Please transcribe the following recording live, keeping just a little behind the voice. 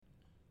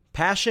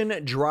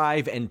Passion,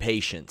 drive, and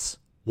patience.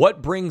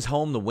 What brings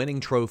home the winning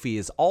trophy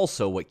is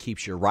also what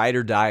keeps your ride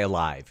or die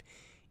alive.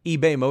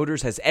 eBay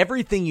Motors has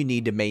everything you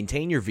need to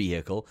maintain your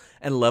vehicle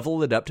and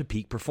level it up to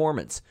peak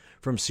performance.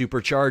 From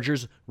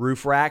superchargers,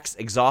 roof racks,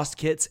 exhaust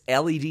kits,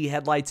 LED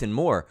headlights, and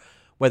more.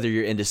 Whether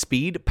you're into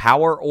speed,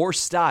 power, or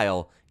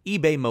style,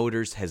 eBay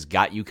Motors has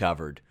got you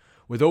covered.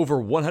 With over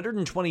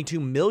 122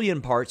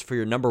 million parts for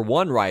your number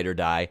one ride or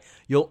die,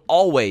 you'll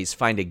always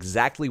find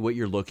exactly what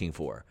you're looking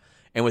for.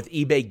 And with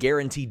eBay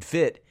Guaranteed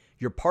Fit,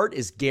 your part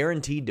is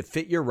guaranteed to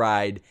fit your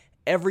ride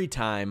every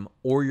time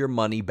or your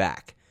money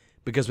back.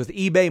 Because with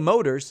eBay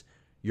Motors,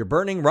 you're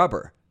burning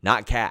rubber,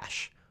 not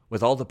cash.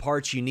 With all the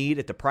parts you need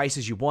at the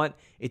prices you want,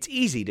 it's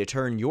easy to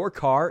turn your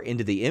car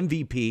into the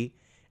MVP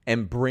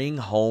and bring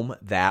home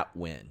that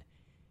win.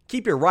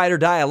 Keep your ride or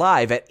die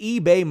alive at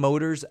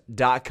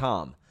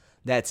ebaymotors.com.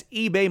 That's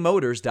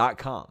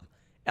ebaymotors.com.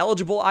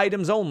 Eligible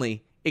items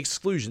only.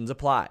 Exclusions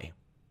apply.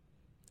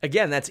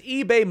 Again, that's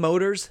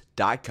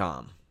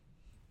ebaymotors.com.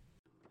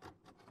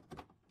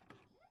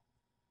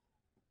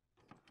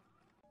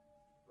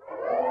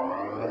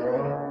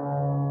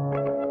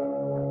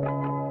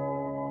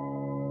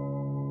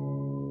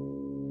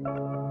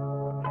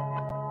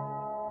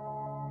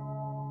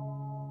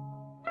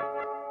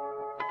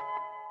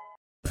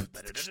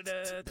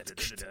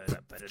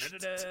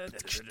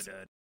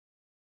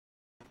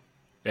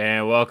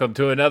 And welcome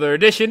to another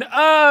edition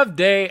of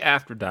Day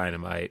After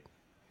Dynamite.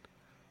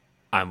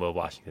 I'm Will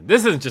Washington.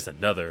 This isn't just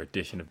another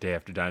edition of Day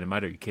After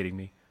Dynamite. Are you kidding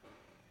me?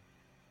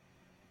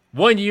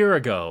 1 year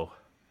ago,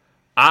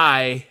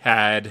 I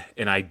had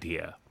an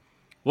idea.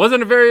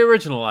 Wasn't a very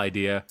original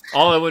idea.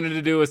 All I wanted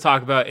to do was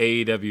talk about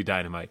AEW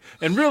Dynamite.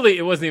 And really,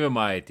 it wasn't even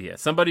my idea.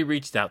 Somebody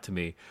reached out to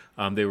me.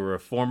 They were a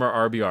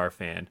former RBR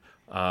fan.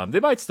 They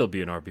might still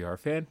be an RBR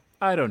fan.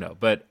 I don't know.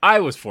 But I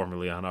was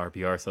formerly on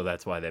RBR, so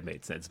that's why that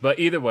made sense. But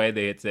either way,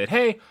 they had said,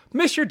 hey,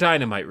 miss your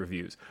Dynamite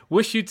reviews.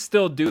 Wish you'd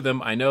still do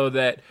them. I know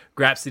that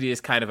Grapsody is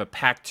kind of a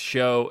packed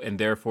show, and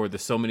therefore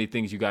there's so many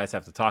things you guys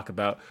have to talk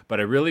about. But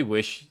I really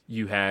wish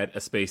you had a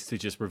space to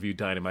just review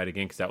Dynamite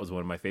again, because that was one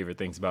of my favorite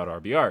things about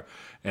RBR.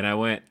 And I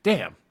went,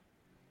 damn,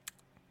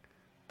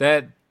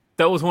 that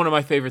was one of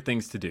my favorite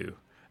things to do.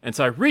 And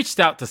so I reached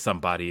out to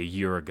somebody a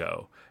year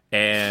ago.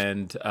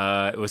 And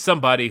it was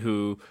somebody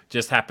who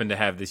just happened to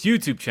have this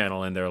YouTube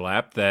channel in their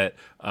lap that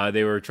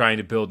they were trying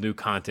to build new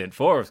content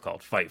for. It was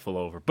called Fightful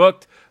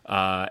Overbooked.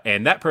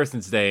 And that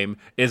person's name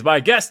is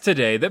my guest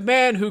today, the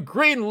man who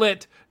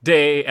greenlit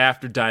Day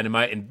After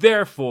Dynamite and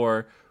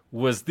therefore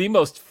was the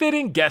most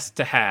fitting guest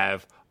to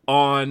have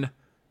on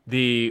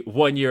the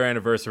 1 year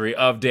anniversary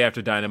of Day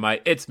After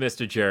Dynamite. It's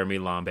Mr. Jeremy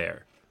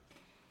Lambert.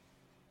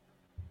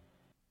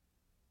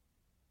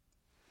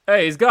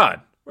 Hey, he's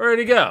gone. Where'd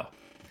he go?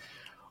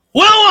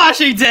 Will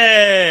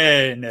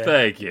Washington!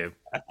 Thank you.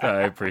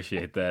 I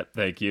appreciate that.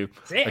 Thank you.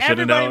 See,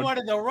 everybody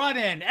wanted the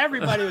run-in.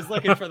 Everybody was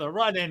looking for the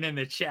run-in in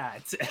the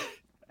chat.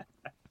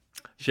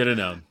 Should have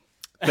known.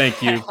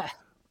 Thank you.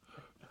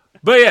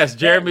 But yes,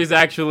 Jeremy's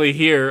actually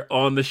here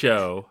on the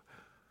show.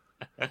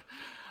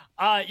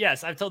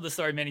 Yes, I've told this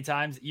story many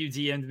times. You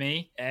DM'd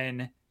me,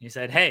 and you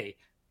said, hey,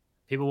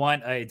 people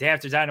want a Day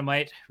After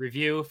Dynamite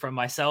review from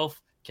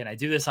myself. Can I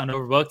do this on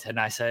Overbooked? And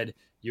I said,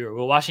 you're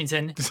Will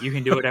Washington. You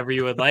can do whatever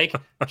you would like.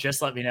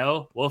 Just let me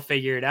know. We'll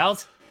figure it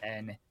out.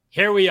 And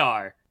here we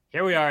are.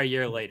 Here we are a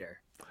year later.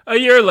 A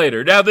year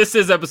later. Now, this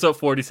is episode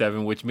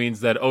 47, which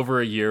means that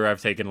over a year,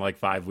 I've taken like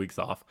 5 weeks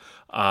off.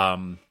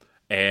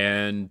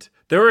 And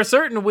there were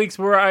certain weeks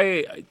where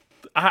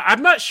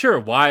I'm not sure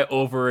why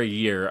over a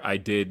year I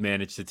did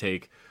manage to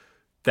take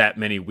that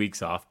many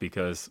weeks off,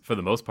 because for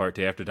the most part,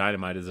 Day After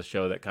Dynamite is a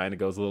show that kind of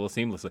goes a little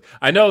seamlessly.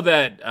 I know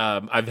that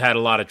I've had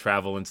a lot of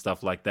travel and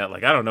stuff like that.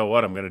 Like, I don't know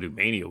what I'm going to do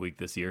Mania week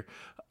this year,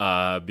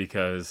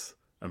 because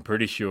I'm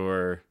pretty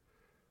sure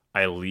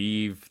I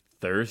leave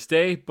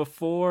Thursday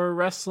before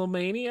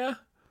WrestleMania.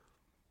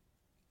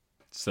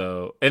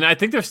 So, and I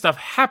think there's stuff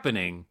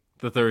happening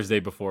the Thursday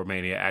before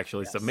Mania,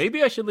 actually. Yes. So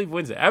maybe I should leave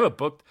Wednesday. I haven't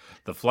booked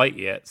the flight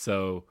yet.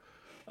 So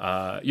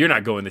you're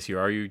not going this year,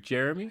 are you,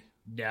 Jeremy?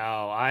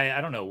 No, I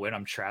don't know when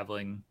I'm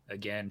traveling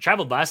again.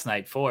 Traveled last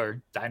night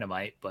for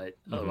Dynamite, but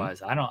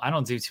otherwise I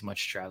don't do too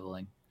much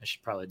traveling. I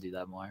should probably do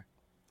that more.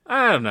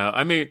 I don't know.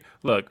 I mean,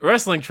 look,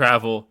 wrestling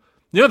travel,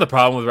 you know the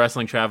problem with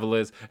wrestling travel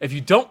is if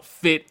you don't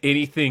fit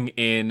anything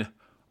in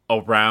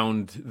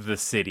around the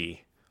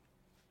city,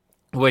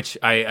 which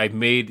I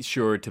made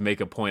sure to make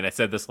a point. I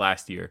said this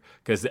last year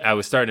because I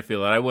was starting to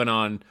feel it. I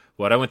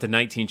went to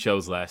 19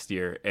 shows last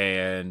year,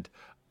 and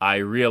I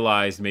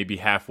realized maybe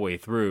halfway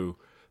through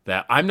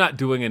that I'm not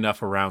doing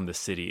enough around the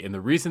city. And the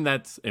reason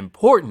that's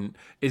important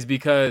is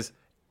because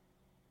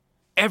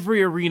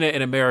every arena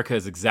in America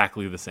is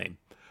exactly the same.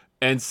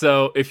 And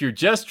so if you're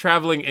just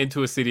traveling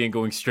into a city and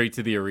going straight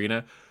to the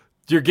arena,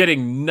 you're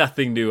getting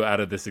nothing new out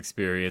of this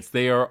experience.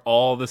 They are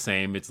all the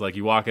same. It's like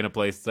you walk in a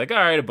place, it's like, all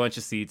right, a bunch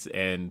of seats,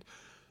 and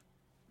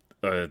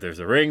there's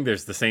a ring,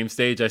 there's the same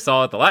stage I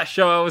saw at the last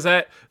show I was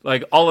at.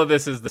 Like, all of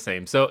this is the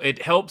same. So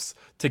it helps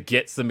to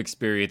get some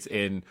experience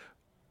in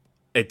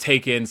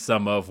take in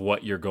some of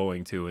what you're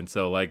going to. And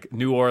so like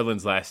New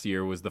Orleans last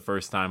year was the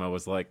first time I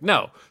was like,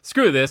 no,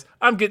 screw this.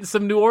 I'm getting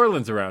some New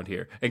Orleans around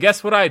here. And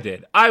guess what I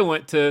did? I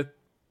went to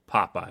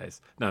Popeyes.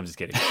 No, I'm just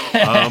kidding.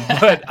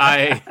 But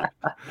I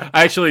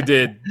actually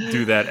did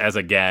do that as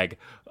a gag.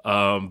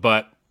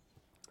 But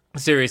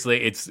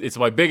seriously, it's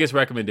my biggest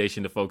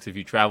recommendation to folks if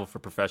you travel for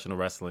professional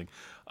wrestling.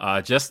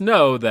 Just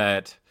know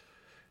that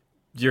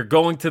you're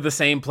going to the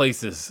same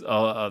places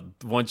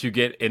once you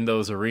get in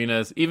those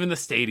arenas. Even the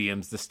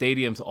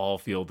stadiums all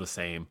feel the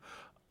same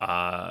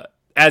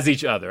as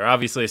each other.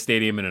 Obviously, a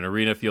stadium and an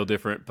arena feel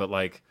different, but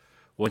like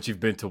once you've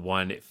been to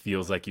one, it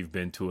feels like you've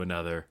been to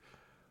another.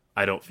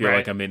 I don't feel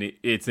like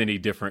it's any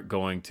different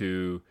going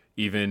to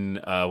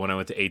even when I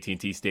went to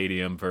AT&T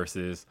Stadium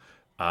versus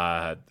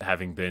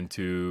having been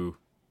to,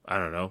 I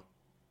don't know,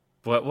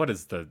 what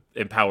is the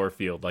Empower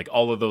Field? Like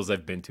all of those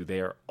I've been to, they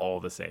are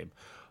all the same.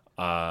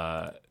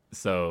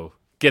 So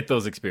get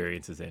those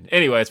experiences in.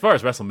 Anyway, as far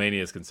as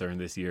WrestleMania is concerned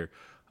this year,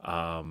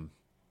 I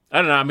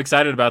don't know. I'm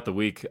excited about the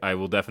week. I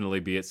will definitely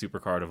be at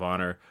Supercard of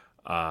Honor.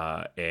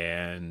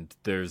 And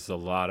there's a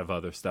lot of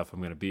other stuff I'm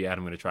going to be at.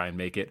 I'm going to try and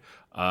make it.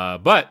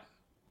 But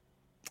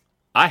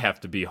I have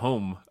to be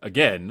home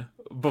again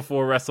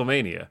before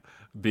WrestleMania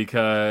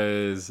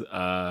because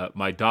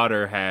my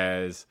daughter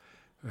has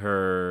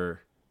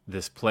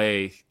this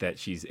play that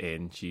she's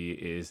in. She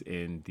is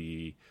in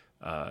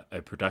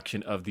a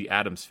production of The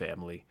Addams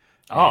Family.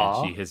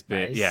 And she has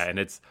been, nice. And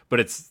it's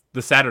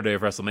the Saturday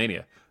of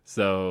WrestleMania.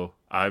 So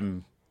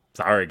I'm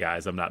sorry,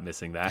 guys, I'm not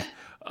missing that.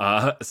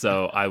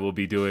 So I will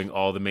be doing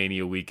all the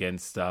Mania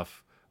weekend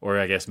stuff, or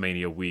I guess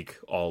Mania week,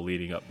 all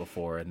leading up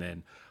before. And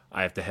then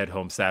I have to head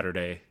home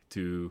Saturday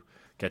to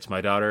catch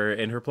my daughter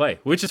in her play,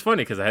 which is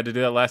funny because I had to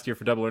do that last year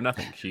for Double or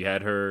Nothing. She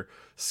had her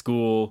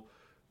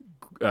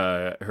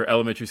her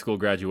elementary school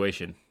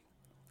graduation.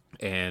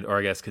 Or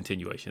I guess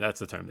continuation. That's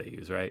the term they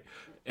use, right?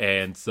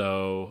 And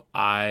so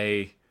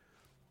I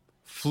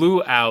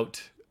flew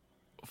out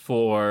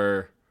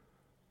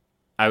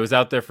I was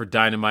out there for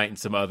Dynamite and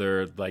some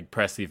other like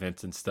press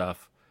events and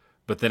stuff.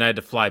 But then I had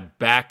to fly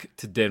back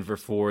to Denver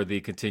for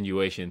the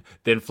continuation,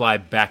 then fly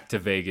back to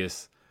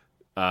Vegas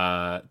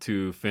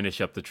to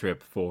finish up the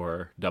trip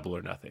for Double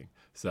or Nothing.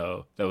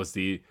 So that was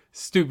the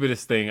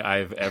stupidest thing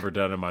I've ever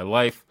done in my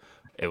life.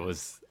 It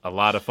was a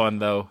lot of fun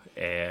though,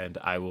 and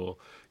I will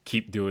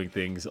keep doing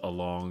things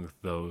along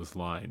those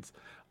lines.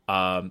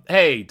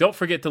 Hey, don't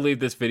forget to leave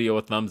this video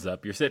a thumbs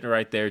up. You're sitting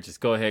right there.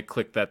 Just go ahead,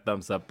 click that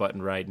thumbs up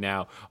button right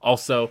now.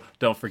 Also,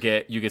 don't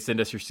forget, you can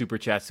send us your super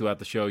chats throughout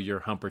the show, your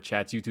Humper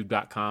Chats.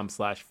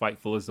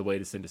 YouTube.com/Fightful is the way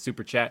to send a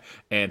super chat,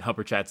 and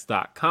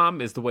HumperChats.com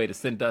is the way to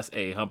send us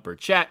a Humper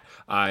Chat.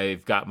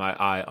 I've got my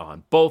eye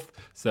on both.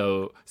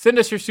 So send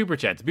us your super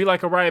chats. Be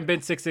like Orion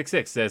Ben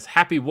 666 says,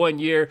 happy 1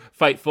 year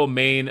Fightful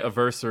main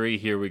anniversary.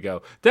 Here we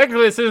go.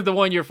 Technically, this isn't the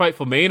 1 year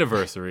Fightful main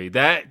anniversary.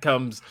 That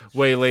comes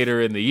way later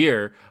in the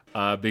year.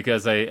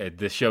 Because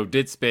the show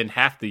did spend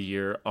half the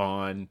year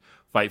on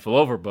Fightful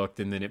Overbooked,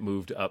 and then it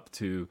moved up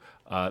to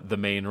the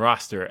main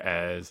roster,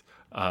 as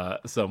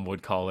some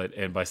would call it,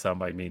 and by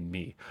some I mean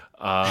me.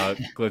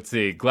 Let's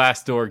see.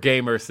 Glassdoor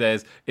Gamer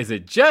says, is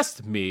it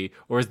just me,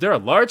 or is there a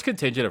large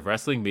contingent of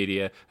wrestling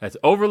media that's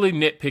overly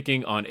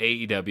nitpicking on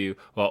AEW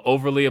while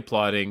overly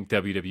applauding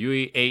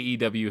WWE?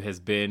 AEW has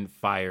been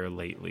fire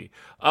lately.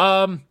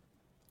 I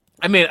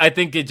mean, I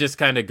think it just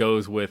kind of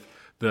goes with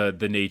the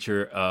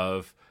nature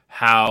of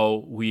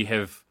how we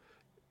have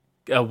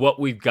what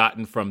we've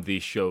gotten from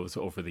these shows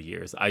over the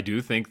years. I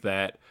do think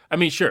that, I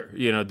mean, sure,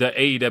 the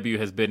AEW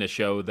has been a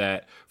show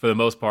that, for the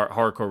most part,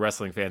 hardcore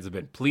wrestling fans have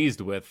been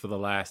pleased with for the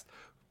last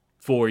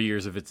 4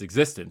 years of its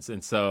existence.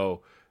 And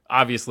so,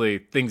 obviously,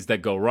 things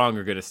that go wrong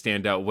are going to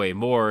stand out way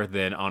more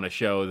than on a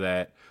show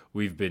that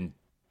we've been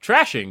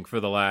trashing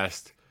for the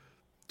last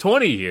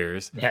 20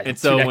 years. Yeah, and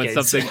so when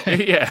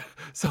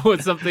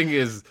something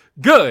is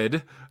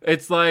good,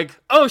 it's like,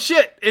 oh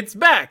shit, it's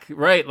back,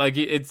 right? Like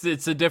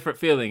it's a different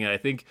feeling, and I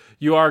think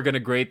you are going to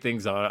grade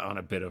things on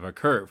a bit of a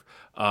curve.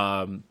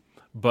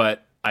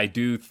 But I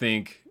do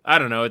think, I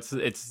don't know,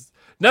 it's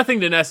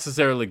nothing to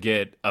necessarily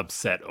get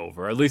upset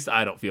over. At least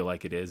I don't feel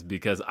like it is,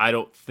 because I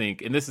don't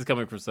think, and this is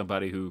coming from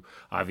somebody who,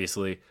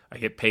 obviously, I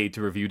get paid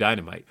to review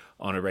Dynamite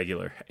on a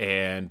regular,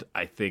 and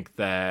I think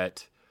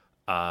that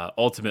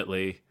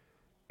ultimately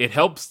it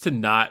helps to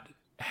not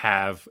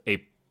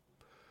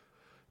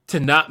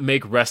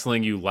make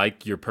wrestling you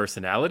like your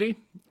personality.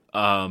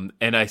 And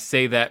I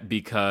say that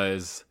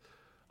because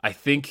I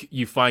think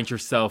you find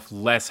yourself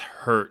less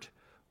hurt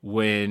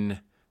when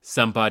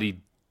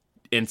somebody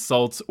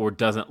insults or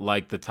doesn't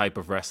like the type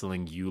of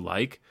wrestling you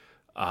like.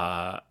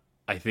 I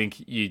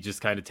think you just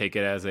kind of take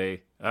it as all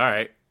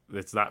right,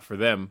 it's not for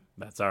them.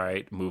 That's all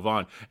right. Move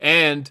on.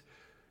 And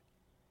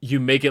you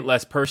make it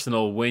less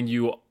personal when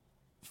you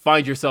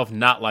find yourself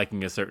not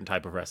liking a certain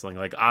type of wrestling.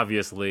 Like,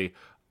 obviously,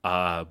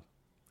 I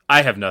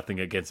have nothing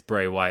against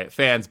Bray Wyatt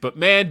fans, but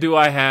man, do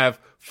I have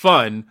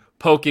fun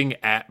poking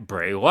at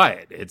Bray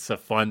Wyatt. It's a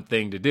fun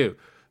thing to do.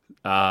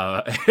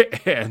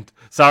 And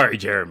sorry,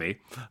 Jeremy,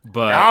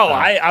 but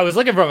I was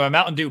looking for my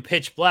Mountain Dew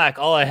Pitch Black.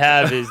 All I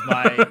have is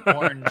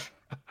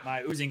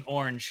my oozing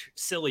orange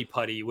silly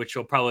putty, which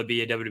will probably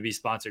be a WWE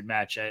sponsored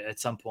match at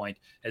some point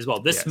as well.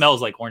 This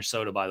smells like orange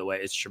soda, by the way.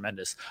 It's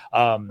tremendous.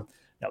 No,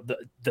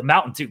 the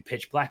Mountain Dew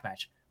Pitch Black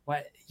match.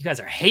 What, you guys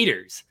are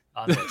haters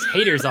on this?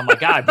 Haters on my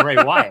guy Bray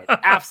Wyatt.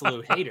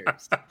 Absolute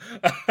haters.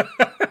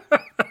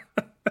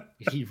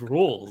 He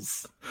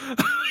rules.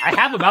 I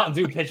have a Mountain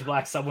Dew Pitch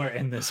Black somewhere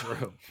in this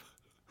room.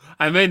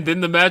 I mean,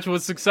 then the match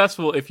was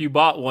successful if you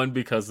bought one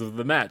because of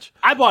the match.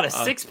 I bought a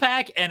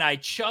 6-pack and I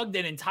chugged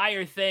an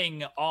entire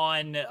thing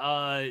on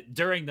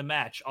during the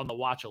match on the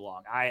watch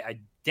along. I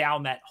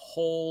downed that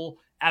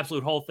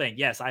absolute whole thing.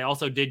 Yes, I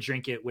also did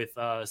drink it with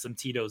some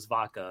Tito's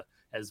vodka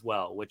as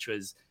well, which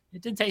it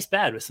didn't taste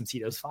bad with some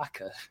Tito's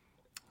vodka.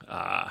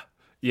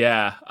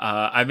 Yeah.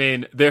 I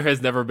mean, there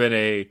has never been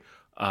a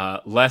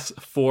less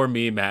for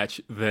me match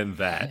than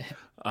that.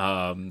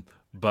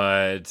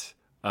 But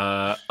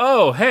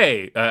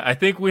hey, I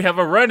think we have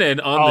a run-in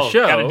on the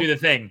show. Gotta do the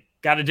thing.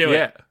 Gotta do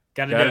it.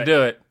 Gotta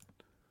do it.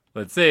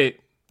 Let's see.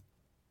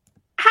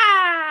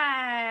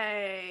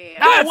 Hi.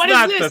 That's what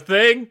not is the this?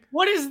 thing.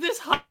 What is this?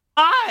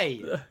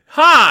 Hi.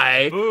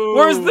 Hi. Boo.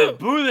 Where's the...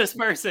 Boo this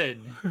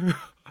person.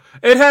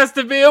 It has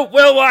to be a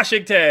Will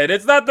Washington.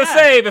 It's not the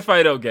same if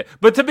I don't get...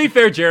 But to be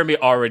fair, Jeremy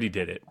already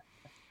did it.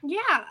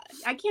 Yeah,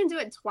 I can't do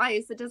it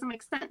twice. It doesn't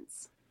make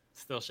sense.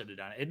 Still should have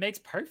done it. It makes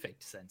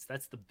perfect sense.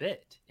 That's the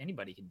bit.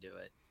 Anybody can do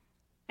it.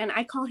 And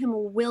I call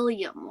him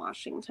William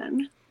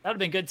Washington. That would have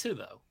been good too,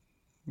 though.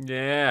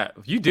 Yeah.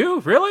 You do?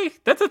 Really?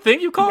 That's a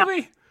thing you call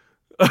me?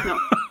 No.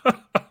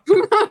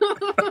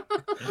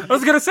 I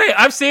was going to say,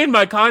 I've seen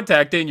my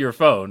contact in your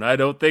phone. I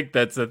don't think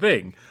that's a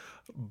thing.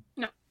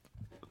 No.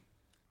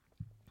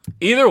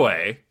 Either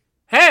way,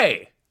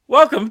 hey,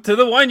 welcome to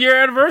the 1-year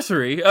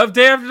anniversary of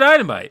Day After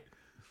Dynamite.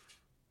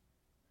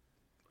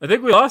 I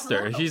think we lost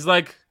her. She's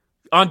like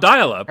on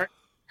dial-up.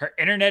 Her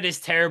internet is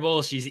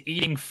terrible. She's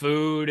eating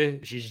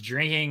food. She's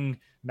drinking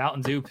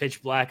Mountain Dew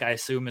Pitch Black, I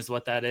assume is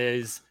what that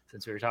is,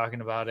 since we were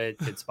talking about it.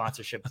 Good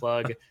sponsorship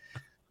plug.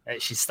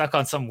 She's stuck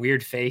on some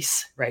weird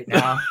face right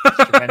now.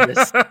 It's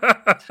tremendous.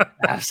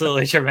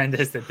 Absolutely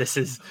tremendous that this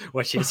is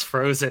what she's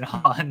frozen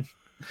on.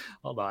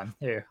 Hold on.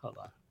 Here, hold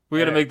on. We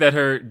got to make that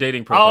her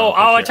dating profile.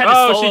 I tried to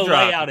solo she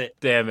dropped. layout it.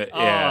 Damn it.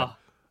 Yeah.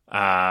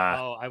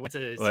 I went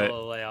to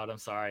solo layout. I'm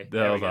sorry.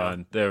 Hold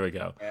on. There we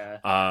go.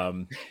 Yeah.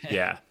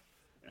 Yeah.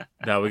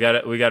 No, we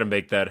got to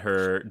make that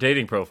her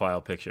dating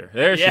profile picture.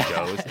 There she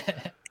goes.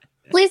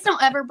 Please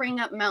don't ever bring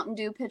up Mountain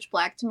Dew Pitch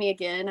Black to me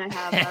again. I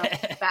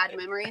have bad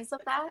memories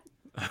of that.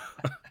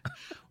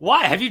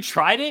 Why? Have you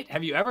tried it?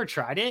 Have you ever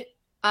tried it?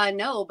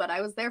 No, but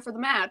I was there for the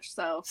match,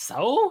 so.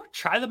 So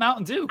try the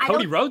Mountain Dew.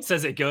 Cody Rhodes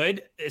says it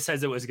good. It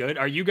says it was good.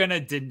 Are you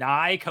gonna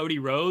deny Cody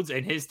Rhodes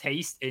and his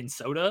taste in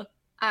soda?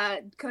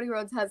 Cody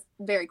Rhodes has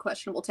very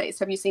questionable taste.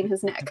 Have you seen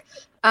his neck?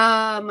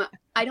 I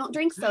don't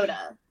drink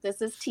soda.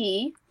 This is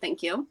tea.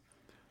 Thank you.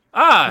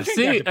 You drink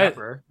Dr.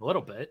 Pepper a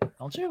little bit,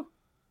 don't you?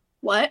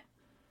 What?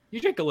 You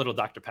drink a little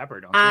Dr.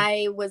 Pepper, don't you?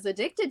 I was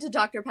addicted to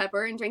Dr.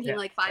 Pepper and drinking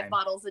like 5 same.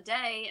 bottles a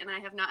day, and I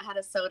have not had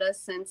a soda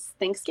since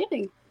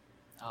Thanksgiving.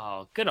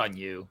 Oh, good on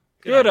you.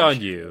 Good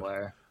on you.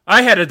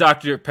 I had a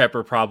Dr.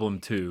 Pepper problem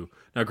too.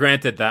 Now,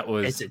 granted, that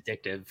was it's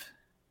addictive.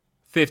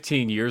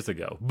 15 years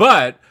ago,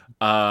 but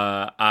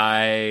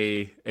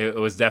it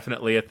was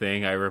definitely a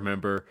thing. I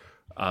remember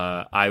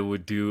I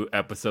would do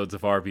episodes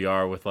of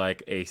RBR with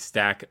like a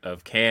stack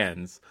of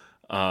cans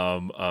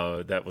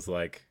that was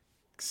like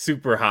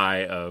super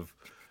high of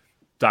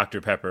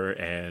Dr. Pepper,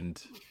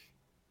 and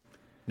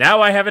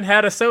now I haven't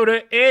had a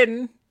soda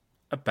in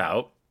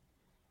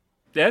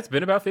it's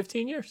been about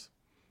 15 years.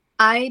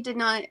 I did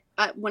not,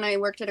 when I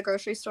worked at a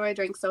grocery store, I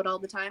drank soda all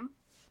the time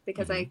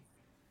because I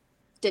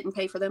didn't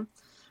pay for them.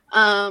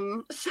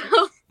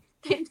 So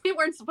they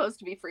weren't supposed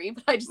to be free,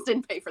 but I just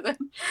didn't pay for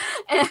them.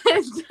 And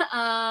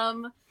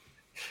Gonna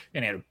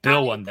get a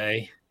bill one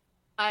day.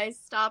 I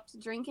stopped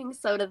drinking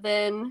soda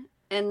then,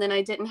 and then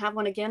I didn't have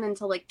one again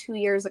until like 2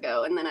 years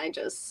ago, and then I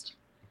just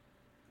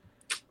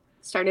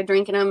started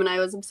drinking them, and I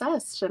was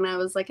obsessed, and I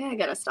was like, hey, I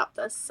gotta stop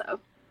this.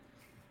 So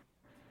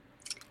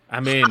I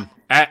mean,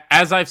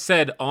 as I've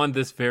said on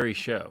this very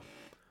show,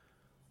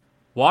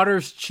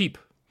 water's cheap,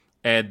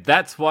 and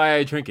that's why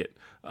I drink it.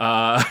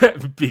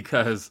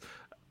 Because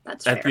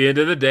that's at fair. the end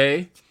of the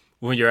day,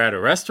 when you're at a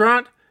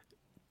restaurant,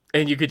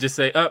 and you could just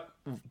say,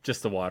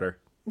 just the water.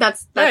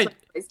 That's Hey, what I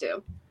always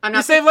do. I'm not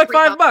you save paying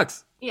like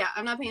 $5. Yeah,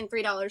 I'm not paying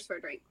 $3 for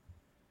a drink.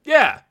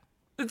 Yeah,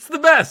 it's the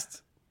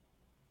best.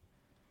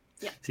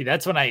 See,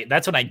 that's when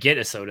I get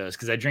a sodas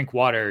because I drink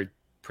water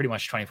pretty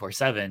much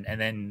 24/7, and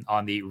then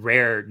on the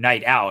rare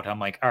night out, I'm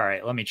like, all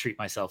right, let me treat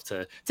myself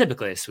to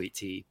typically a sweet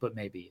tea, but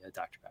maybe a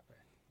Dr. Pepper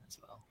as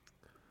well.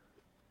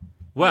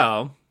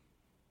 Well,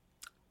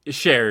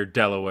 share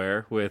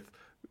Delaware with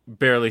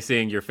barely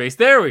seeing your face.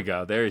 There we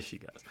go. There she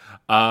goes.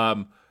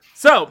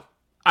 So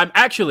I'm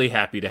actually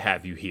happy to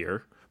have you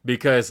here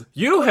because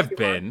you have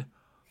been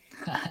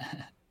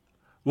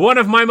one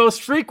of my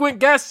most frequent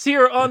guests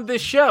here on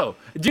this show.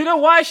 Do you know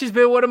why she's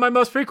been one of my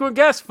most frequent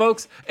guests,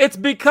 folks? It's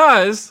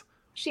because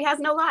She has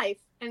no life.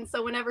 And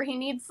so whenever he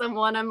needs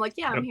someone, I'm like,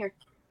 yeah, I'm here.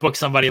 Book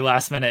somebody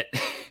last minute.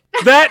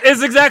 that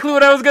is exactly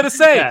what I was going to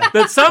say. Yeah.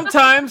 That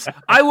sometimes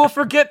I will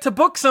forget to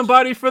book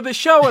somebody for the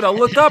show, and I'll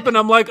look up and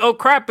I'm like, oh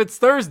crap, it's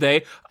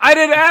Thursday. I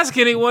didn't ask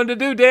anyone to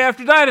do Day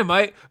After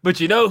Dynamite, but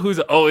you know who's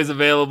always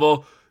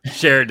available?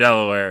 Sharon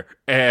Delaware.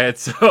 And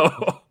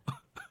so...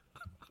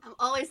 I'm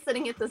always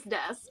sitting at this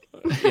desk.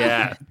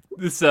 Yeah.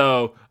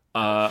 So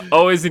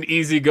always an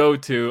easy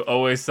go-to,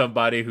 always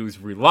somebody who's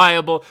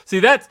reliable. See,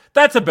 that's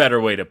a better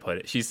way to put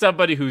it. She's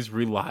somebody who's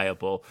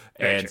reliable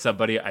and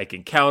somebody I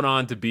can count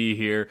on to be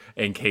here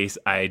in case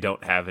I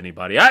don't have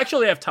anybody. I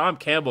actually have Tom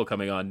Campbell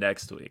coming on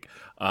next week.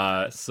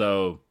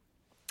 So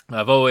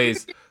I've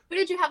always... Who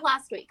did you have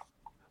last week?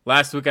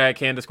 Last week I had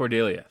Candace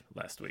Cordelia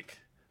last week.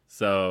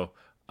 So...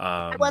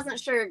 I wasn't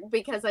sure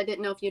because I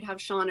didn't know if you'd have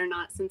Sean or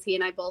not since he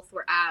and I both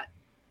were at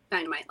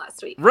Dynamite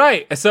last week.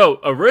 Right. So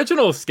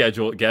original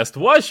scheduled guest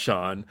was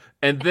Sean,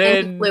 and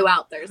then he flew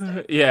out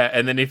Thursday. Yeah,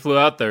 and then he flew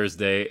out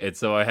Thursday, and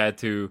so I had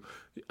to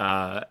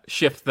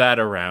shift that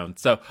around.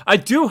 So I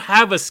do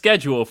have a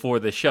schedule for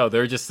the show.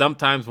 There are just some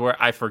times where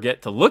I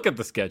forget to look at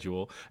the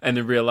schedule and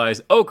then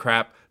realize, oh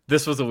crap,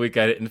 this was a week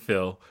I didn't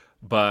fill.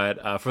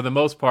 But for the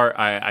most part,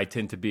 I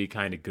tend to be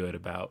kind of good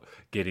about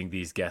getting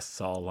these guests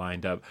all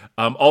lined up.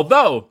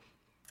 Although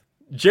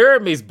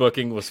Jeremy's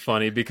booking was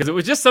funny because it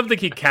was just something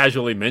he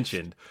casually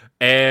mentioned.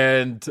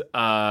 And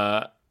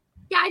yeah,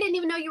 I didn't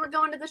even know you were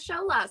going to the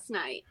show last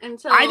night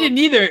until I didn't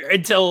either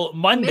until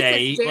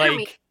Monday.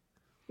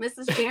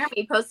 Mrs.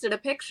 Jeremy posted a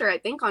picture, I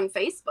think, on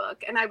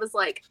Facebook, and I was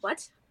like,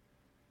 what?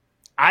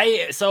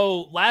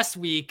 So last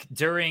week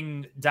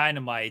during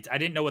Dynamite, I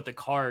didn't know what the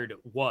card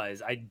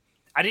was.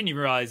 I didn't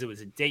even realize it was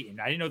in Dayton.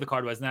 I didn't know what the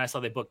card was. And then I saw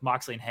they booked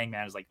Moxley and Hangman.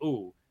 I was like,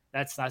 ooh,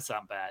 that's not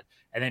bad.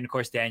 And then, of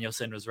course,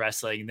 Danielson was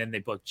wrestling. And then they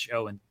booked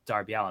Joe and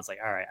Darby Allin. I was like,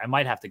 all right, I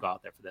might have to go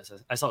out there for this.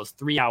 I saw it was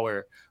 3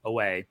 hour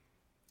away.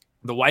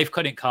 The wife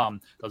couldn't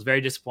come. I was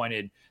very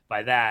disappointed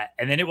by that.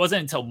 And then it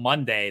wasn't until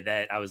Monday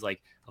that I was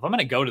like, if I'm going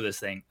to go to this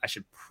thing, I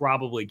should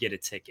probably get a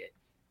ticket.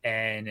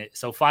 And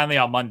so finally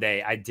on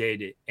Monday, I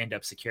did end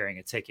up securing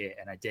a ticket,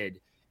 and I did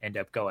end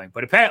up going.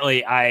 But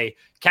apparently I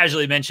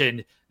casually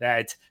mentioned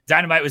that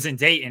Dynamite was in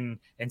Dayton,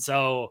 and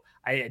so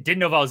I didn't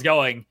know if I was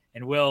going,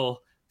 and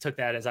Will took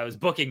that as I was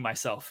booking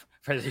myself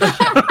for the show.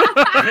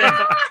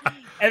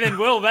 And then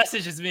Will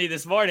messages me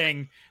this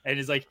morning and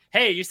is like,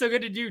 hey, you still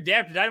good to do Day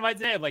After Dynamite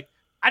today? I'm like,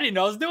 I didn't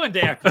know I was doing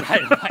Day After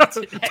Dynamite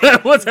today.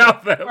 That was how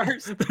that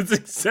first. That's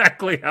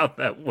exactly how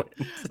that went.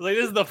 Like,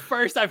 this is the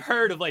first I've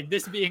heard of like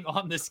this being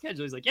on the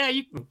schedule. He's like, yeah,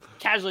 you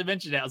casually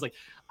mentioned it. I was like,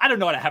 I don't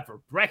know what I have for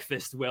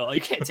breakfast, Will.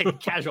 You can't take a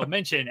casual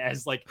mention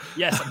as like,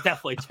 yes, I'm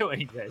definitely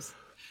doing this.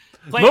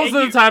 Most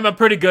of the time, I'm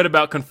pretty good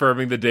about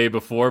confirming the day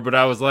before, but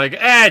I was like,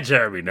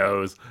 Jeremy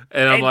knows.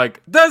 And I'm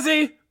like, does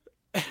he?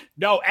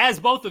 No, as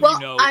both of you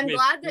know. I'm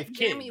glad that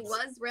Jeremy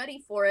was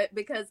ready for it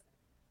because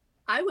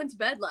I went to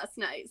bed last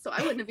night, so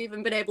I wouldn't have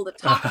even been able to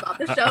talk about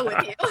the show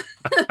with you.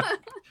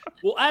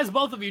 Well, as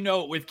both of you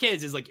know, with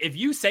kids, is like if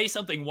you say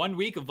something one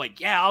week of like,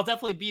 yeah, I'll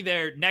definitely be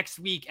there next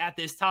week at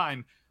this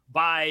time,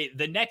 by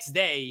the next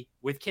day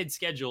with kids'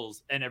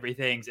 schedules and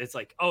everything, it's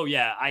like, oh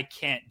yeah, I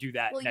can't do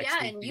that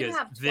next week. And you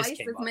have twice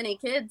as many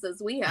kids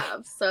as we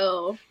have,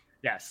 so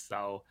yes,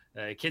 so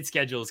kids'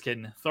 schedules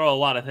can throw a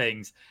lot of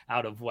things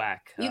out of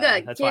whack. You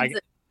got kids.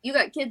 You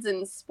got kids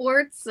in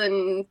sports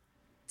and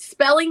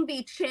spelling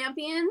bee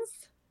champions.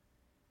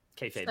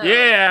 Kayfabe. So,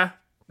 yeah,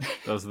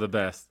 those are the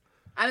best.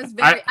 I was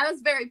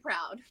very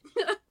proud.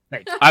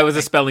 I was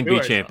a spelling bee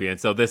champion,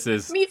 so this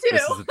is me too.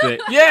 This is the thing.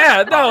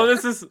 Yeah, no,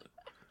 this is.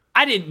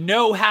 I didn't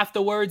know half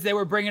the words they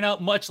were bringing up,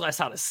 much less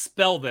how to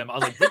spell them. I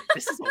was like,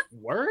 this is a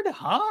word,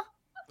 huh?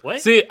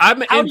 What? See,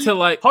 I'm into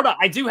Hold on,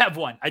 I do have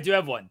one.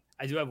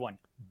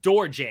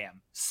 Door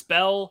jam.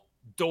 Spell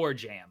door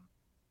jam.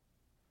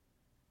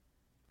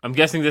 I'm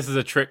guessing this is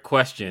a trick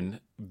question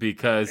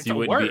because It's you a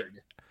wouldn't word. be.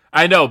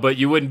 I know, but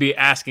you wouldn't be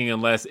asking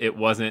unless it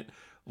wasn't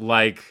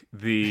like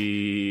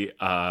the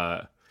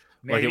like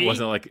it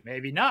wasn't like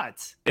maybe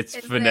not. It's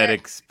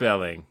phonetic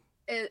spelling.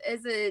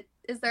 Is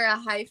there a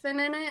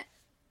hyphen in it?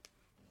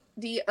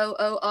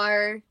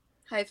 DOOR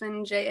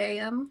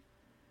 -JAM.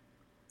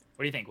 What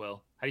do you think,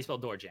 Will? How do you spell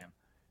door jam?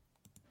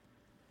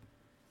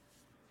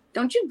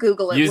 Don't you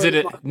Google it? Use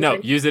it.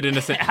 Use it in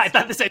a sentence. I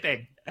thought the same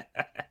thing.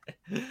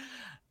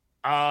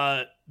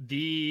 I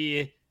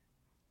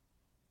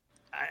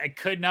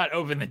could not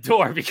open the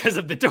door because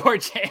of the door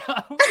jam.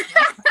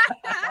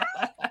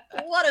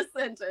 What a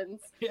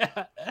sentence.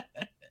 Yeah.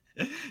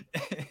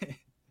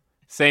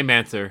 Same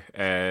answer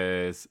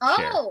as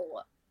Cher.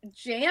 Oh,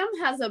 jam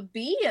has a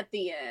B at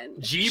the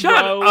end.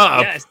 G-Bro,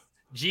 up. yes.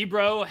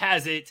 G-Bro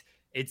has it.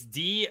 It's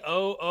DOORJMB.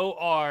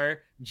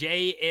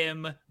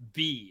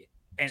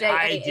 And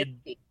I did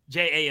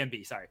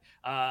JAMB, sorry.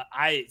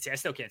 I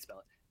still can't spell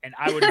it. And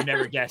I would have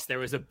never guessed there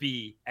was a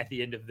B at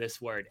the end of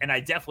this word. And I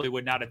definitely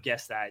would not have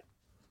guessed that.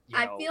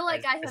 I feel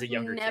like I have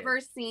never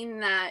seen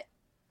that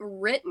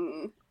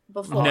written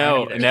before.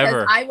 No, Because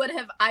never. I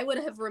would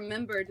have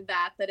remembered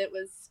that it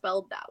was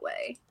spelled that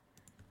way.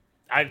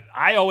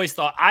 I always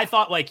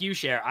thought like you,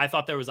 Cher. I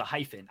thought there was a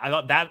hyphen. I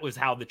thought that was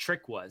how the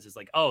trick was. It's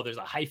like, oh, there's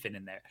a hyphen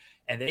in there,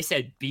 and they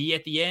said B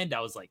at the end.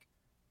 I was like,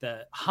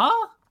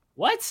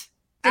 what?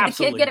 Did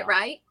Absolutely the kid get not. it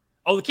right?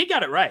 Oh, the kid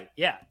got it right.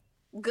 Yeah.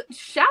 Good.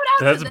 Shout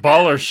out That's to them.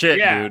 baller shit,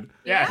 Yeah. dude.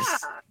 Yes.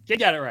 Yeah. Kid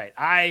got it right.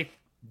 I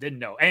didn't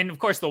know. And of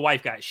course the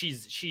wife got it.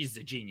 She's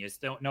a genius.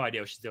 No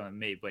idea what she's doing with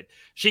me, but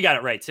she got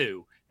it right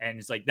too. And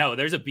it's like, no,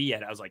 there's a B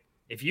at it. I was like,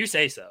 if you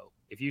say so.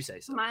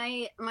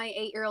 My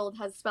 8-year-old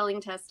has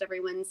spelling test every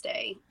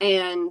Wednesday,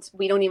 and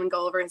we don't even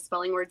go over his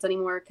spelling words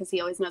anymore because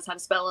he always knows how to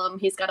spell them.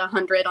 He's got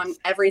 100 on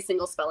every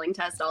single spelling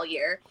test all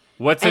year.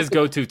 What's his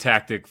go-to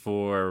tactic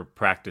for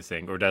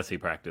practicing, or does he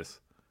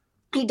practice?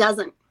 He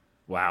doesn't.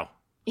 Wow.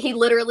 He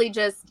literally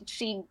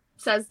she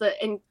says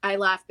that, and I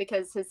laugh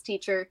because his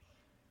teacher,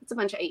 it's a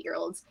bunch of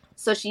 8-year-olds,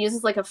 so she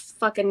uses like a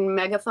fucking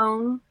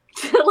megaphone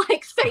to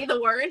like say the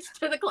words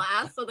to the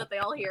class so that they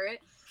all hear it.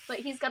 But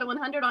he's got a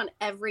 100 on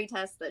every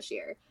test this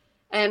year.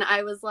 And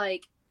I was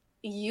like,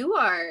 you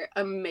are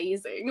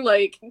amazing.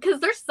 Like, because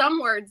there's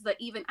some words that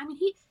he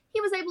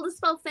was able to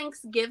spell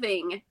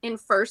Thanksgiving in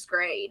first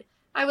grade.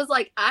 I was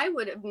like, I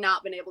would have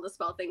not been able to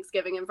spell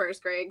Thanksgiving in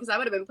first grade because I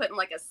would have been putting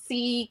like a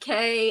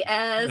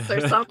CKS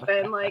or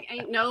something. Like,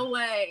 ain't no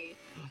way.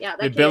 Yeah,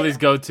 that Billy's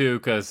go-to,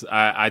 because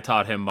I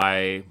taught him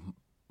my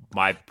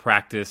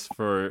practice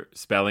for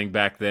spelling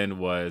back then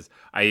was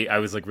I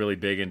was like really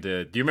big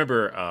into. Do you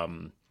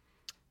remember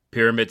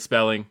pyramid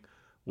spelling,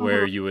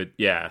 where you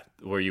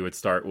would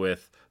start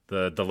with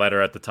the letter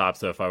at the top?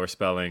 So if I were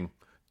spelling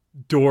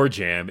door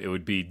jam, it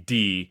would be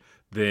D,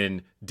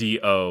 then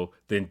D-O,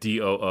 then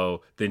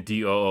D-O-O, then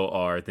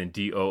D-O-O-R, then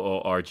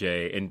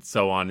D-O-O-R-J, and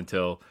so on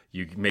until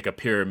you make a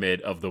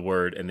pyramid of the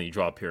word, and then you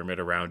draw a pyramid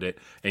around it,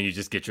 and you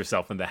just get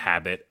yourself in the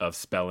habit of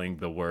spelling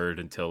the word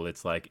until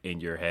it's like in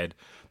your head.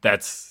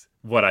 That's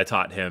what I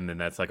taught him, and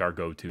that's like our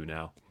go-to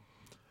now.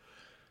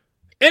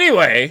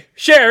 Anyway,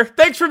 Cher,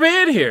 thanks for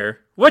being here.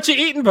 What you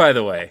eating, by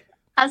the way?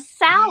 A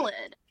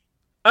salad.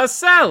 A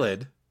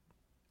salad?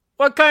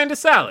 What kind of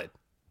salad?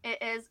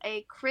 It is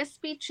a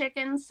crispy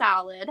chicken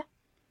salad.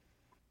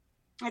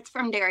 It's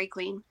from Dairy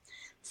Queen.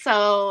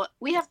 So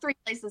we have 3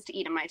 places to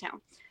eat in my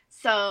town.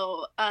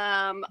 So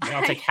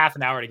It'll take half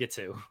an hour to get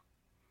to.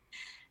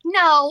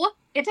 no,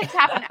 it takes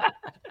half an hour.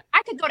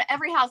 I could go to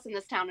every house in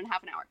this town in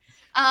half an hour.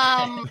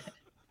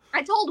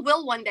 I told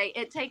Will one day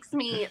it takes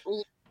me at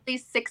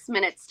least 6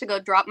 minutes to go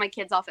drop my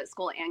kids off at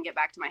school and get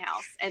back to my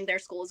house, and their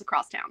school is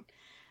across town.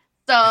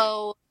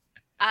 So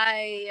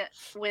I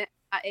went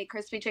a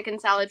crispy chicken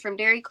salad from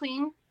Dairy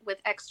Queen with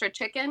extra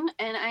chicken,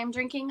 and I'm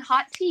drinking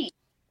hot tea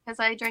because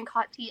I drink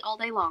hot tea all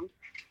day long.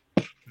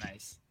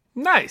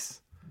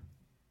 Nice.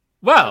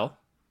 Well,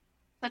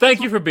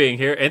 thank you for being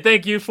here, and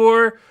thank you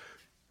for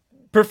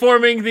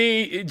performing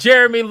the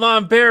Jeremy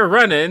Lambert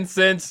run-in,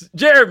 since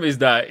Jeremy's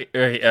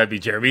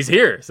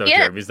here, so yeah.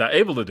 Jeremy's not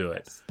able to do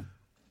it.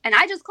 And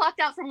I just clocked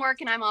out from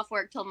work, and I'm off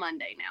work till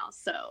Monday now.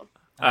 So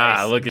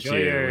look at you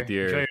with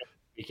your enjoy your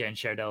weekend,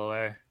 Cher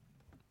Delaware.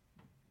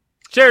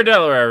 Cher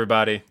Delaware,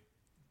 everybody.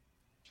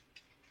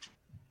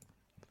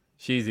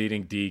 She's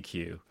eating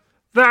DQ.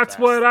 That's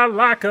what I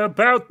like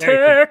about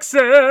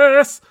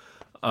Texas.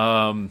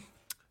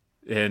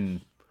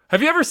 And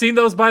have you ever seen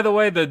those, by the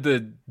way,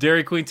 the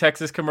Dairy Queen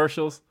Texas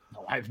commercials?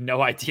 No, I have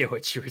no idea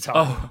what you were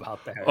talking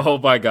about there. Oh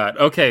my God.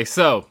 Okay,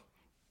 so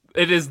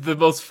it is the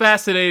most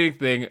fascinating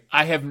thing.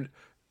 I have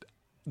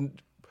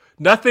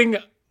nothing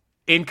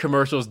in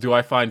commercials do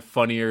I find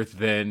funnier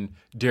than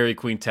Dairy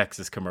Queen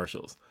Texas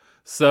commercials.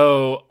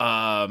 So,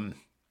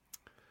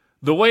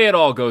 the way it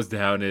all goes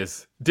down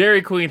is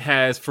Dairy Queen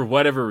has, for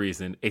whatever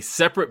reason, a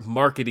separate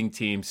marketing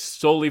team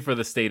solely for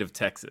the state of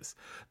Texas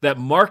that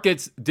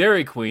markets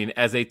Dairy Queen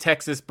as a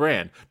Texas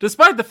brand,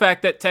 despite the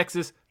fact that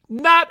Texas,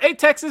 not a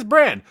Texas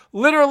brand.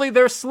 Literally,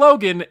 their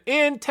slogan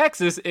in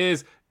Texas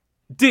is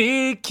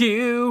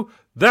DQ.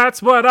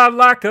 That's what I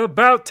like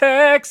about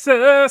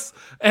Texas.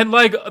 And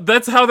like,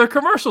 that's how their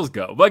commercials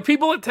go. Like,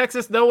 people in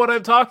Texas know what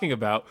I'm talking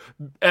about.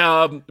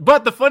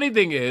 But the funny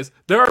thing is,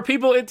 there are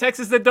people in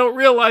Texas that don't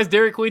realize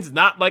Dairy Queen's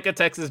not like a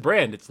Texas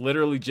brand. It's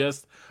literally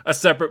just a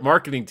separate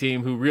marketing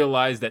team who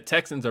realized that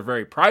Texans are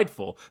very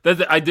prideful.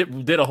 I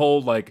did a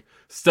whole like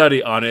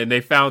study on it, and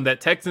they found that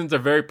Texans are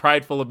very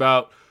prideful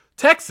about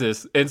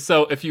Texas, and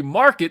so if you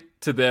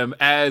market to them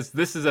as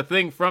this is a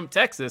thing from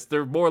Texas,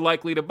 they're more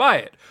likely to buy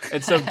it.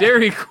 And so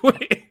Dairy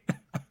Queen,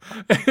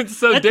 That's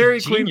Dairy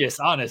genius,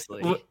 Queen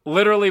honestly,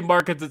 literally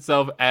markets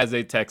itself as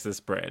a Texas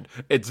brand.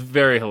 It's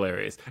very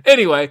hilarious.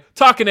 Anyway,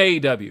 talking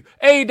AEW.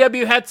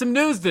 AEW had some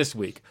news this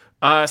week,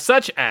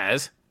 such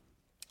as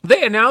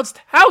they announced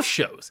house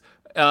shows.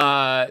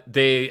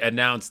 They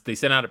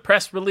sent out a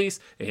press release.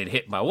 It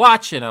hit my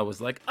watch, and I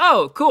was like,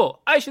 "Oh,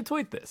 cool! I should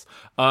tweet this."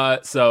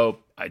 So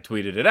I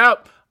tweeted it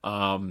out.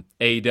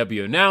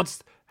 AEW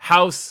announced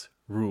House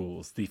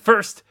Rules, the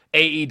first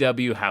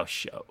AEW house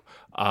show,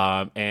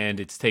 and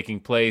it's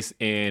taking place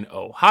in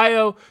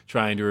Ohio.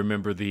 Trying to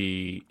remember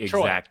the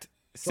exact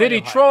City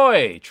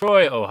Ohio.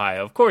 Troy,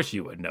 Ohio. Of course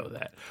you would know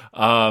that.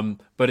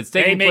 But it's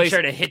taking They made place.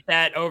 sure to hit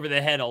that over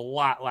the head a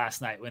lot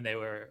last night when they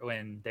were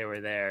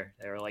there.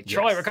 They were like,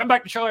 Troy, Yes. we're coming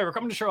back to Troy. We're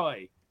coming to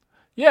Troy.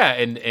 Yeah,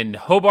 and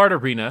Hobart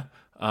Arena.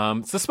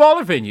 It's a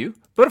smaller venue,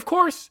 but of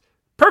course,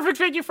 perfect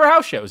venue for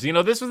house shows. You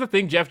know, this was the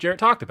thing Jeff Jarrett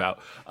talked about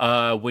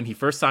when he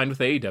first signed with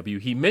AEW.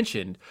 He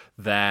mentioned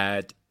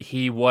that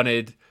he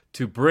wanted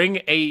to bring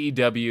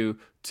AEW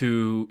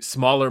to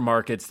smaller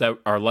markets that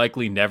are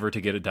likely never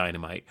to get a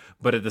Dynamite,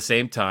 but at the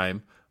same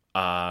time,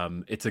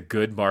 it's a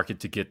good market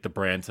to get the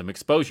brand some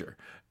exposure.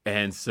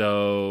 And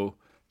so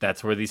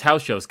that's where these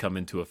house shows come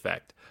into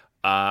effect.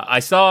 I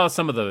saw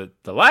some of the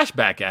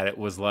lashback at it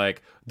was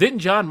like, didn't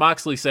John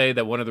Moxley say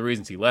that one of the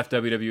reasons he left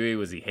WWE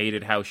was he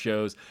hated house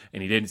shows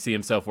and he didn't see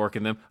himself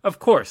working them? Of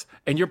course.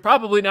 And you're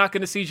probably not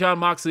going to see John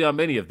Moxley on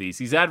many of these.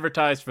 He's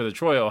advertised for the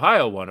Troy,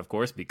 Ohio one, of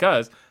course,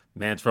 because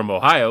man's from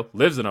Ohio,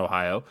 lives in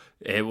Ohio.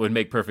 It would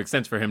make perfect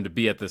sense for him to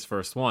be at this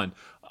first one.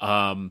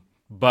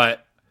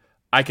 But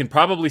I can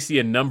probably see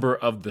a number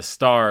of the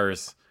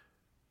stars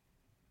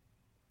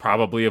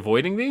probably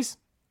avoiding these.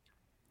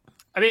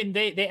 I mean,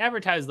 they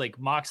advertised like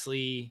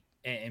Moxley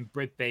and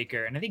Britt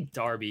Baker, and I think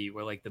Darby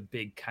were like the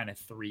big kind of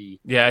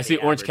three. Yeah, I see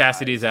they Orange advertised.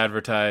 Cassidy's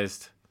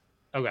advertised.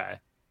 Okay.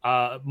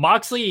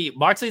 Moxley's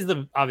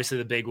obviously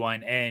the big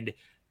one, and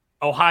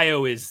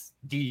Ohio is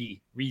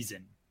the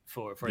reason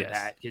for Yes.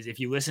 that. Because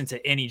if you listen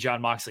to any John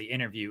Moxley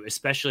interview,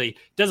 especially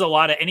does a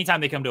lot of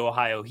anytime they come to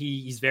Ohio,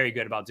 he's very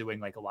good about doing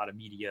like a lot of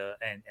media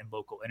and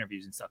local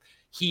interviews and stuff.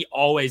 He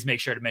always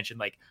makes sure to mention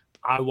like,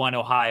 I want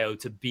Ohio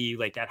to be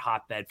like that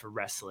hotbed for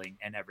wrestling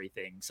and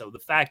everything. So the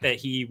fact that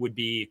he would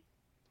be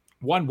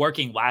one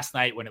working last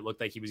night when it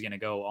looked like he was going to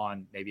go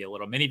on maybe a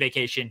little mini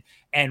vacation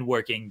and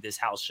working this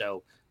house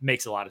show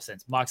makes a lot of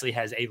sense. Moxley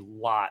has a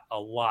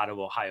lot of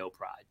Ohio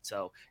pride.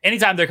 So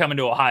anytime they're coming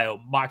to Ohio,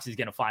 Moxley's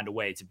going to find a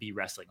way to be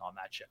wrestling on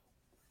that show.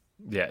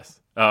 Yes.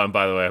 And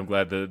by the way, I'm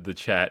glad the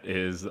chat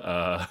is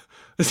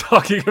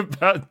talking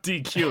about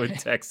DQ in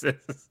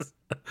Texas.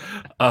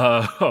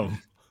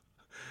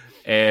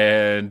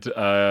 And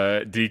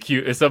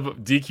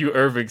DQ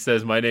Irving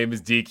says, my name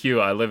is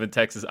DQ. I live in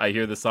Texas. I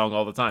hear the song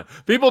all the time.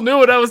 People knew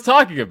what I was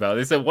talking about.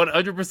 They said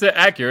 100%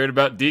 accurate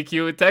about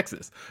DQ in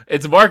Texas.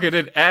 It's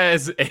marketed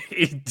as a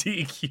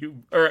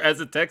DQ or as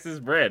a Texas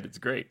brand. It's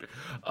great.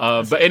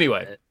 But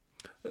anyway,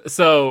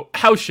 so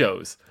house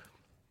shows.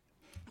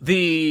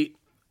 There's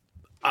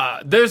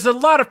a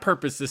lot of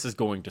purpose this is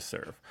going to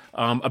serve.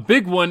 A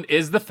big one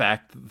is the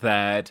fact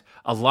that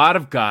a lot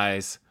of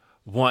guys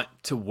want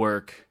to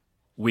work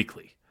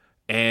weekly,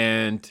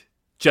 and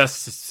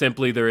just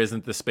simply there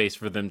isn't the space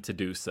for them to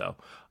do so.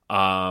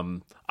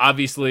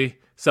 Obviously,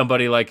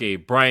 somebody like a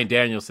Bryan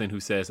Danielson who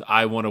says,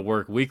 I want to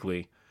work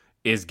weekly,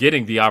 is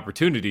getting the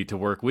opportunity to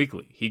work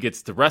weekly. He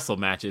gets to wrestle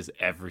matches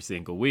every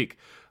single week.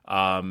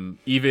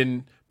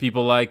 Even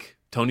people like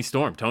Toni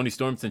Storm. Toni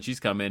Storm, since she's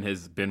come in,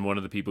 has been one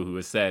of the people who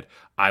has said,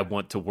 I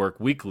want to work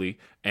weekly,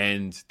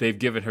 and they've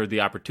given her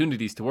the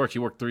opportunities to work. She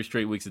worked 3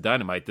 straight weeks of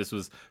Dynamite. This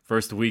was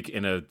first week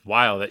in a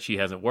while that she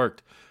hasn't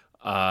worked.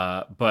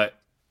 But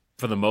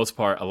for the most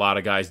part, a lot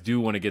of guys do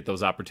want to get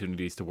those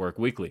opportunities to work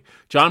weekly.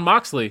 John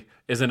Moxley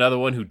is another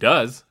one who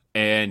does,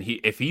 and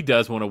if he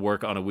does want to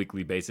work on a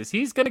weekly basis,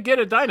 he's going to get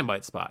a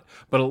Dynamite spot.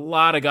 But a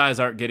lot of guys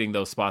aren't getting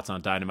those spots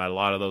on Dynamite. A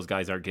lot of those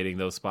guys aren't getting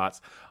those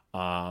spots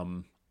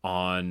on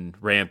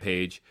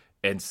Rampage.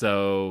 And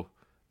so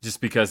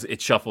just because it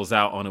shuffles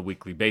out on a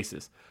weekly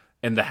basis.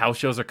 And the house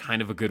shows are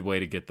kind of a good way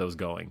to get those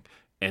going.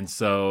 And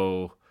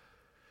so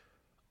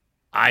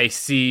I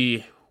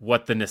see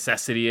what the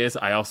necessity is.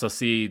 I also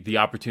see the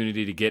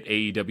opportunity to get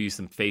AEW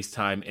some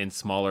FaceTime in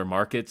smaller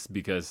markets,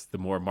 because the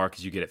more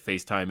markets you get at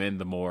FaceTime in,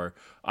 the more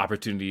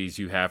opportunities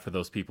you have for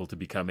those people to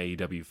become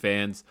AEW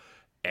fans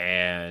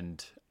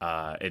and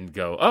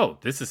go, oh,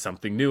 this is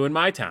something new in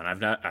my town.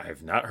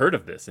 I've not heard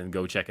of this, and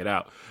go check it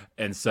out.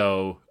 And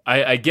so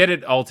I get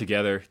it all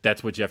together.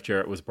 That's what Jeff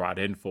Jarrett was brought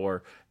in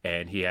for,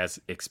 and he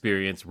has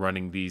experience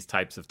running these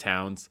types of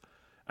towns.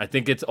 I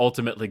think it's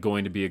ultimately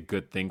going to be a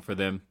good thing for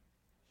them.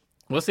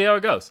 We'll see how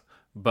it goes.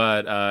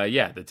 But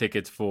yeah, the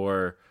tickets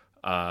for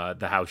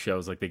the house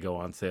shows, like, they go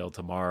on sale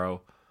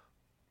tomorrow.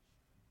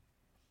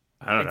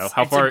 I don't know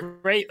how far.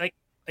 Great, like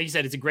you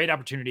said, it's a great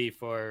opportunity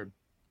for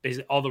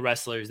basically all the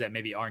wrestlers that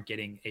maybe aren't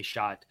getting a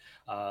shot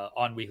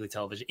on weekly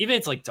television. Even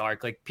it's like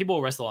Dark, like people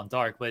will wrestle on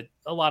Dark, but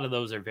a lot of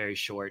those are very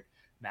short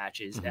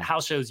matches. Mm-hmm. At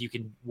house shows, you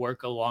can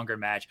work a longer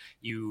match.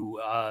 You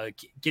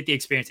get the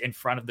experience in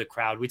front of the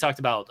crowd. We talked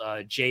about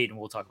Jade, and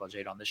we'll talk about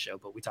Jade on this show,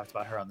 but we talked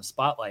about her on the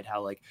Spotlight,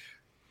 how like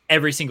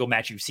every single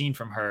match you've seen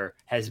from her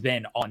has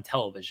been on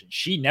television.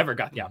 She never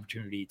got the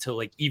opportunity to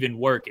like even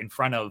work in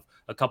front of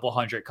a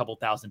couple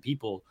thousand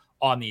people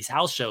on these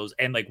house shows.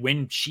 And like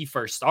when she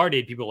first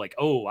started, people were like,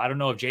 oh, I don't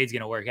know if Jade's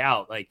going to work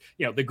out. Like,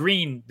 you know, the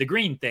green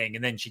thing.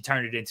 And then she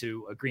turned it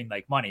into a green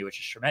like money, which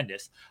is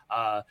tremendous.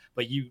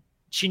 But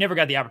she never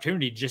got the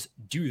opportunity to just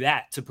do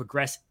that, to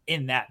progress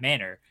in that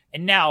manner.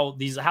 And now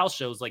these house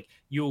shows, like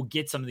you'll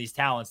get some of these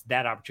talents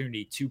that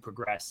opportunity to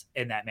progress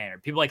in that manner.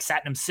 People like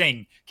Satnam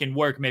Singh can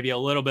work maybe a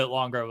little bit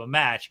longer of a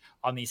match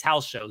on these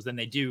house shows than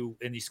they do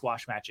in these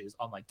squash matches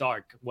on like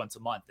Dark once a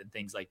month and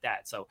things like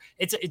that. So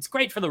it's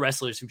great for the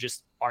wrestlers who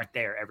just aren't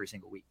there every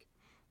single week.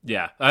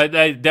 Yeah,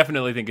 I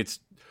definitely think it's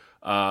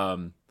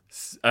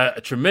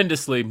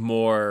tremendously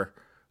more.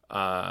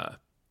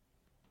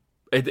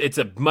 It's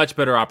a much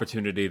better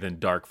opportunity than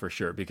Dark for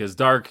sure, because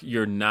Dark,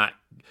 you're not,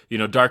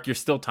 Dark, you're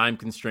still time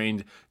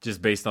constrained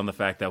just based on the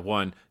fact that,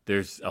 one,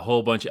 there's a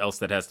whole bunch else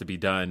that has to be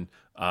done,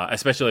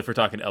 especially if we're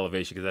talking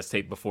Elevation, because that's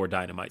taped before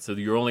Dynamite. So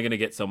you're only going to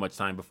get so much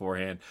time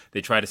beforehand.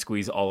 They try to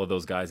squeeze all of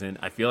those guys in.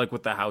 I feel like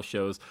with the house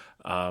shows,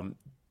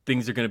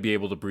 things are going to be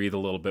able to breathe a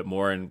little bit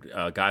more, and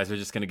guys are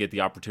just going to get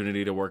the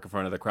opportunity to work in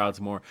front of the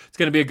crowds more. It's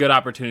going to be a good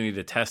opportunity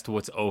to test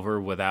what's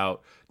over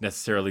without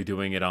necessarily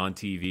doing it on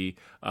TV.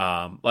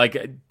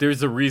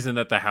 There's a reason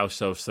that the house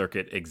show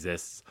circuit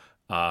exists,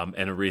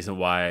 and a reason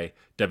why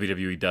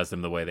WWE does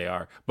them the way they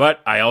are. But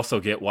I also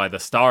get why the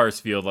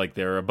stars feel like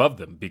they're above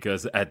them,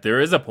 because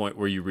there is a point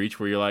where you reach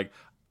where you're like,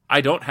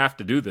 I don't have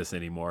to do this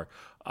anymore.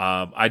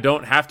 I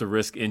don't have to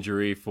risk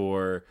injury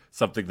for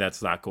something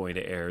that's not going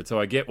to air.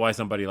 So I get why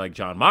somebody like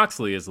Jon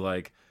Moxley is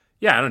like,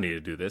 yeah, I don't need to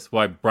do this.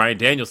 Why Bryan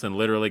Danielson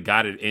literally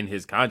got it in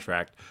his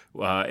contract,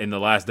 in the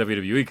last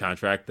WWE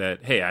contract,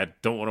 that, hey, I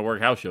don't want to work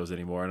house shows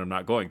anymore, and I'm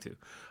not going to.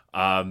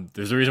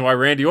 There's a reason why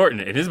Randy Orton,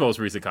 in his most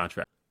recent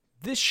contract.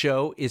 This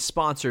show is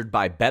sponsored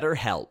by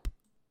BetterHelp.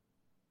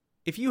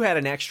 If you had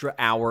an extra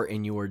hour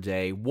in your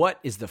day, what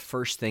is the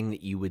first thing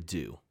that you would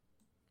do?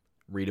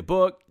 Read a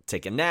book,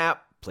 take a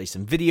nap, play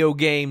some video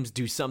games,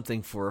 do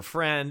something for a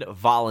friend,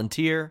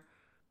 volunteer.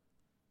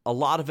 A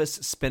lot of us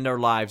spend our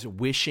lives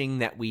wishing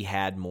that we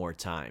had more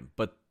time.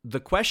 But the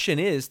question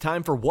is,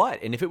 time for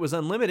what? And if it was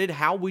unlimited,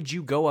 how would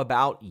you go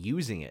about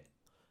using it?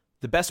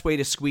 The best way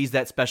to squeeze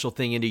that special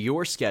thing into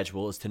your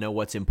schedule is to know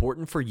what's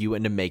important for you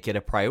and to make it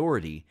a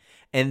priority.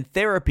 And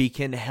therapy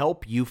can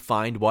help you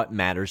find what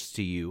matters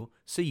to you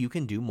so you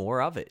can do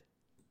more of it.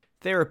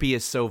 Therapy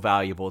is so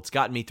valuable. It's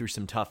gotten me through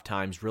some tough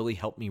times, really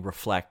helped me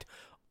reflect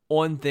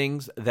on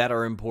things that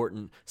are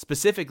important,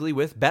 specifically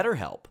with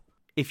BetterHelp.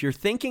 If you're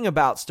thinking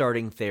about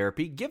starting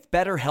therapy, give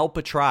BetterHelp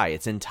a try.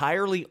 It's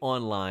entirely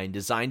online,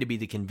 designed to be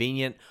the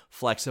convenient,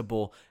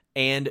 flexible,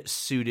 and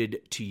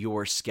suited to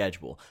your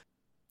schedule.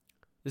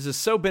 This is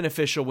so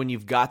beneficial when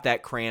you've got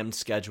that crammed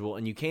schedule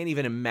and you can't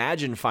even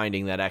imagine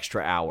finding that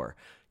extra hour.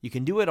 You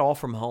can do it all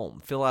from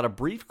home. Fill out a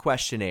brief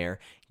questionnaire,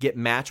 get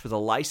matched with a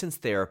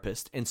licensed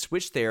therapist, and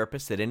switch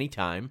therapists at any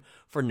time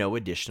for no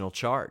additional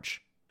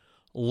charge.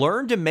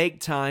 Learn to make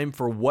time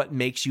for what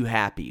makes you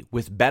happy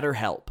with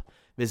BetterHelp.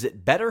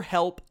 Visit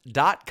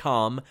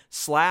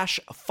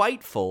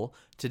BetterHelp.com/Fightful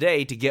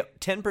today to get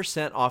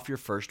 10% off your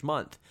first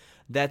month.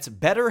 That's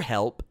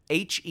BetterHelp,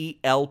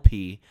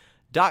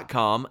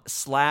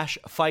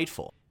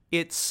 HELP.com/Fightful.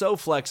 It's so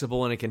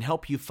flexible and it can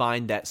help you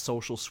find that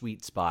social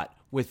sweet spot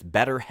with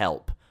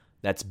BetterHelp.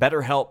 That's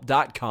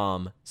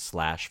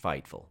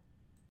BetterHelp.com/Fightful.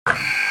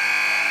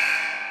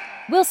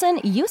 Wilson,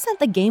 you sent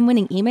the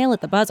game-winning email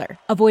at the buzzer,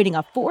 avoiding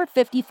a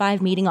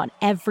 4:55 meeting on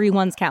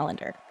everyone's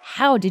calendar.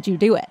 How did you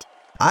do it?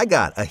 I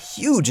got a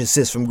huge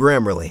assist from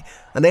Grammarly,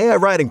 an AI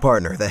writing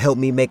partner that helped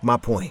me make my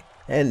point.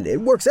 And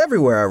it works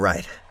everywhere I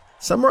write.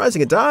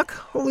 Summarizing a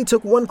doc only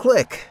took one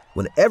click.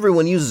 When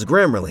everyone uses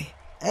Grammarly,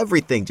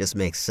 everything just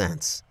makes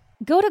sense.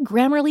 Go to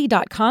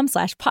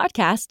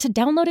Grammarly.com/podcast to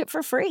download it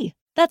for free.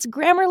 That's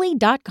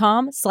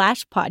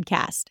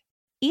Grammarly.com/podcast.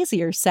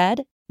 Easier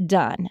said,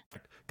 done.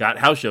 Got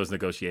house shows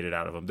negotiated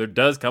out of them. There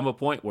does come a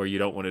point where you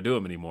don't want to do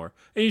them anymore,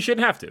 and you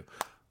shouldn't have to.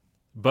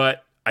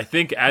 But I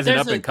think as an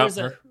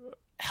up-and-comer,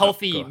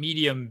 healthy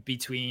medium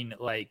between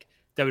like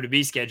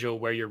WWE schedule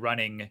where you're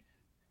running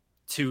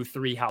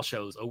 2-3 house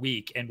shows a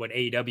week and what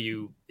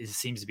AEW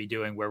seems to be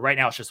doing, where right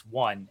now it's just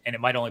one, and it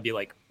might only be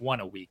like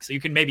one a week. So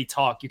you can maybe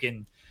you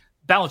can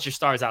balance your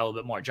stars out a little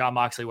bit more. Jon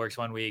Moxley works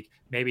 1 week,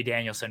 maybe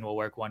Danielson will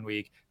work 1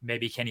 week,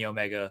 maybe Kenny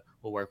Omega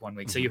will work 1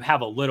 week. So you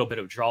have a little bit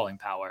of drawing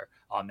power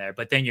on there,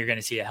 but then you're going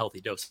to see a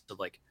healthy dose of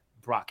like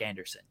Brock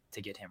Anderson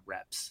to get him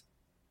reps.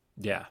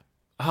 Yeah.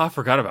 Oh, I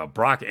forgot about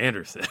Brock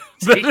Anderson.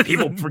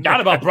 People forgot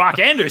about Brock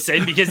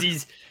Anderson because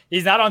he's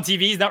not on TV.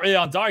 He's not really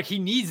on Dark. He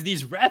needs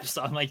these reps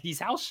on like these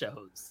house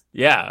shows.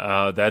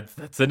 Yeah,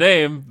 that's a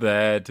name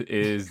that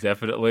is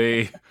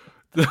definitely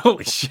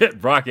holy shit,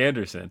 Brock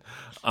Anderson.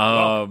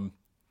 Yeah,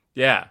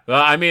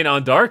 well, I mean,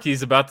 on Dark,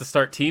 he's about to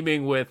start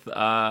teaming with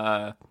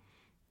guy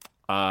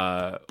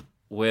who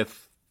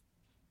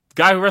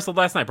wrestled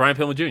last night, Brian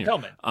Pillman Jr.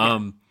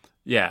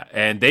 Yeah,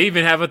 and they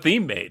even have a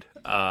theme made.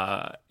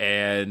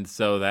 And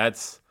so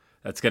that's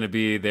going to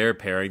be their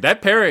pairing.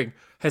 That pairing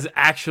has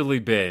actually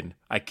been,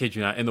 I kid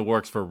you not, in the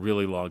works for a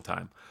really long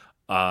time.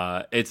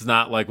 It's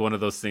not like one of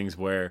those things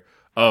where,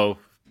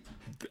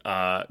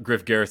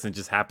 Griff Garrison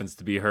just happens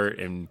to be hurt,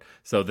 and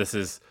so this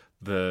is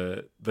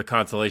the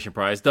consolation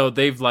prize. Though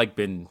they've like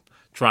been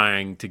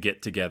trying to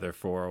get together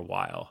for a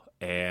while,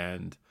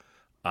 and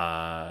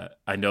I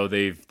know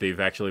they've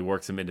actually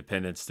worked some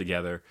independents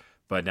together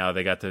but now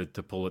they got to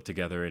pull it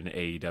together in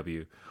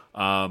AEW.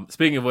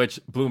 Speaking of which,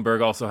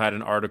 Bloomberg also had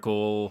an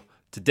article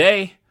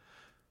today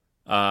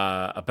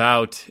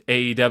about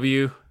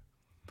AEW.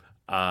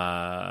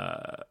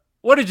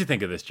 What did you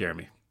think of this,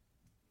 Jeremy?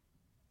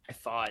 I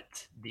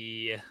thought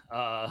the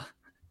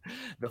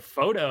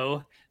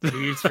photo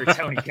used for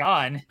Tony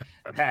Khan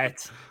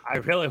that I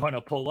really want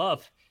to pull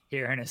up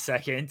here in a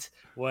second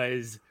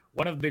was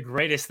one of the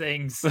greatest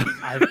things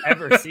I've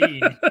ever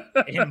seen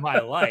in my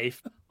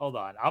life. Hold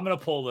on, I'm gonna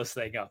pull this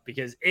thing up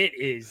because it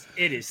is.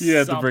 You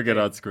have to bring it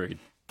on screen,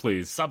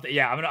 please. Something,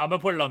 yeah. I'm gonna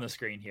put it on the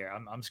screen here.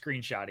 I'm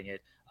screenshotting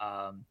it.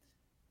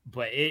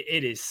 But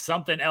it is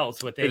something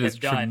else what they have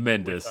done.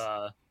 Tremendous.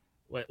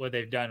 With, what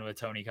they've done with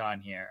Tony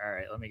Khan here. All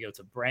right, let me go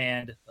to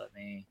brand. Let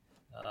me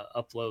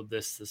upload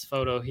this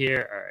photo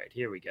here. All right,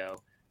 here we go.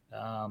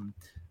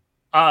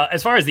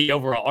 As far as the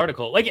overall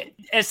article, like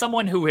as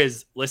someone who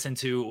has listened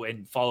to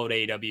and followed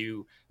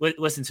AEW,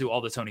 listened to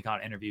all the Tony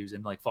Khan interviews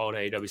and like followed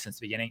AEW since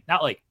the beginning,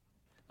 not like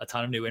a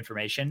ton of new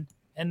information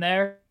in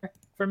there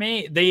for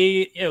me.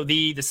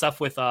 The stuff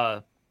with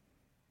the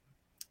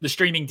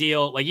streaming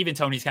deal, like even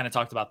Tony's kind of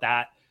talked about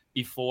that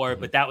before,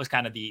 but that was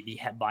kind of the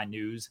headline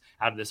news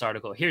out of this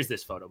article. Here's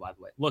this photo, by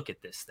the way. Look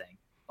at this thing.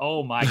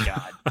 Oh my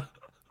God.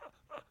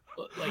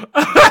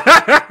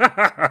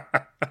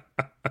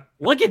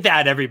 Look at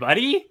that,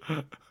 everybody.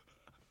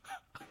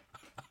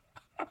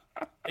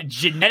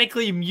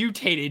 Genetically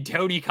mutated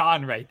Tony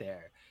Khan right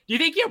there. Do you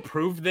think he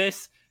approved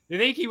this? Do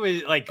you think he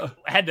was like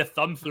had to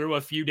thumb through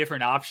a few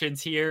different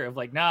options here of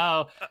like,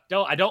 no,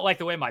 I don't like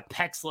the way my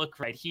pecs look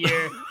right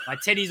here. My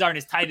titties aren't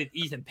as tight as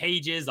Ethan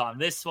Page's on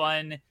this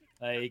one.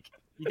 Like,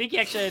 you think he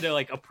actually had to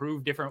like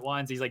approve different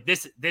ones? He's like,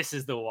 this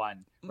is the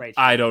one right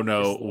here. I don't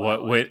know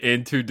what went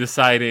into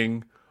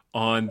deciding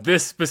on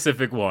this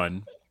specific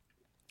one,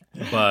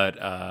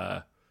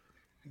 but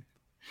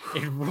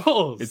it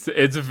rules.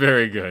 It's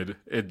very good.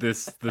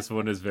 This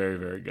one is very,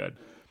 very good.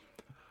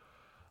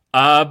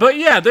 But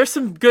yeah, there's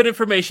some good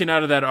information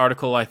out of that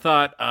article. I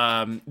thought,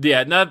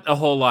 not a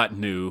whole lot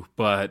new,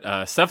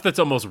 but stuff that's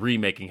almost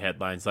remaking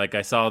headlines. Like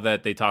I saw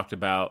that they talked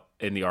about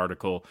in the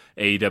article,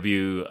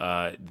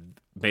 AEW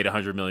made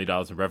 $100 million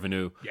in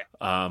revenue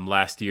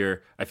last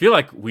year. I feel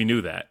like we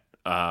knew that.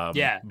 But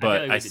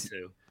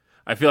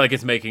I feel like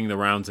it's making the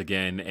rounds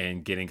again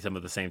and getting some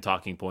of the same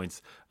talking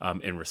points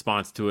in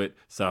response to it.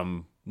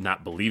 Some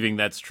not believing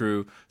that's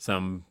true.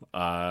 Some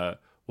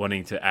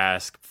wanting to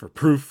ask for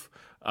proof.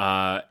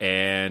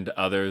 And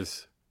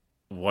others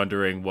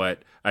wondering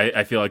what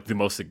I feel like the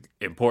most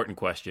important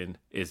question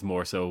is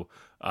more so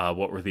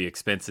what were the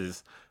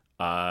expenses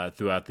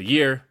throughout the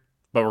year.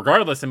 But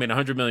regardless, I mean,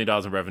 $100 million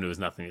in revenue is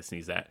nothing to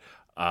sneeze at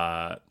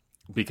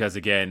because,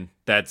 again,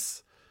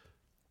 that's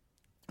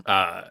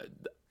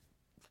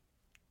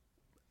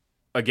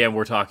again,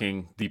 we're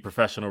talking the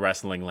professional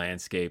wrestling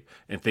landscape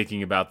and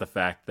thinking about the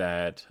fact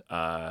that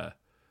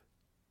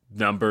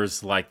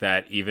numbers like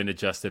that, even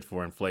adjusted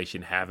for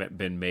inflation, haven't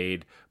been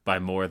made by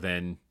more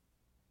than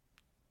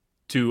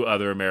two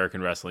other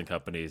American wrestling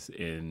companies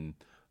in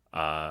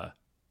the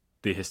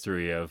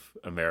history of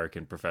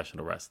American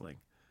professional wrestling.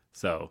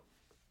 So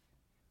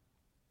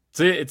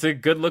it's a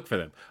good look for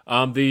them.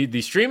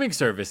 The streaming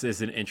service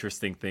is an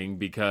interesting thing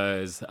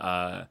because,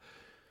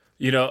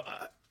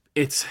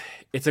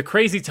 it's a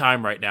crazy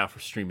time right now for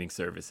streaming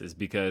services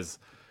because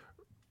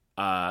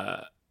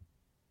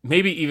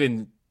maybe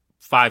even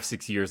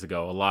 5-6 years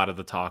ago, a lot of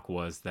the talk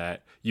was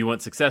that you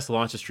want success,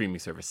 launch a streaming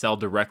service, sell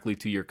directly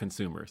to your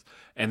consumers.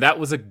 And that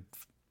was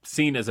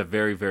seen as a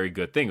very, very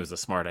good thing. It was a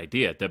smart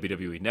idea.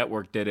 WWE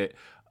Network did it.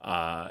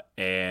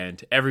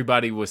 And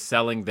everybody was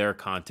selling their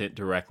content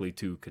directly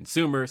to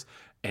consumers.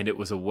 And it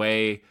was a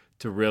way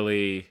to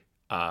really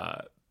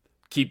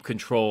keep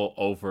control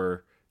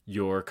over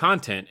your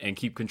content and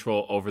keep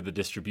control over the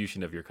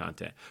distribution of your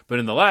content. But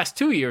in the last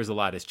 2 years, a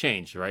lot has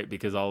changed, right?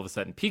 Because all of a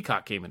sudden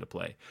Peacock came into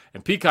play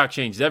and Peacock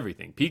changed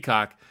everything.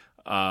 Peacock,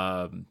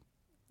 buying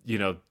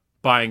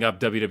up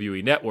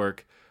WWE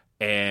Network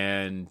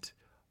and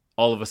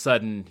all of a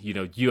sudden,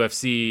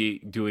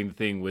 UFC doing the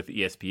thing with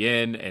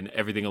ESPN and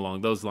everything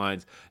along those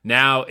lines.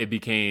 Now it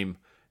became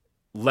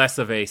less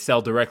of a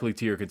sell directly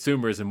to your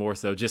consumers and more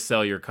so just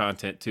sell your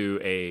content to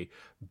a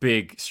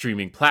big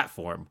streaming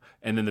platform,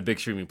 and then the big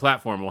streaming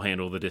platform will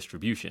handle the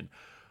distribution.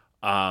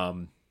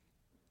 And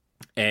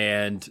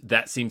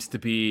that seems to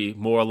be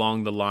more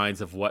along the lines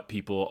of what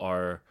people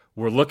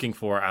were looking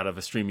for out of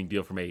a streaming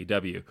deal from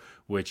AEW,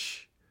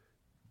 which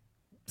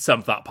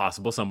some thought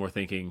possible. Some were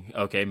thinking,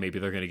 okay, maybe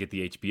they're going to get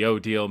the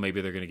HBO deal,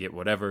 maybe they're going to get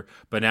whatever.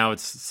 But now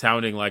it's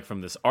sounding like from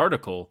this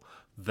article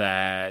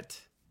that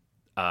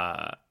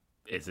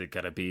is it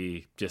going to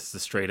be just a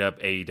straight up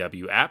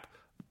AEW app?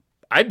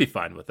 I'd be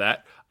fine with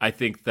that. I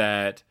think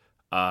that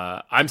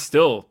I'm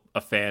still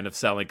a fan of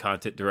selling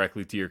content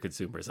directly to your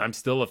consumers. I'm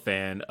still a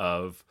fan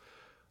of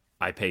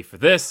I pay for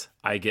this,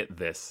 I get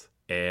this,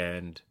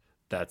 and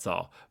that's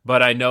all.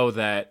 But I know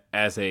that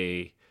as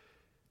a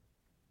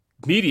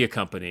media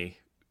company,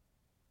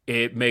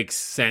 it makes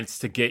sense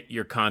to get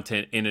your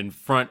content in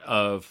front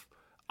of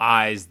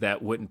eyes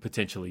that wouldn't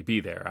potentially be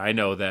there. I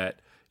know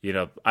that,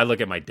 I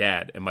look at my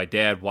dad, and my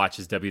dad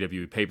watches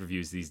WWE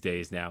pay-per-views these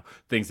days now,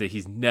 things that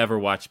he's never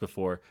watched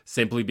before,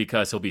 simply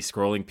because he'll be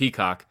scrolling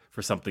Peacock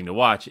for something to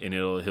watch, and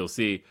he'll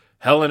see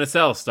Hell in a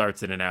Cell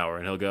starts in an hour,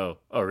 and he'll go,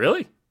 oh,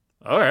 really?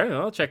 All right,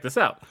 I'll check this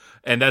out.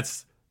 And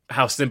that's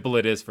how simple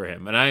it is for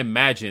him. And I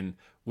imagine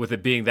with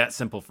it being that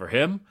simple for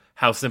him,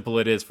 how simple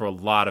it is for a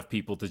lot of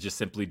people to just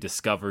simply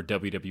discover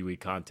WWE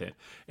content.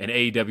 And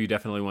AEW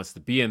definitely wants to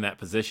be in that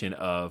position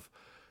of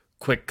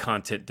quick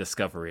content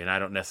discovery, and I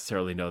don't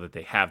necessarily know that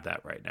they have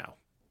that right now.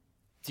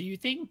 Do you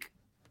think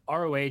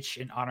ROH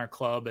and Honor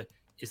Club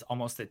is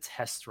almost a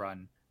test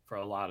run for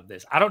a lot of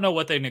this? I don't know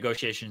what the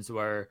negotiations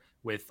were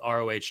with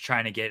ROH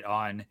trying to get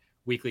on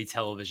weekly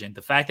television.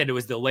 The fact that it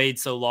was delayed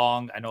so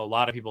long, I know a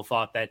lot of people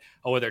thought that,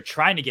 they're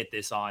trying to get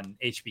this on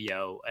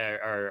HBO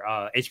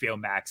or HBO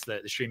Max,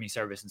 the streaming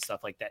service and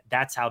stuff like that.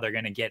 That's how they're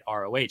going to get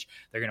ROH.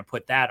 They're going to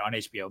put that on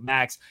HBO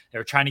Max. They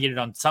were trying to get it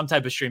on some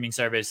type of streaming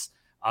service.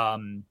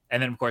 And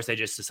then, of course, they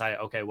just decided,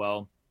 okay,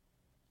 well,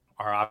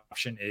 our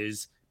option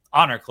is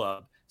Honor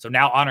Club. So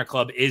now Honor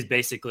Club is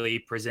basically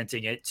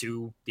presenting it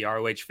to the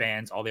ROH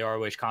fans, all the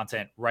ROH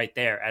content right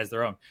there as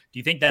their own. Do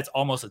you think that's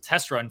almost a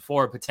test run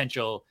for a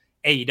potential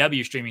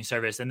AEW streaming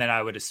service? And then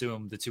I would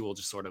assume the two will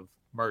just sort of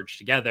merge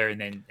together.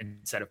 And then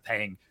instead of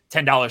paying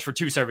 $10 for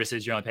two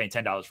services, you're only paying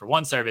 $10 for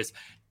one service.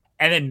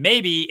 And then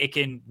maybe it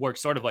can work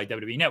sort of like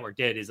WWE Network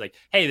did, is like,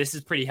 hey, this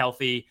is pretty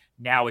healthy.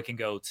 Now it can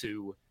go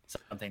to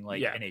something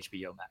like an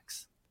HBO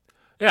Max.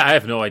 Yeah, I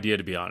have no idea,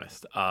 to be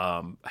honest,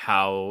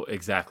 how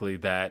exactly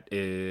that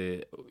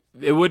is.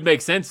 It would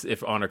make sense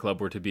if Honor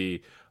Club were to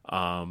be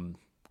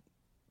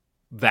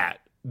that.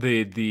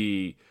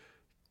 The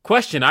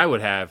question I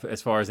would have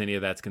as far as any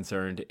of that's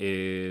concerned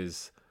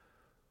is,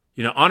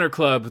 Honor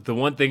Club, the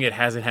one thing it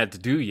hasn't had to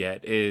do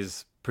yet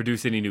is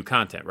produce any new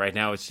content. Right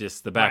now it's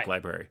just the back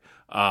library.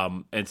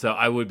 And so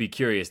I would be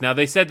curious. Now,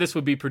 they said this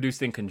would be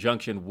produced in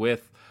conjunction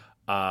with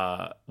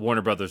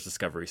Warner Brothers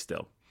Discovery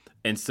still.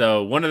 And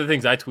so one of the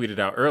things I tweeted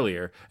out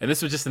earlier, and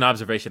this was just an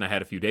observation I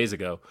had a few days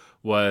ago,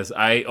 was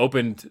I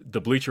opened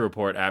the Bleacher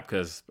Report app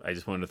because I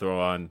just wanted to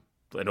throw on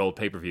an old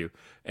pay-per-view.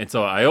 And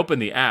so I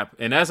opened the app,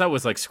 and as I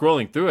was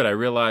scrolling through it, I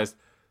realized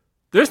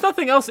there's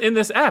nothing else in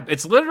this app.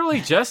 It's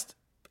literally just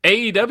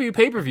AEW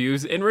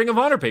pay-per-views and Ring of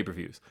Honor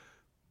pay-per-views.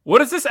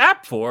 What is this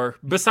app for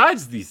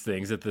besides these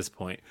things at this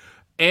point?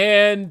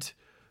 And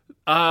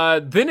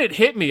then it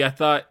hit me. I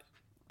thought,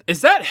 is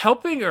that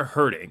helping or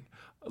hurting?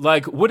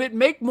 Would it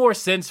make more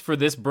sense for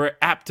this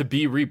app to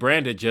be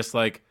rebranded just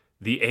like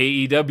the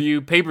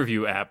AEW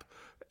pay-per-view app?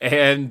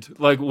 And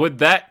would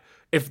that,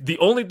 if the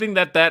only thing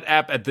that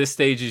app at this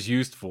stage is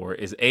used for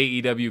is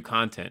AEW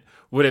content,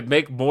 would it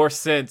make more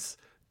sense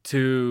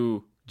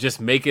to just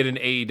make it an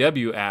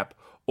AEW app?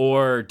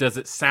 Or does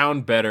it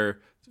sound better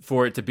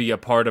for it to be a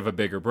part of a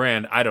bigger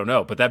brand? I don't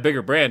know. But that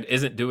bigger brand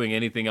isn't doing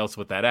anything else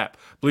with that app.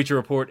 Bleacher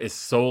Report is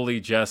solely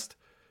just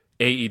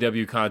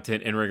AEW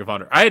content and Ring of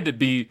Honor.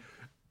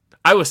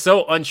 I was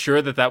so unsure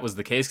that was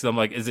the case because I'm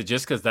like, is it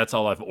just because that's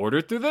all I've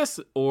ordered through this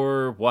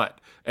or what?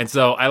 And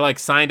so I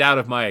signed out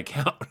of my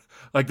account.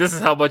 This is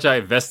how much I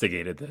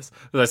investigated this.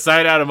 I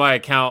signed out of my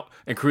account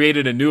and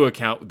created a new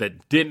account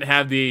that didn't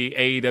have the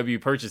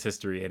AEW purchase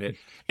history in it.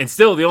 And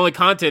still, the only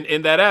content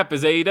in that app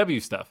is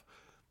AEW stuff.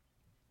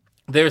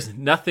 There's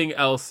nothing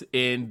else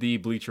in the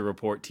Bleacher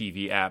Report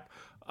TV app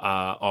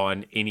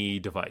on any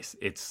device.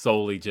 It's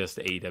solely just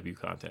AEW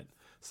content.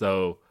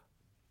 So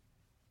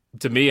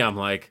to me, I'm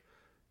like,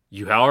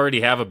 you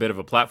already have a bit of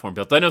a platform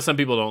built. I know some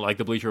people don't like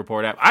the Bleacher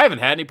Report app. I haven't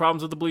had any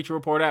problems with the Bleacher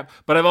Report app,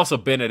 but I've also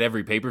been at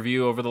every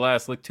pay-per-view over the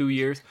last 2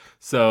 years.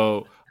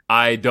 So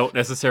I don't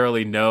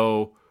necessarily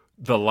know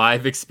the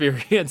live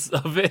experience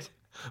of it.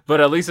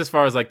 But at least as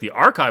far as the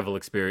archival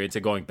experience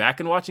and going back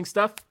and watching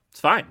stuff,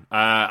 it's fine.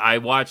 I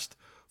watched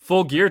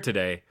Full Gear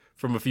today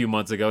from a few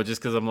months ago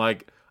just because I'm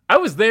like, I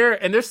was there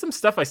and there's some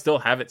stuff I still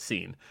haven't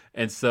seen.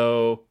 And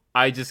so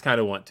I just kind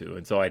of want to.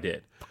 And so I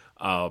did.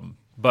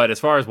 But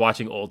as far as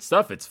watching old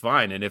stuff, it's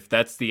fine. And if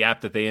that's the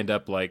app that they end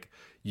up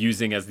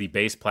using as the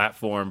base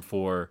platform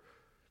for,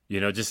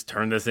 just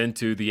turn this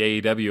into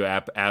the AEW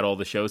app, add all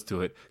the shows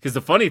to it. Because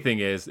the funny thing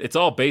is, it's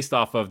all based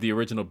off of the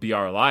original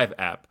BR Live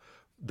app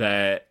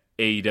that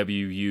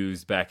AEW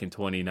used back in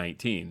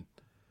 2019.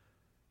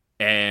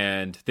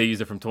 And they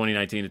used it from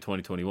 2019 to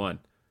 2021.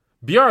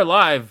 BR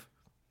Live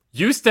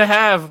used to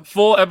have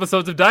full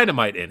episodes of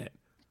Dynamite in it.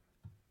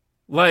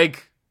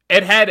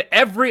 It had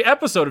every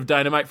episode of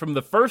Dynamite from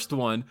the first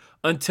one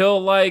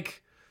until until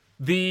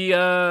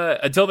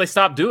they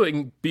stopped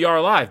doing BR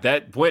Live.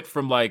 That went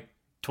from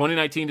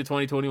 2019 to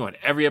 2021.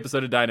 Every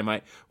episode of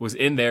Dynamite was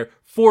in there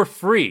for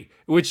free,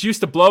 which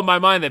used to blow my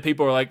mind that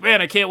people were like,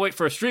 man, I can't wait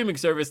for a streaming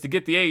service to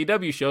get the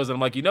AEW shows. And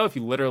I'm like, if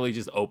you literally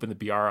just open the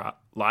BR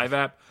Live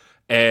app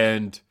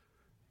and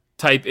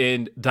type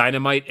in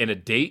Dynamite and a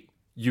date,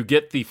 you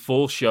get the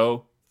full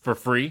show for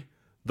free.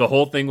 The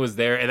whole thing was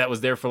there, and that was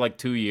there for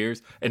 2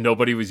 years, and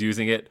nobody was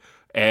using it.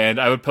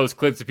 And I would post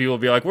clips, and people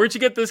would be like, where'd you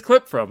get this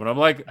clip from? And I'm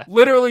like,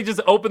 literally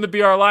just open the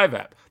BR Live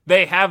app.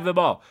 They have them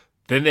all.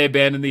 Then they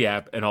abandoned the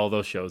app, and all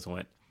those shows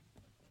went.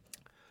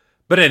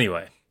 But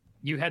anyway,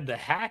 You had the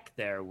hack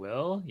there,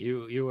 Will.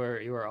 You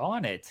were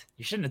on it.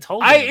 You shouldn't have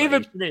told I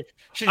anybody. even- You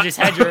should have just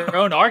had your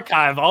own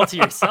archive all to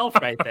yourself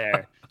right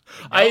there.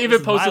 I No, even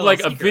this is my posted little like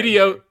a secret right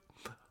video. here.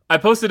 I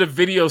posted a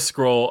video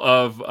scroll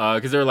of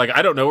because they're like,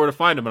 I don't know where to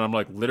find them, and I'm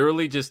like,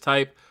 literally just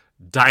type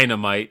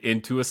Dynamite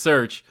into a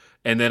search,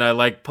 and then I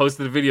like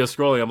posted a video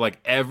scrolling. I'm like,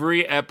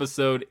 every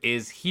episode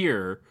is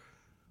here,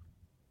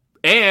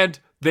 and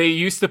they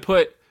used to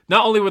put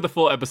not only were the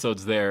full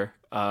episodes there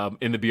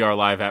in the BR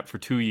Live app for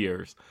 2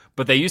 years,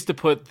 but they used to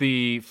put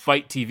the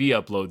Fight TV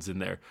uploads in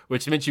there,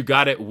 which meant you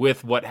got it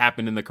with what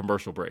happened in the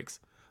commercial breaks.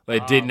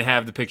 Like, it didn't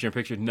have the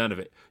picture-in-picture, none of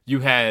it. You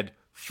had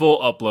full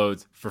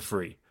uploads for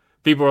free.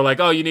 People were like,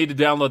 oh, you need to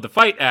download the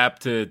Fight app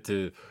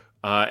to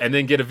and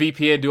then get a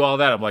VPN, do all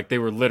that. I'm like, they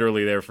were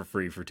literally there for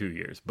free for 2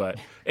 years. But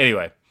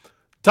anyway,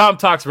 Tom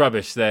Talks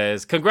Rubbish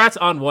says, congrats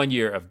on 1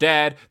 year of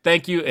dad.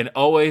 Thank you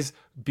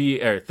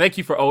thank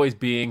you for always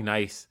being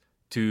nice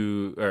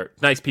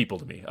people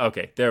to me.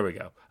 Okay, there we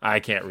go. I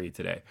can't read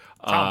today.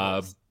 Tom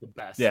was the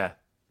best. Yeah,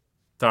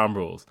 Tom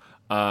rules.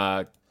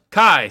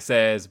 Kai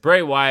says,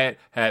 Bray Wyatt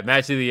had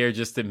match of the year.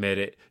 Just admit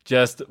it.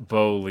 Just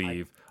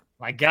believe.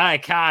 My guy,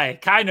 Kai.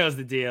 Kai knows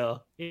the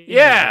deal.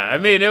 Yeah, I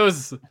mean, it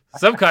was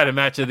some kind of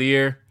match of the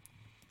year.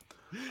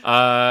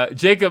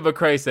 Jacob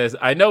McCrae says,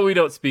 I know we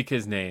don't speak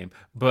his name,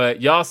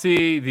 but y'all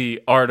see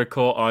the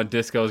article on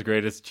Disco's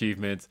greatest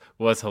achievements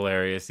was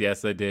hilarious.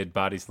 Yes, I did.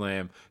 Body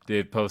Slam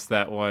did post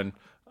that one.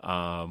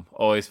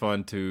 Always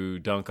fun to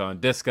dunk on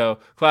Disco.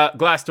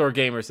 Glassdoor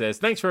Gamer says,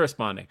 thanks for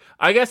responding.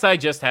 I guess I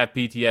just have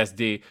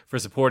PTSD for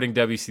supporting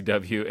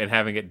WCW and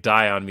having it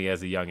die on me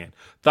as a youngin.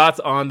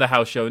 Thoughts on the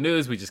house show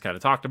news? We just kind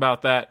of talked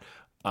about that.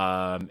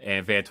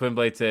 And Van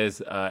Twinblade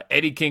says,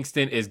 Eddie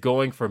Kingston is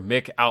going for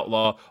Mick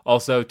Outlaw.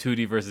 Also,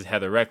 Tootie versus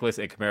Heather Reckless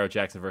and Camaro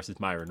Jackson versus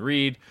Myron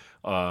Reed.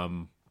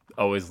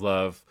 Always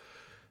love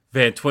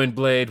Van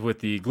Twinblade with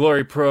the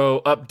Glory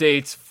Pro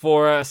updates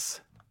for us.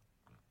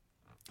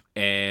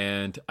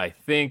 And I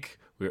think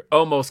we're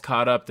almost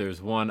caught up.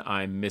 There's one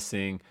I'm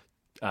missing.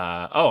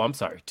 I'm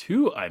sorry.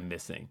 Two I'm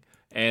missing.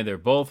 And they're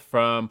both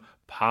from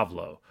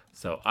Pablo.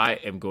 So I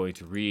am going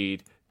to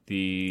read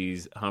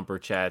these Humper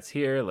chats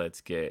here.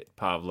 Let's get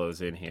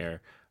Pablo's in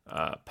here.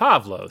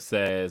 Pablo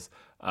says,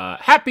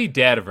 happy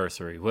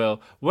Dadiversary,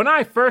 Will. When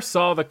I first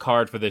saw the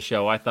card for the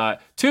show, I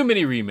thought too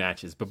many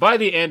rematches, but by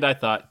the end I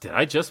thought, did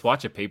I just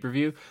watch a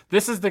pay-per-view?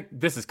 This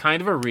is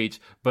kind of a reach,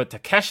 but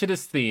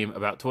Takeshida's theme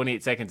about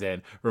 28 seconds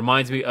in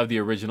reminds me of the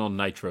original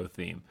Nitro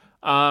theme.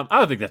 I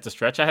don't think that's a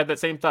stretch. I had that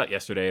same thought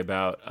yesterday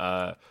about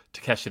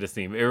Takeshida's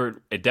theme.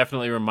 It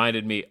definitely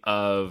reminded me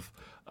of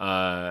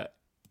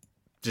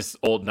just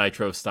old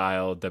Nitro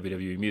style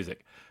WWE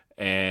music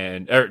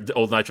or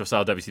old Nitro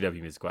style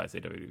WCW music. Why I say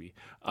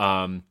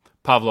WWE?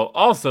 Pablo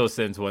also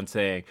sends one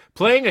saying,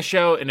 playing a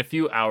show in a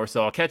few hours,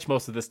 so I'll catch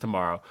most of this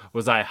tomorrow.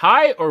 Was I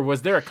high or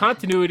was there a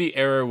continuity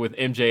error with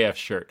MJF's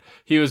shirt?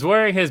 He was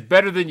wearing his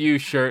Better Than You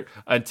shirt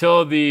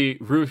until the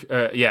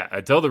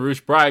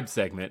Roosh Bribe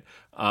segment,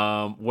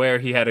 where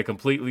he had a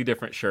completely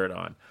different shirt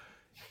on.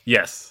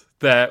 Yes,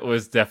 that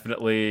was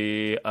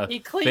definitely a thing. He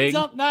cleans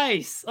up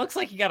nice. Looks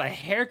like he got a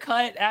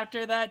haircut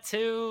after that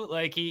too.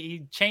 Like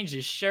he changed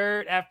his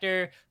shirt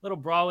after little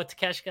brawl with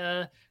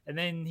Takeshita, and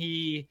then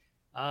he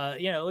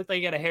looked like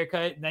he got a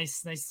haircut,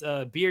 nice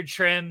beard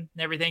trim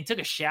and everything. Took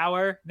a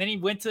shower, and then he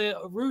went to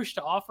Roosh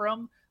to offer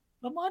him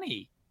the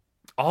money.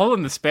 All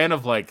in the span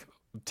of like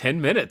 10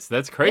 minutes.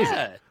 That's crazy.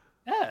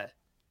 Yeah.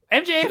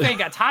 MJF ain't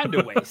got time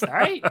to waste. All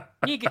right,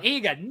 he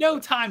ain't got no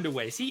time to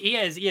waste. He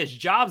has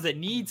jobs that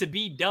need to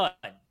be done.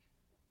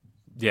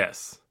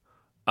 Yes.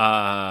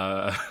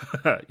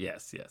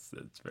 Yes,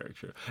 that's very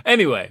true.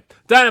 Anyway,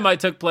 Dynamite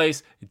took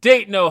place in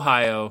Dayton,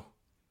 Ohio.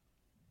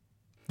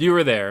 You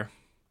were there.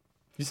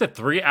 You said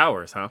 3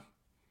 hours, huh?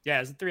 Yeah,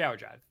 it was a 3-hour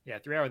drive. Yeah,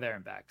 3 hour there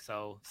and back.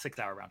 So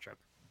 6-hour round trip.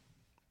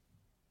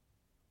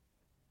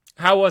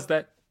 How was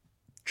that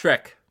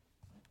trek?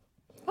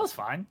 That was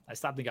fine. I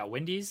stopped and got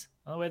Wendy's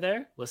on the way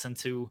there. Listened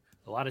to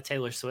a lot of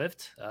Taylor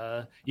Swift.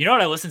 You know what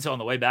I listened to on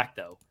the way back,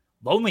 though?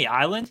 Lonely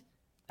Island.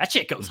 That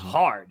shit goes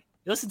hard.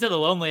 You listen to the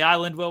Lonely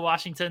Island, Will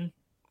Washington?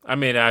 I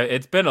mean,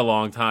 it's been a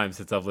long time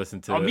since I've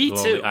listened to me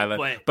Lonely too,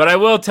 Island. But I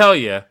will tell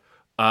you,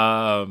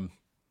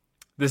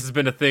 this has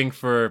been a thing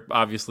for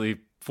obviously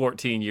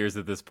 14 years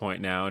at this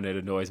point now, and it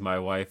annoys my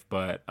wife.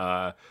 But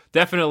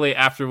definitely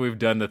after we've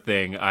done the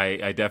thing,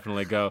 I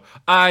definitely go,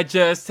 I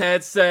just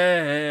had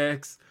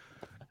sex,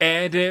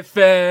 and it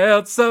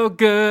felt so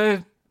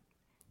good.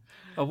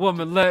 A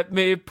woman let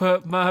me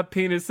put my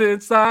penis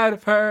inside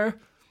of her.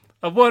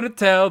 I want to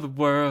tell the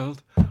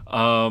world.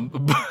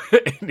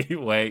 But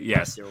anyway,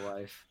 yes. Your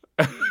wife.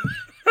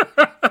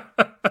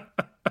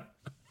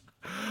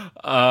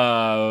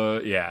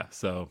 Yeah,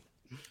 so.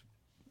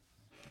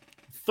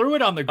 Threw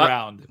It on the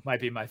Ground might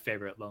be my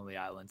favorite Lonely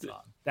Island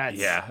song.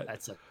 That's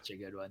such a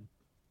good one.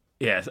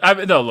 Yes.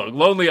 Look,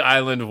 Lonely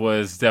Island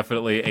was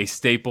definitely a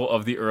staple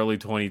of the early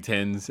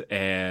 2010s,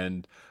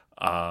 and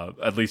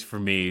at least for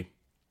me,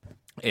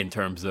 in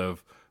terms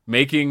of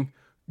making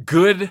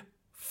good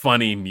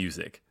funny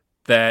music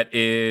that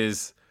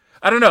is,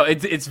 I don't know,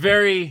 it's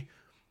very,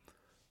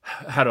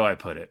 how do I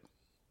put it?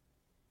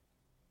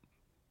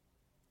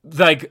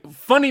 Like,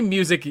 funny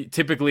music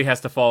typically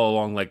has to follow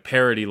along like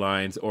parody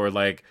lines, or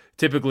like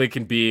typically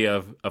can be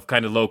of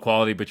kind of low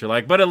quality, but you're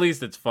like, but at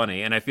least it's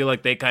funny. And I feel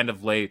like they kind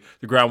of lay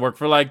the groundwork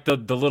for like the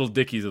Little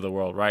Dickies of the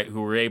world, right?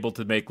 Who were able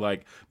to make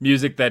like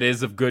music that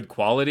is of good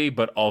quality,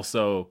 but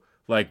also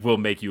like will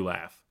make you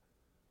laugh.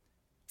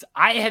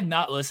 I have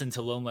not listened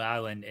to Lonely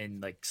Island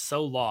in like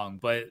so long,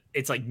 but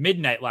it's like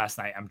midnight last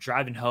night. I'm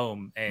driving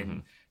home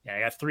and I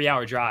got a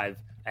 3-hour drive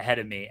ahead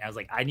of me. I was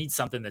like, I need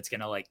something that's going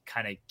to like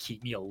kind of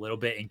keep me a little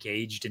bit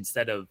engaged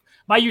instead of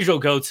my usual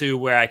go-to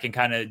where I can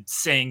kind of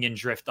sing and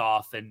drift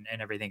off and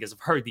everything, because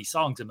I've heard these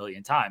songs a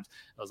million times.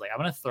 I was like, I'm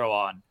going to throw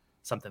on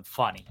something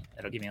funny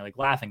that'll get me like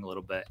laughing a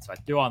little bit. So I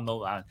threw on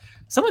Lonely Island.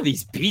 Some of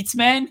these beats,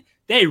 man,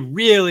 they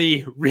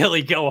really,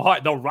 really go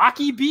hard. The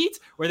Rocky beats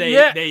where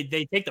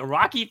they take the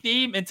Rocky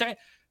theme and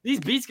these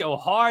beats go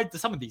hard.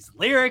 Some of these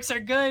lyrics are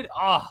good.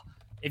 Oh,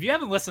 if you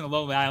haven't listened to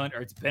Lonely Island, or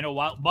it's been a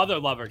while, Mother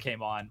Lover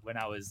came on when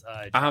I was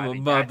I'm a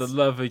mother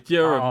lover,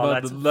 you're a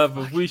mother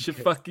lover. We should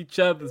fuck each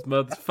other's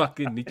mothers,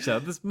 fucking each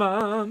other's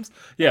moms.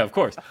 Yeah, of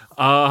course.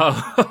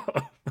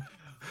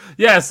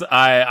 Yes,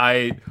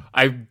 I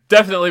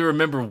definitely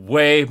remember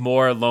way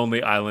more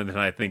Lonely Island than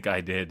I think I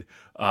did.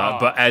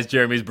 But as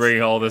Jeremy's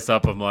bringing all this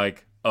up, I'm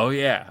like, oh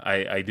yeah,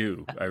 I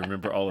do. I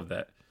remember all of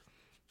that.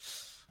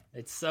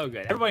 It's so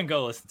good. Everyone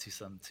go listen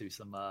to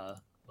some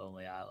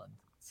Lonely Island.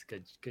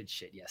 It's good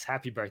shit. Yes.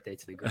 Happy birthday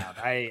to the ground.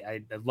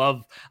 I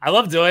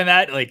love doing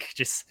that. Like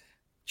just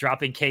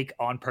dropping cake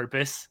on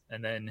purpose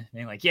and then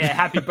being like, yeah,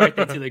 happy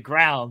birthday to the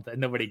ground, and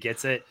nobody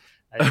gets it.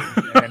 And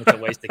then it's a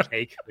waste of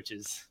cake, which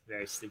is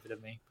very stupid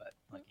of me, but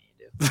what can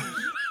you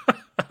do?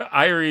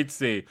 I read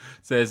C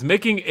says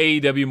making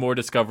AEW more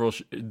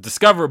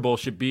discoverable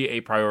should be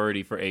a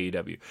priority for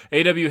AEW.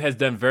 AEW has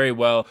done very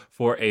well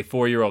for a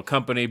 4-year-old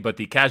company, but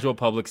the casual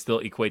public still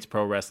equates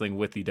pro wrestling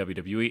with the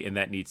WWE, and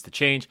that needs to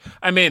change.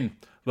 I mean,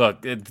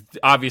 look,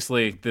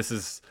 obviously this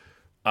is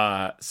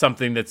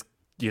something that's,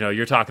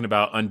 you're talking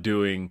about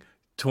undoing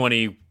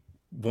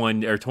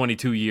 21 or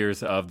 22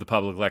 years of the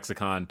public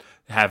lexicon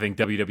having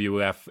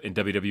WWF and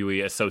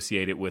WWE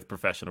associated with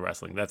professional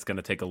wrestling. That's going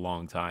to take a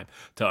long time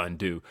to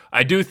undo.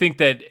 I do think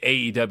that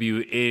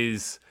AEW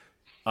is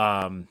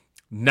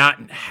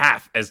not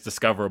half as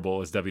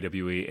discoverable as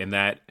WWE, and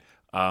that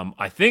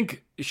I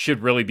think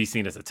should really be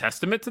seen as a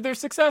testament to their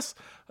success,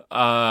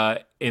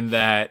 in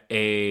that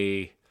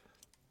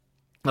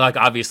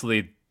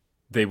obviously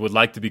they would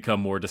like to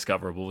become more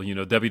discoverable.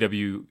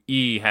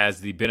 WWE has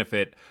the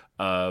benefit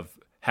of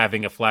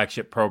having a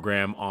flagship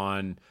program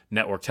on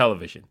network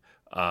television.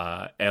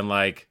 And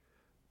I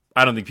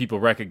don't think people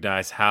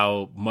recognize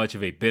how much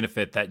of a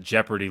benefit that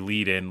Jeopardy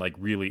lead-in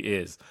really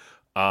is.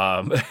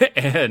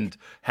 And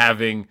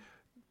having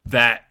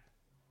that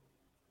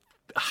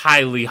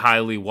highly,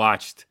 highly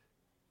watched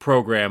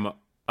program,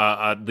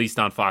 at least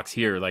on Fox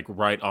here,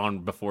 right on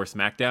before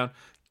SmackDown,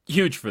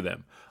 huge for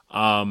them.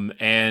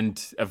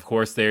 And of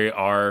course they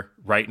are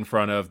right in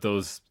front of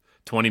those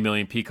 20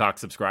 million Peacock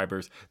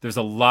subscribers. There's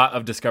a lot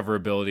of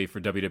discoverability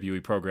for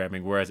WWE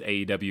programming, whereas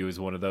AEW is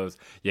one of those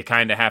you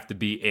kind of have to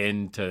be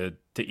in to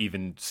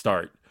even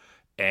start.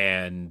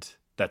 And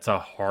that's a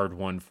hard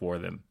one for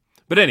them.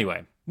 But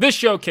anyway, this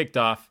show kicked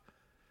off.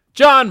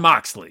 Jon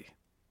Moxley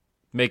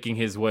making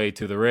his way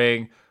to the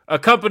ring,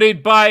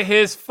 accompanied by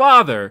his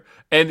father.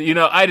 And,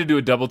 I had to do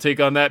a double take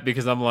on that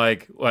because I'm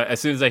like, well,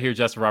 as soon as I hear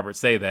Justin Roberts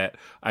say that,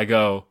 I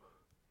go,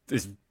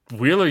 is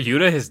Wheeler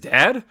Yuta his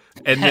dad?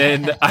 And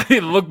then I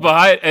look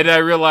behind and I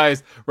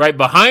realized right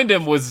behind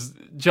him was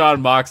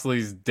Jon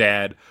Moxley's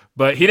dad,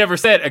 but he never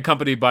said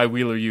accompanied by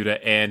Wheeler Yuta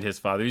and his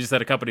father. He just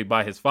said accompanied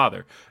by his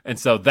father. And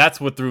so that's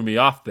what threw me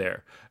off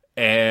there.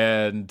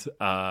 And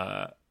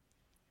I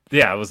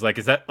was like,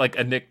 is that like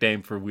a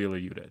nickname for Wheeler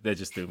Yuta? That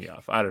just threw me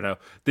off. I don't know.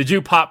 Did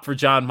you pop for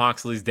Jon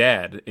Moxley's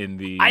dad in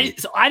the...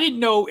 I didn't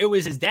know it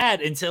was his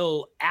dad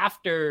until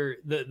after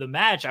the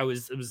match. I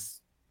was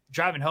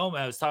driving home,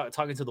 I was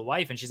talking to the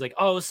wife, and she's like,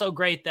 oh, it was so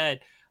great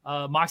that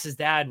Mox's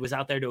dad was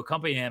out there to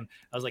accompany him.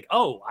 I was like,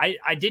 oh,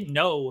 I didn't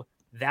know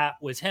that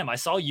was him. I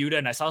saw Yuta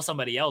and I saw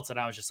somebody else, and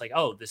I was just like,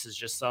 oh, this is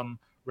just some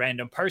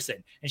random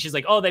person. And she's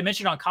like, oh, they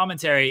mentioned on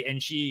commentary, and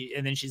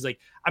then she's like,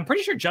 I'm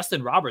pretty sure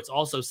Justin Roberts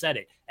also said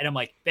it. And I'm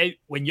like,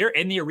 when you're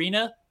in the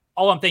arena,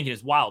 all I'm thinking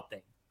is Wild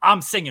Thing. I'm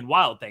singing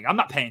Wild Thing. I'm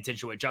not paying attention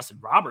to what Justin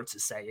Roberts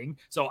is saying.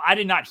 So I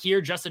did not hear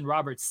Justin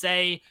Roberts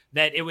say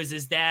that it was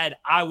his dad.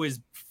 I was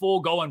full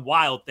going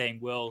Wild Thing,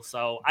 Will.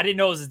 So I didn't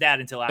know it was his dad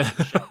until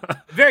after the show.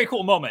 Very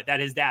cool moment that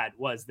his dad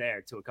was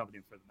there to accompany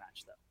him for the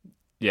match, though.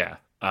 Yeah.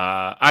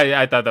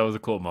 I thought that was a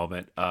cool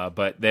moment.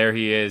 But there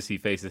he is. He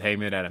faces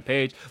Hangman Adam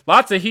Page.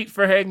 Lots of heat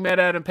for Hangman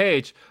Adam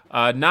Page.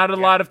 Not a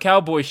lot of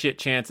cowboy shit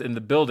chants in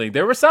the building.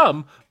 There were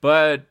some,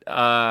 but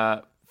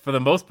for the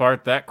most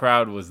part, that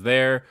crowd was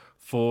there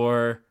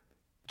for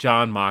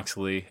Jon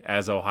Moxley,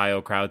 as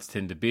Ohio crowds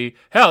tend to be.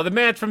 Hell, the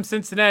man's from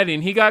Cincinnati,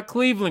 and he got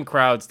Cleveland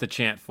crowds to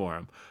chant for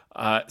him.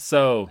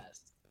 So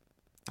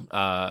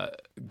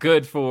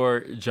Good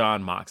for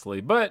Jon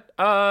Moxley. But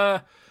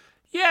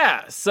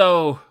yeah,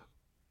 so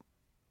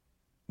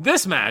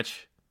this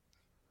match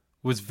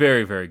was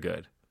very, very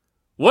good.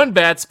 One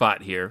bad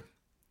spot here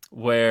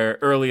where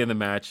early in the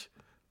match,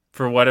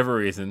 for whatever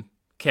reason,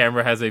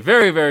 camera has a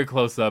very, very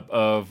close up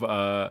of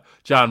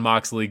Jon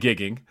Moxley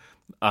gigging.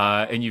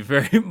 And you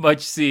very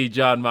much see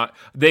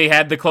they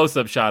had the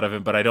close-up shot of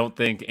him, but I don't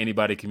think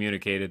anybody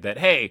communicated that,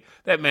 hey,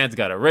 that man's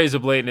got a razor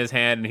blade in his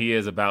hand and he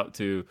is about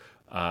to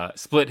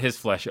split his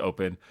flesh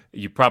open.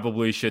 You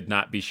probably should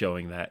not be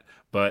showing that,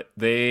 but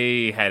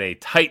they had a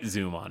tight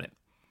zoom on it.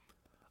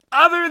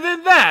 Other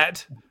than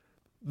that,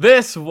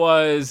 this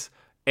was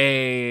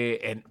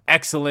an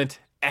excellent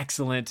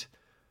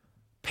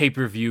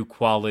pay-per-view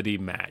quality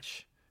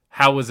match.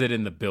 How was it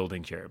in the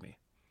building, Jeremy?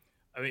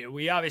 I mean,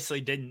 we obviously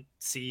didn't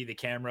see the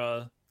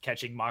camera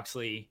catching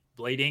Moxley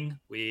blading.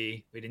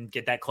 We didn't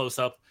get that close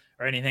up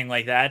or anything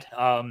like that.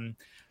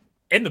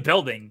 In the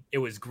building, it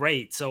was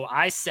great. So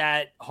I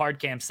sat hard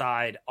cam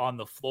side on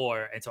the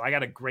floor, and so I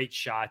got a great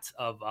shot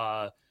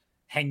of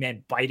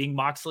Hangman biting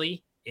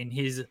Moxley in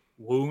his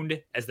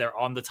wound as they're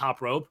on the top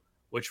rope,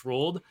 which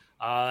ruled.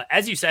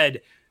 As you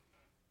said,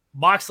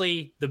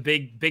 Moxley, the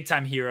big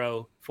time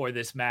hero for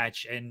this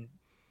match, and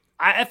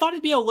I thought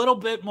it'd be a little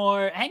bit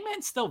more.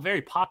 Hangman's still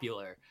very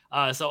popular,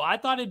 so I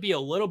thought it'd be a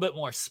little bit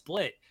more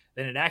split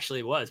than it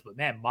actually was. But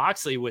man,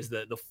 Moxley was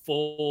the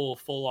full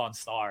on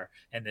star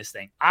in this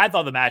thing. I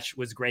thought the match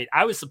was great.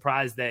 I was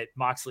surprised that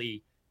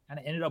Moxley kind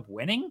of ended up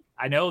winning.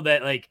 I know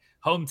that like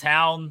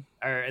hometown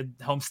or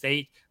home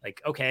state,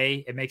 like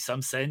okay, it makes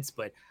some sense,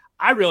 but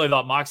I really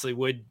thought Moxley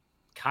would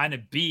kind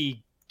of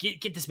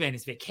get this man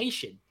his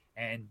vacation,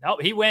 and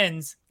he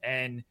wins,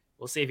 and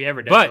we'll see if he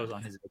ever goes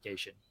on his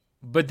vacation.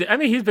 But I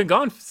mean, he's been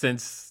gone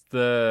since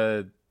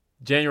the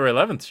January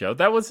 11th show.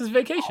 That was his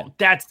vacation. Oh,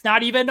 that's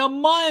not even a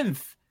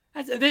month.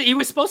 He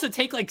was supposed to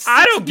take like 6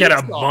 I don't get a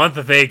off. month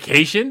of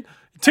vacation.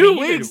 2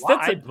 weeks.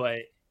 But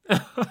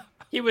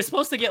he was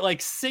supposed to get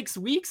like 6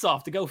 weeks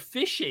off to go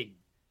fishing.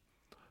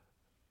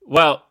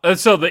 Well,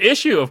 so the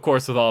issue, of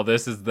course, with all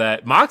this is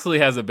that Moxley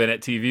hasn't been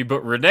at TV,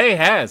 but Renee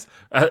has.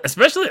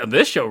 Especially on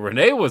this show.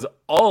 Renee was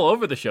all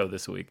over the show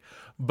this week.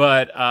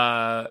 But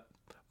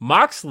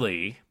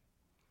Moxley...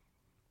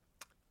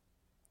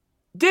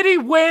 Did he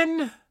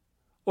win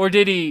or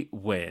did he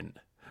win?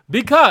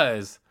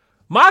 Because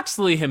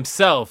Moxley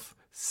himself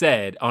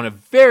said on a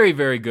very,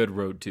 very good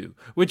Road to,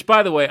 which,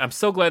 by the way, I'm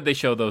so glad they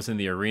show those in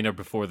the arena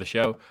before the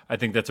show. I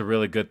think that's a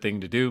really good thing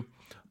to do.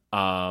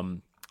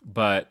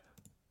 But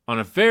on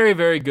a very,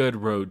 very good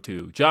Road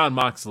to, Jon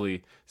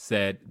Moxley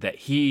said that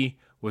he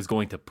was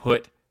going to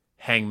put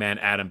Hangman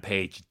Adam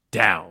Page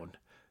down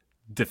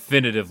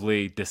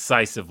definitively,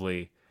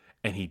 decisively,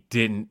 and he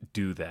didn't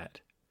do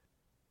that.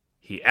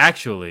 He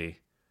actually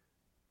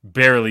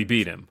barely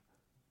beat him.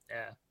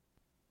 Yeah.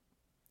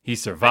 He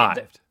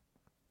survived.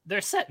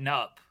 They're setting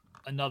up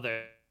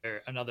another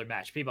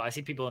match. I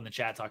see people in the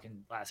chat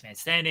talking last man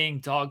standing,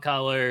 dog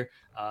collar,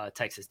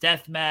 Texas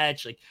death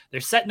match. Like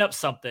they're setting up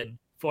something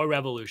for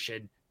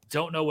Revolution.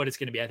 Don't know what it's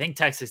going to be. I think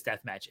Texas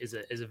death match is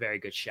a very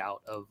good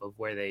shout of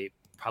where they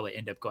probably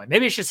end up going.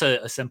 Maybe it's just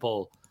a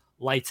simple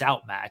lights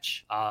out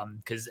match.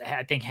 Cause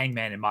I think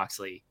Hangman and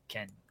Moxley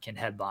can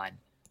headline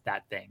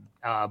that thing.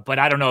 But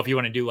I don't know if you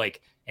want to do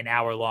like an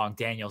hour-long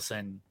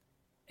Danielson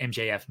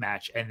MJF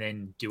match and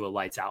then do a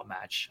lights out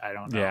match. I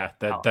don't know. Yeah,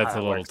 that's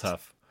a little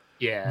tough.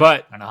 Yeah,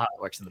 but I don't know how it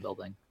works in the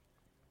building.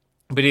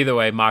 But either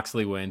way,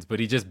 Moxley wins, but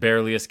he just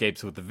barely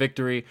escapes with the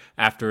victory.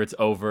 After it's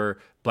over,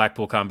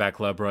 Blackpool Combat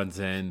Club runs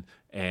in,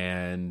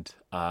 and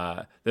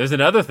there's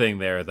another thing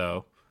there,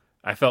 though.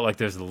 I felt like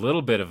there's a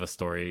little bit of a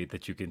story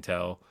that you can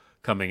tell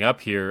coming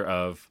up here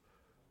of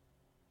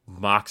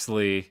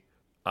Moxley.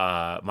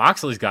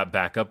 Moxley's got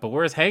backup, but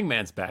where's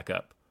Hangman's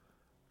backup?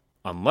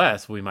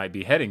 Unless we might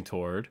be heading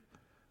toward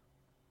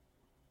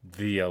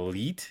the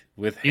Elite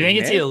with Hangman. You think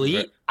it's the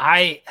Elite?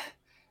 I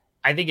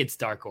think it's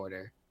Dark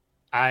Order.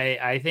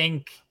 I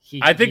think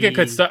it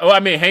could start. Well, I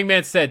mean,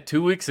 Hangman said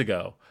 2 weeks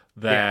ago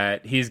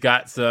that he's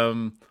got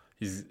some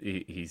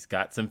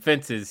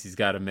fences he's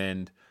got to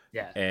mend.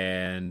 Yeah.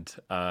 And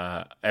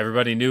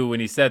everybody knew when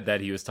he said that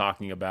he was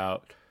talking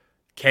about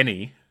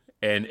Kenny.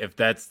 And if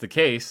that's the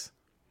case,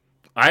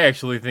 I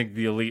actually think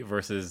the Elite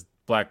versus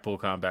Blackpool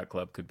Combat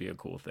Club could be a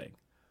cool thing.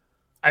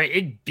 I mean,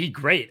 it'd be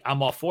great.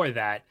 I'm all for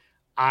that.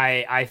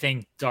 I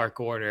think Dark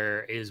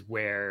Order is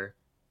where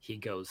he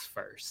goes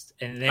first.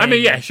 And then, I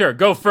mean, yeah, sure.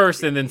 Go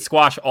first and then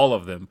squash all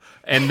of them.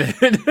 And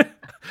then,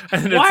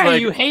 why are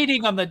you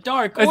hating on the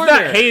Dark Order? It's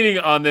not hating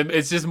on them.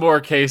 It's just more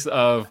a case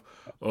of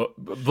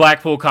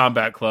Blackpool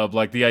Combat Club,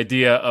 like the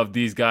idea of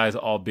these guys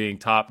all being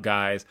top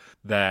guys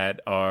that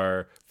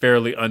are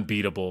fairly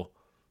unbeatable.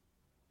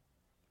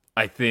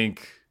 I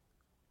think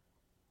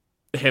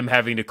him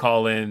having to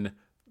call in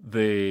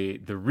the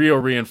real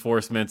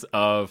reinforcements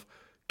of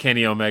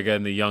Kenny Omega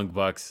and the Young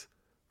Bucks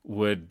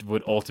would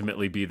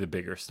ultimately be the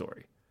bigger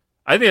story.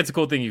 I think that's a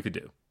cool thing you could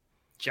do.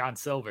 John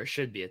Silver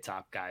should be a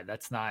top guy.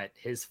 That's not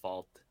his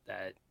fault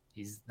that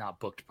he's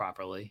not booked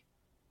properly.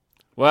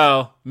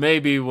 Well,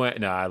 maybe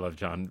when... No, I love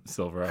John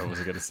Silver. I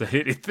wasn't going to say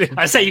anything.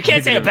 I say you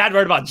can't say a bad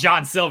word about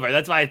John Silver.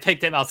 That's why I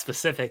picked him out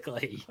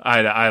specifically.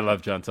 I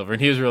love John Silver,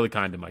 and he was really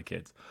kind to my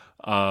kids.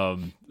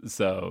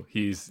 So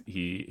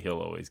he'll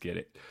always get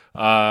it.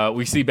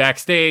 We see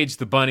backstage,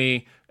 the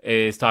Bunny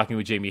is talking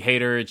with Jamie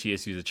Hayter, and she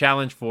issues a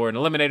challenge for an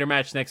eliminator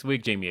match next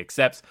week. Jamie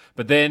accepts,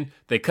 but then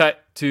they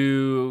cut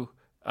to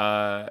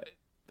a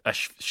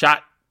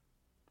shot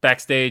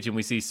backstage, and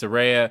we see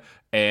Saraya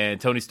and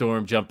Toni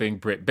Storm jumping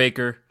Britt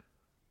Baker.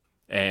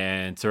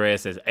 And Saraya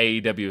says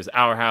AEW is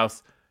our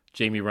house.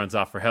 Jamie runs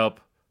off for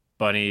help.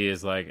 Bunny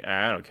is like,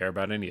 I don't care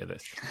about any of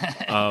this.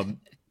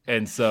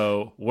 And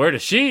so where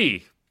does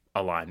she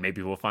align?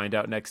 Maybe we'll find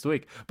out next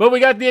week. But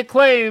we got the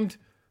Acclaimed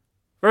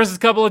versus a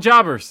couple of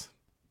jobbers.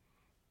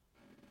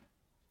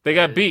 They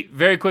got beat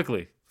very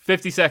quickly,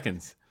 50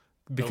 seconds,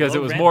 because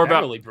it was more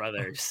about Beverly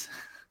Brothers.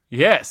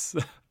 Yes.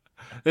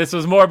 This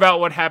was more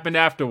about what happened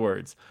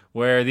afterwards,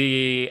 where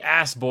the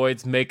Ass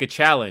Boys make a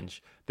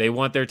challenge. They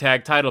want their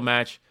tag title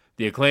match.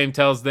 The Acclaim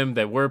tells them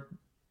that we're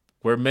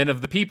men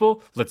of the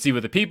people. Let's see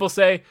what the people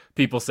say.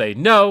 People say,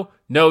 no,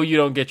 you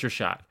don't get your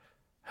shot.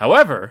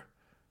 However,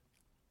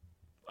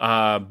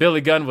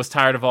 Billy Gunn was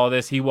tired of all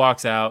this. He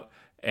walks out,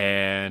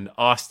 and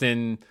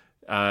Austin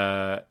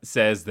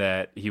says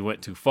that he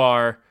went too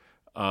far.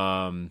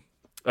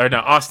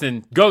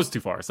 Austin goes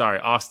too far. Sorry,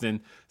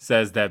 Austin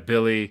says that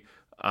Billy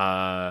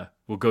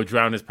will go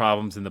drown his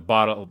problems in the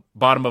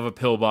bottom of a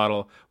pill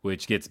bottle,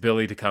 which gets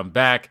Billy to come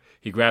back.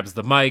 He grabs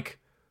the mic.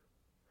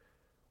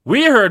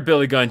 We heard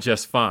Billy Gunn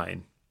just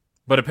fine,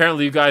 but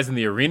apparently you guys in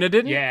the arena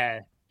didn't.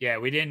 Yeah,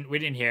 we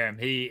didn't hear him.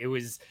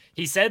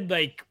 He said,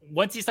 like,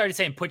 once he started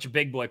saying put your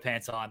big boy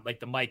pants on,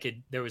 like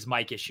there was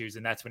mic issues,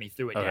 and that's when he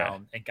threw it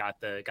down and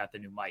got the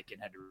new mic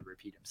and had to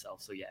repeat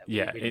himself. So we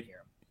didn't hear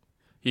him.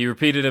 He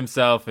repeated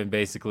himself, and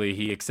basically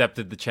he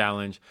accepted the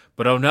challenge.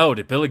 But oh no,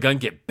 did Billy Gunn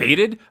get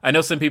baited? I know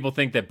some people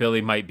think that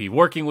Billy might be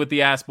working with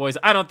the Ass Boys.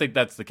 I don't think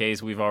that's the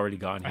case. We've already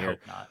gone here. I hope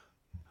not.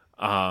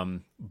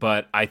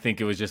 But I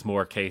think it was just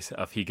more a case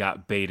of he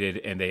got baited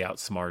and they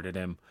outsmarted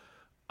him.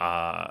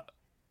 I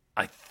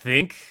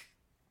think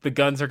the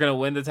Guns are going to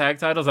win the tag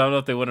titles. I don't know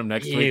if they win them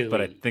next week, but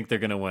I think they're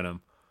going to win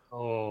them.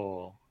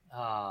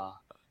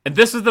 And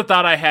this is the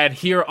thought I had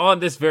here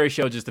on this very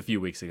show just a few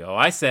weeks ago.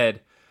 I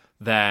said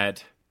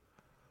that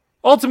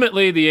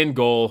ultimately the end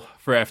goal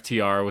for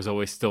FTR was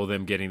always still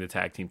them getting the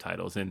tag team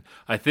titles. And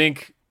I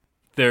think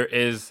there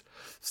is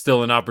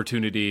still an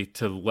opportunity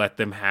to let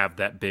them have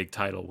that big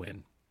title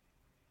win.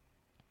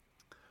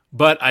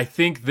 But I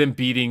think them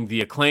beating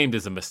the Acclaimed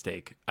is a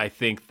mistake. I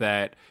think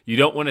that you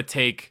don't want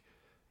babyfaces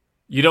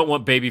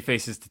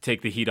to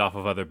take the heat off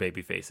of other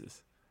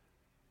babyfaces.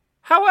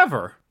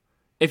 However,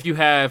 if you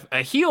have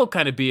a heel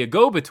kind of be a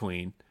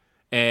go-between,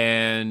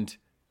 and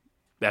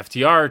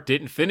FTR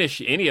didn't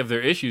finish any of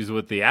their issues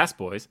with the Ass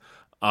Boys,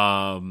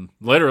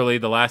 literally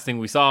the last thing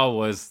we saw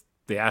was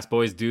the Ass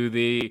Boys do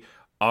the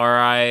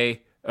the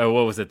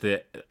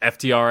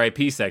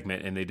FTRIP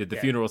segment, and they did the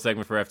funeral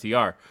segment for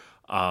FTR.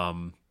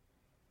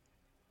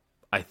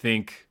 I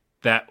think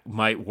that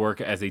might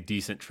work as a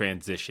decent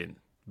transition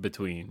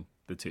between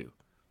the two.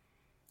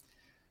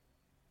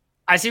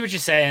 I see what you're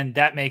saying.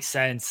 That makes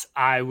sense.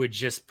 I would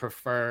just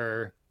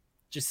prefer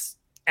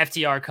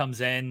FTR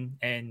comes in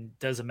and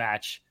does a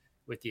match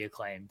with the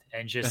Acclaimed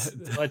and just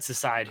let's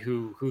decide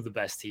who the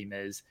best team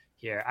is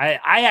here.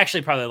 I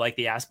actually probably like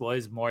the Ass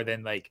Boys more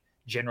than like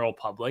general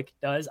public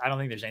does. I don't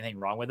think there's anything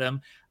wrong with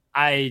them.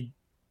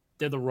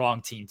 They're the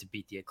wrong team to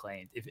beat the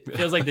Acclaimed. It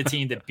feels like the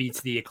team that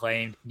beats the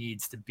Acclaimed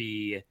needs to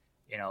be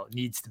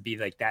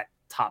like that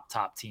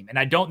top team. And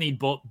I don't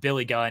need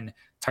Billy Gunn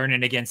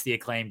turning against the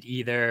Acclaimed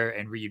either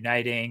and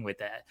reuniting with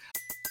that.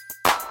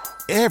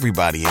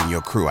 Everybody in your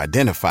crew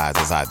identifies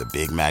as either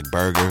Big Mac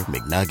Burger,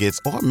 McNuggets,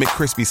 or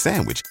McCrispy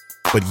Sandwich.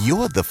 But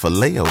you're the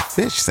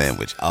Filet-O-Fish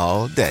Sandwich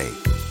all day.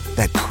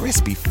 That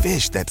crispy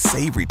fish, that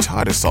savory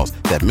tartar sauce,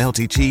 that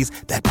melty cheese,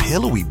 that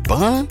pillowy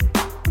bun.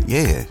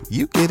 Yeah,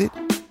 you get it.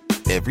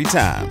 Every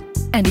time.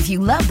 And if you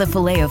love the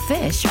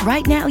Filet-O-Fish,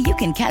 right now you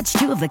can catch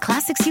two of the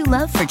classics you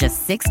love for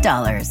just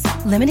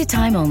 $6. Limited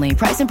time only.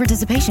 Price and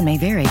participation may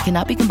vary.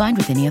 Cannot be combined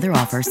with any other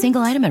offer.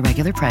 Single item at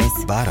regular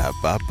price.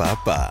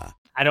 Ba-da-ba-ba-ba.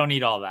 I don't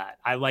need all that.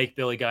 I like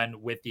Billy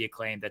Gunn with the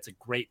Acclaimed. That's a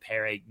great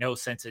pairing. No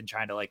sense in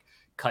trying to like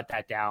cut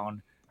that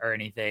down or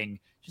anything.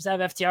 Just have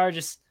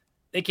FTR.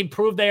 They can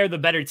prove they are the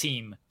better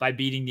team by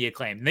beating the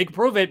Acclaimed. And they can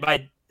prove it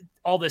by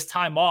all this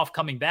time off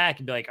coming back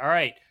and be like, all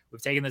right,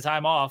 we've taken the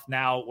time off.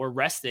 Now we're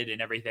rested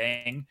and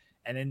everything.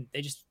 And then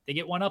they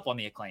get one up on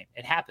the Acclaim.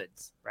 It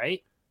happens,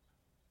 right?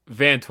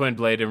 Van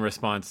Twinblade in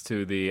response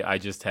to the I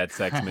just had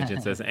sex mention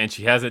says, and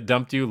she hasn't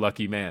dumped you,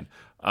 lucky man.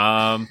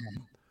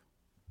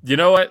 You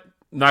know what?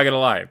 Not going to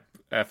lie.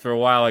 After a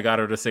while, I got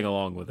her to sing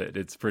along with it.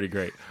 It's pretty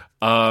great.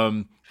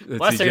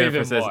 Bless her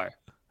even more.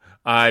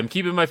 I'm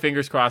keeping my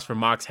fingers crossed for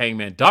Mox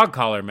Hangman dog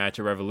collar match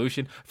at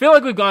Revolution. I feel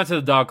like we've gone to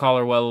the dog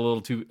collar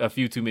well a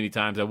few too many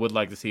times. I would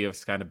like to see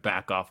us kind of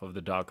back off of the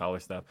dog collar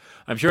stuff.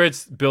 I'm sure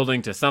it's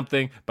building to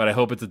something, but I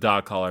hope it's a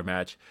dog collar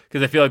match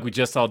because I feel like we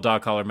just saw a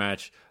dog collar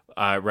match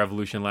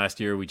Revolution last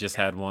year. We just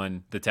had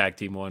one, the tag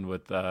team one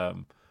with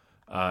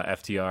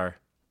FTR.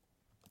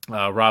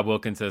 Rob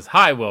Wilkins says,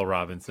 "Hi, Will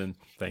Robinson."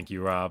 Thank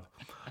you, Rob.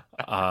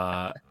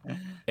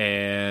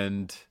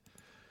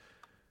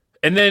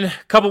 And then a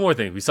couple more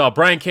things. We saw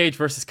Brian Cage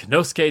versus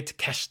Konosuke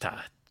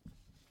Takeshita.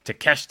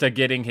 Takeshita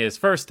getting his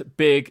first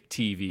big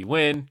TV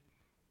win.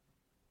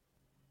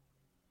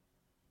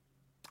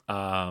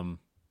 I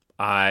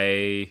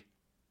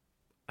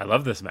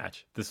love this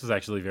match. This was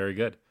actually very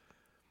good.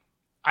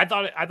 I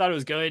thought it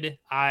was good.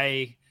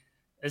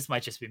 This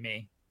might just be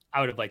me. I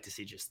would have liked to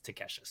see just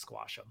Takeshita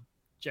squash him.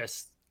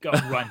 Just go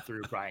run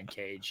through Brian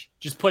Cage.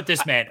 Just put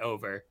this man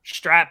over.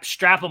 Strap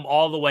him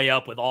all the way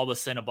up with all the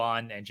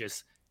Cinnabon and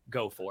just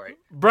go for it.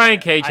 Brian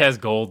Cage has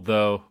gold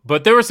though,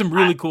 but there were some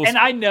really cool. And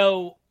I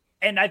know,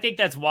 and I think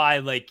that's why,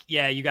 like,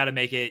 yeah, you got to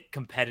make it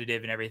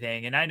competitive and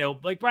everything. And I know,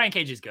 like, Brian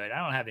Cage is good.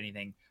 I don't have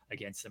anything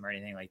against him or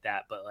anything like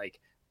that. But like,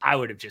 I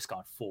would have just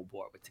gone full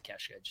bore with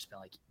Takeshita. Just been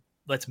like,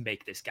 let's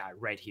make this guy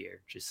right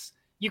here. Just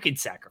you can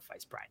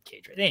sacrifice Brian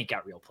Cage. Right? They ain't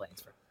got real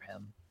plans for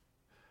him.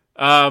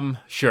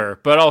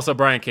 Sure, but also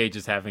Brian Cage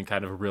is having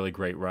kind of a really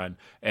great run,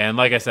 and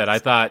like I said, I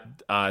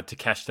thought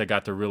Takeshita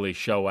got to really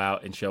show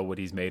out and show what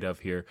he's made of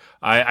here.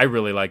 I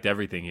really liked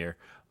everything here.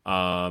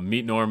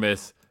 Meet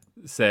Normus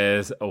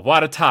says,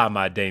 "What a time,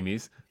 my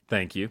damies."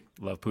 Thank you.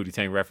 Love Pootie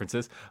Tang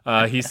references.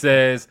 He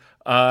says,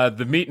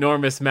 the Meet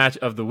Normus match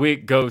of the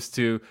week goes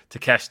to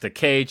Takeshita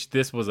Cage.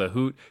 This was a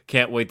hoot.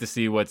 Can't wait to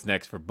see what's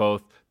next for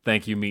both.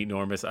 Thank you, Meet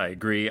Normus. I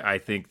agree. I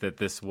think that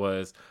this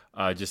was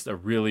just a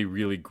really,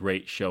 really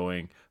great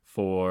showing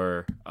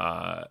for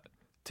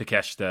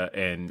Takeshita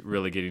and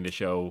really getting to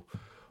show,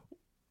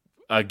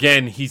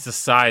 again, he's a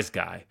size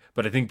guy,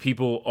 but I think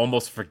people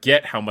almost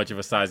forget how much of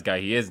a size guy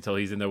he is until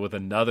he's in there with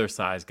another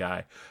size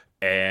guy,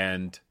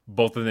 and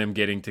both of them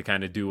getting to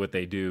kind of do what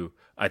they do.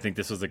 I think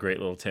this was a great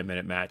little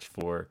 10-minute match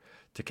for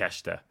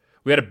Takeshita.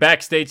 We had a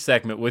backstage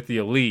segment with the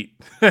Elite.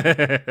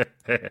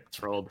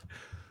 It's rolled.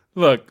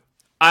 Look,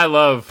 I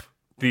love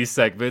these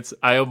segments.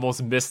 I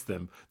almost missed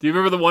them. Do you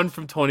remember the one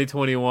from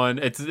 2021?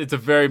 It's a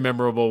very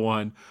memorable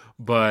one,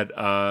 but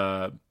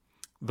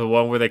the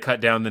one where they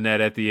cut down the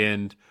net at the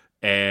end,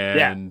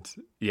 and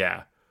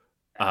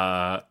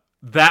that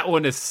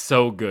one is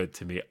so good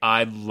to me.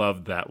 I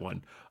love that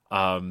one.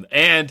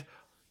 And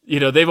you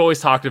know, they've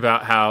always talked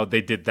about how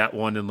they did that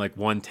one in like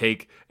one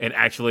take, and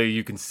actually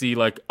you can see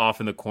like off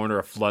in the corner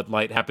a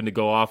floodlight happened to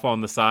go off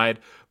on the side.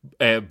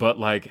 But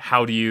like,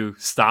 how do you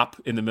stop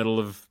in the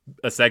middle of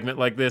a segment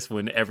like this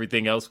when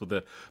everything else with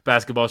the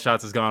basketball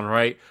shots has gone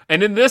right?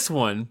 And in this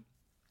one,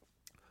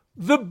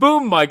 the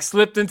boom mic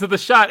slipped into the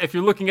shot if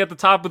you're looking at the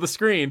top of the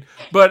screen.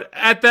 But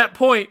at that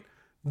point,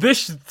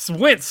 this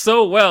went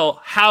so well.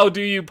 How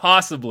do you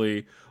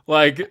possibly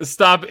like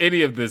stop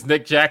any of this?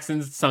 Nick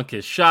Jackson sunk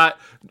his shot.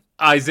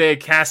 Isaiah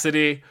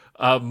Cassidy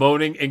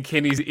moaning in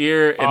Kenny's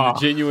ear and the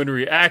genuine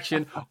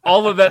reaction.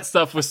 All of that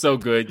stuff was so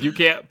good. You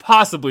can't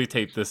possibly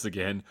tape this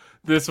again.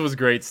 This was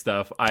great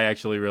stuff. I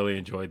actually really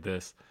enjoyed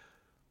this.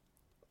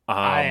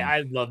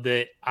 I loved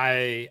it.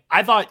 I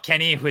thought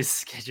Kenny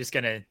was just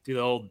going to do the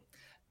old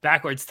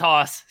backwards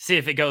toss, see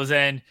if it goes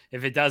in.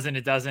 If it doesn't,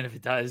 it doesn't. If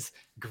it does,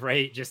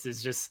 great.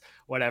 Just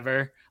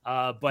whatever.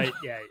 But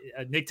yeah,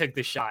 Nick took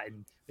the shot,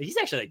 and he's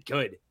actually like,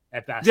 good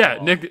at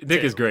basketball. Yeah,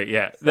 Nick is great.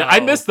 Yeah, so, I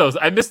missed those.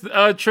 I missed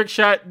trick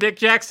shot Nick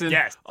Jackson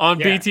on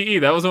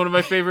BTE. That was one of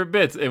my favorite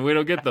bits, and we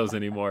don't get those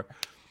anymore.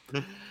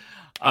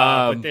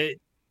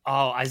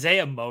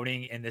 Isaiah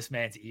moaning in this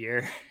man's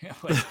ear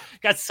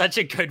got such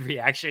a good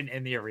reaction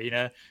in the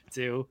arena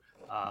too.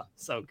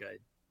 So good.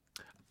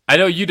 I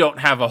know you don't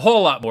have a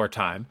whole lot more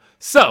time,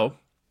 so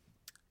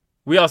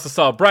we also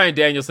saw Bryan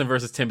Danielson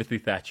versus Timothy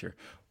Thatcher.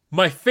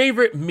 My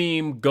favorite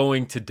meme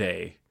going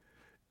today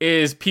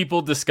is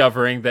people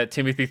discovering that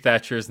Timothy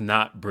Thatcher is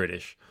not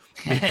British,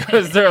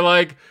 because they're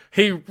like,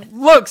 he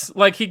looks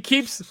like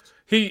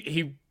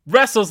he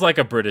wrestles like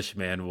a British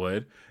man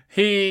would.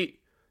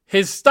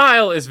 His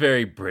style is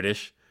very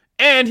British,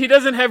 and he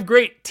doesn't have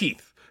great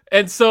teeth.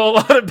 And so a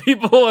lot of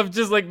people have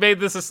just like made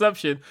this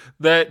assumption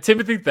that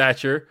Timothy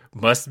Thatcher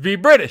must be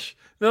British.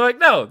 They're like,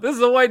 no, this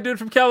is a white dude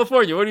from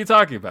California. What are you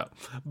talking about?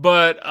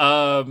 But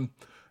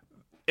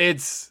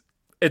it's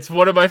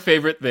one of my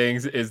favorite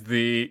things is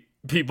the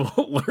people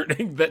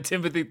learning that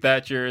Timothy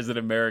Thatcher is an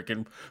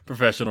American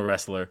professional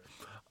wrestler.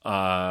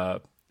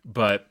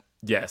 But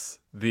yes,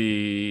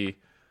 he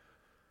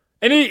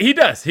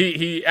does.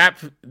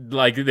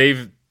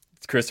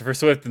 Christopher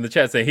Swift in the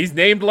chat saying he's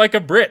named like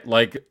a Brit.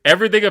 Like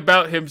everything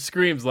about him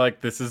screams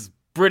like this is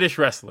British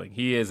wrestling.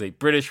 He is a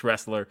British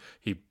wrestler.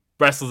 He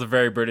wrestles a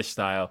very British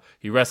style.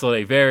 He wrestled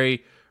a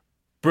very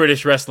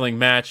British wrestling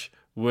match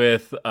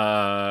with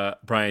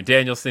Bryan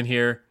Danielson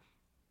here.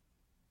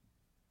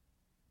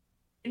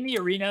 In the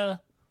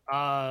arena,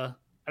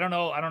 I don't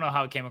know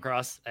how it came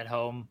across at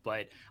home,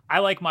 but I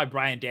like my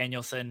Bryan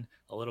Danielson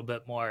a little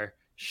bit more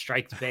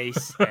strike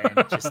base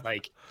and just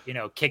like,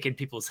 kicking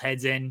people's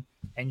heads in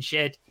and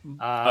shit.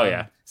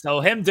 Yeah. So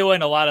him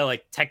doing a lot of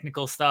like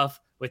technical stuff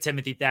with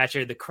Timothy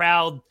Thatcher, the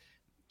crowd,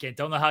 again,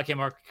 don't know how it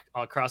came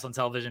across on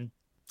television.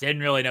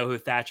 Didn't really know who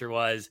Thatcher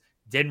was.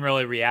 Didn't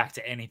really react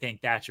to anything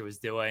Thatcher was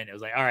doing. It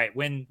was like, all right,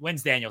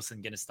 when's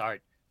Danielson going to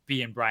start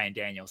being Bryan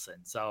Danielson?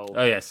 So,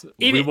 yes,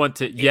 we want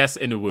to yes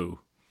and a woo.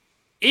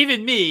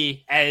 Even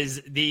me,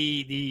 as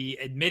the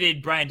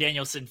admitted Bryan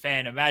Danielson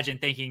fan, imagine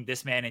thinking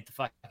this man ain't the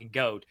fucking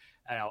GOAT.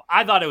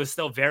 I thought it was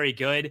still very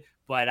good,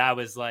 but I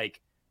was like,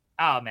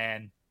 oh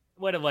man,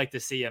 would have liked to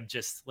see him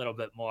just a little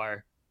bit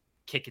more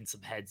kicking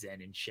some heads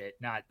in and shit.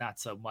 Not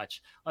so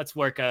much. Let's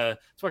work a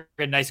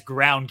nice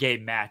ground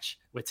game match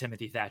with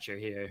Timothy Thatcher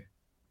here.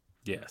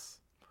 Yes.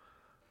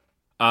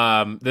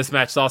 This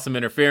match saw some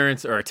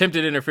interference or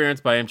attempted interference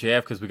by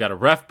MJF because we got a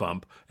ref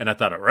bump, and I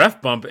thought a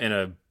ref bump in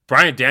a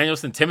Bryan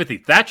Danielson Timothy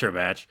Thatcher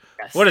match.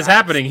 Yes, what is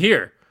happening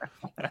here?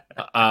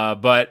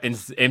 But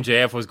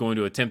MJF was going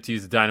to attempt to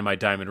use the Dynamite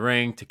Diamond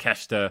Ring.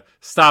 Takeshita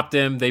stopped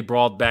him. They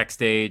brawled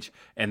backstage,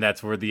 and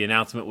that's where the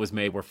announcement was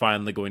made. We're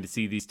finally going to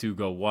see these two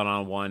go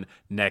one-on-one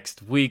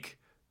next week,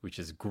 which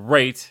is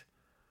great.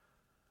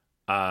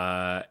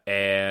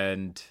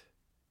 And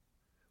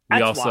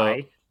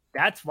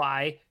that's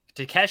why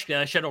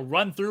Takeshita should have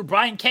run through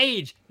Brian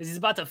Cage as he's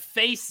about to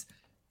face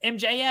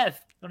MJF.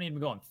 Don't even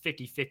go on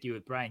 50-50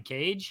 with Brian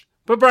Cage.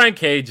 But Brian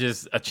Cage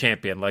is a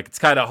champion. Like, it's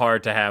kind of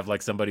hard to have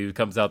like somebody who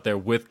comes out there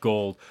with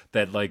gold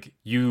that like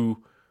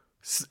you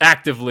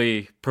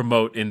actively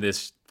promote in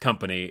this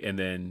company, and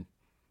then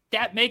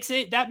that makes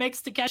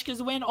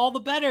Takeshita's win all the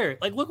better.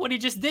 Like, look what he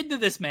just did to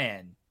this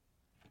man.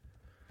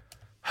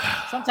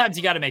 Sometimes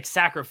you got to make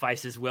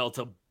sacrifices, Will,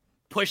 to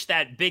push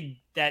that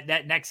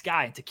next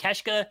guy. And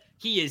Takeshita,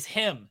 he is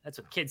him. That's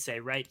what kids say,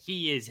 right?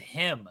 He is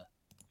him.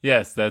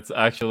 Yes, that's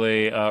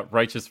actually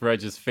Righteous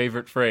Reg's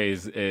favorite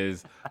phrase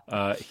is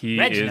he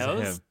Reg is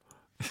knows.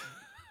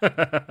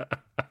 him.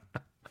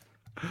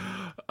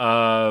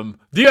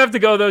 Do you have to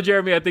go though,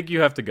 Jeremy? I think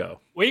you have to go.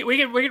 We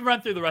can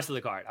run through the rest of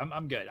the card.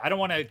 I'm good. I don't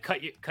want to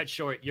cut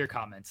short your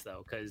comments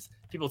though, because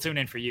people tune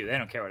in for you. They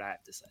don't care what I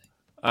have to say.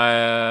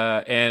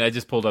 And I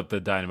just pulled up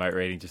the Dynamite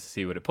rating just to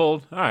see what it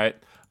pulled. All right.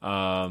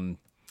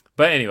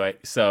 But anyway,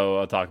 so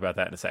I'll talk about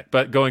that in a sec.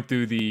 But going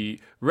through the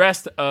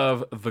rest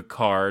of the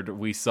card,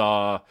 we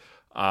saw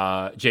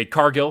Jade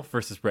Cargill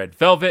versus Red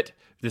Velvet.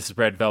 This is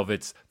Red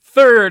Velvet's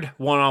third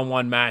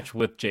one-on-one match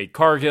with Jade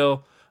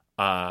Cargill.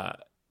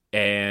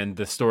 And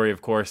the story,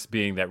 of course,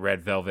 being that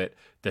Red Velvet,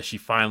 does she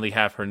finally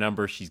have her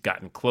number? She's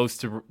gotten close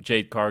to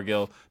Jade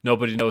Cargill.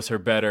 Nobody knows her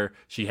better.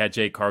 She had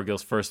Jade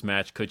Cargill's first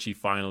match. Could she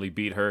finally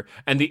beat her?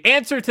 And the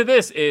answer to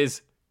this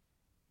is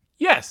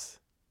yes.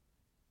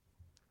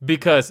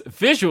 Because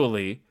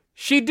visually,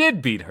 she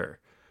did beat her.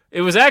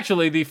 It was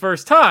actually the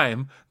first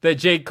time that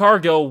Jade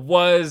Cargill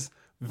was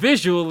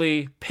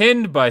visually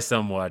pinned by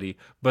somebody,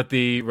 but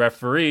the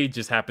referee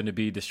just happened to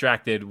be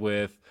distracted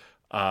with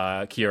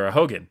Kiera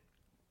Hogan.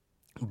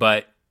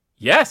 But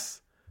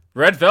yes,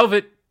 Red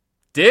Velvet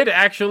did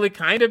actually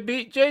kind of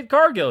beat Jade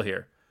Cargill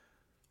here.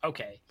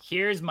 Okay,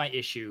 here's my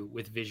issue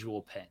with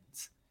visual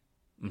pins.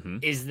 Mm-hmm.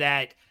 Is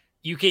that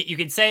you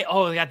can say,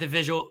 oh, they got the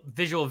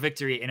visual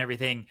victory and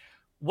everything.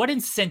 What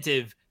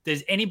incentive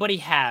does anybody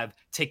have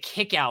to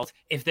kick out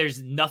if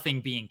there's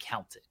nothing being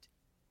counted?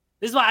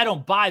 This is why I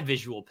don't buy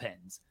visual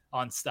pins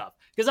on stuff,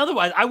 because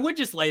otherwise I would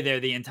just lay there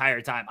the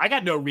entire time. I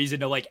got no reason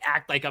to like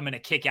act like I'm going to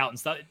kick out and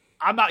stuff.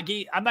 I'm not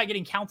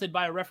getting counted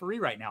by a referee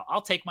right now.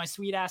 I'll take my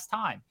sweet ass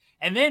time.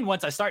 And then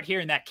once I start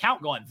hearing that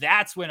count going,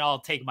 that's when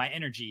I'll take my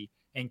energy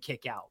and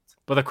kick out.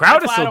 But the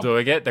crowd is still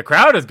doing it. The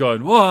crowd is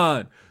going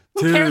 1,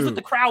 2, who cares what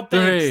the crowd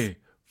thinks?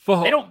 3,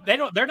 4.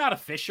 They're not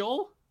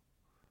official.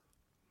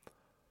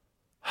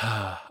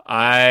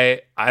 I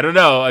don't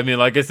know. I mean,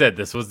 like I said,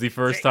 this was the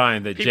first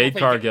time that Jade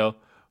Cargill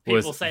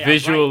was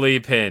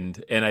visually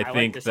pinned, and I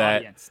think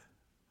like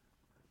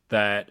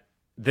that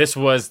this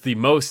was the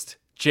most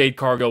Jade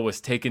Cargill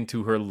was taken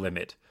to her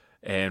limit,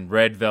 and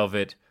Red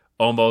Velvet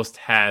almost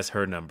has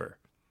her number.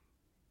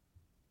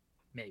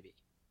 Maybe.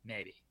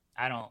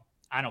 I don't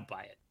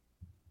buy it.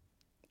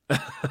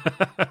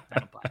 I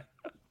don't buy it.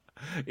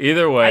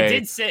 Either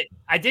way,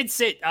 I did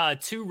sit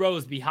 2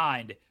 rows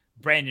behind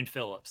Brandon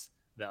Phillips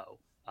though.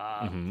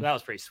 So that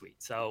was pretty sweet.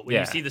 So when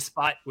you see the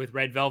spot with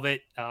Red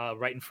Velvet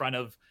right in front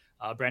of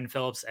Brandon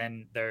Phillips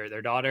and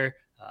their daughter,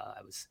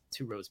 I was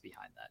 2 rows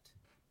behind that.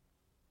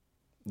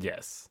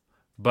 Yes.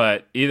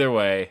 But either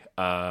way,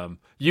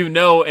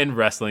 in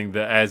wrestling,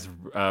 as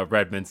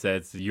Redmond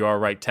says, you are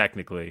right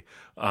technically.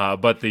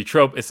 But the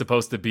trope is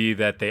supposed to be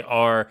that they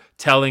are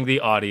telling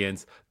the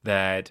audience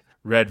that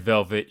Red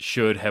Velvet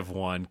should have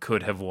won,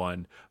 could have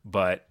won,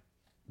 but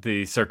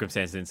the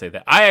circumstance didn't say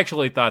that. I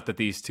actually thought that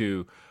these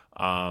two,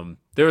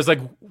 there was like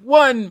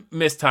one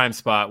mistimed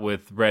spot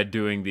with Red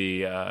doing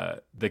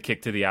the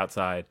kick to the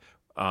outside.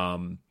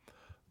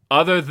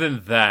 Other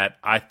than that,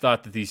 I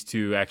thought that these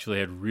two actually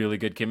had really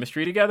good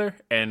chemistry together,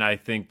 and I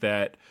think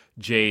that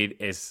Jade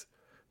is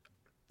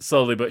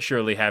slowly but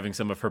surely having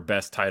some of her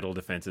best title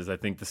defenses. I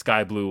think the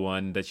Sky Blue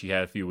one that she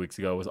had a few weeks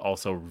ago was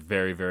also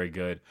very, very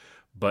good.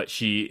 But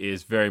she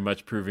is very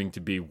much proving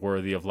to be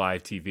worthy of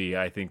live TV.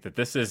 I think that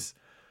this is,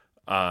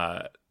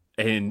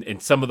 in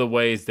some of the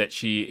ways that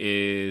she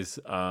is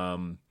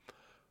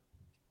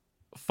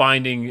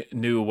finding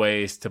new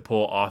ways to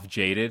pull off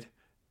Jaded.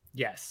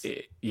 Yes.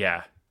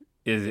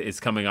 Is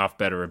coming off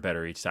better and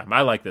better each time.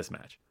 I like this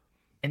match.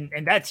 And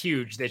that's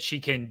huge that she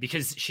can,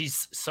 because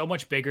she's so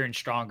much bigger and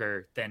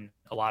stronger than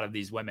a lot of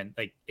these women.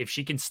 Like if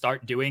she can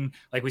start doing,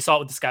 like we saw it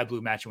with the Sky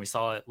Blue match and we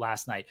saw it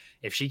last night,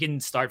 if she can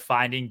start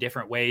finding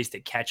different ways to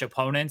catch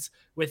opponents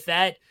with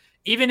that,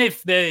 even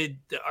if the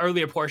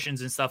earlier portions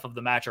and stuff of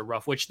the match are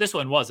rough, which this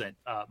one wasn't,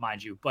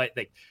 mind you, but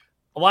like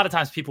a lot of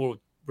times people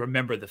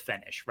remember the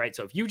finish, right?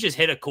 So if you just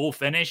hit a cool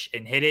finish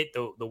and hit it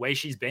the way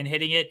she's been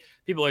hitting it,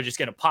 people are just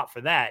going to pop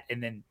for that.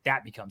 And then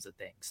that becomes a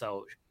thing.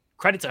 So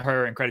credit to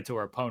her and credit to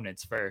her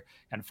opponents for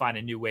kind of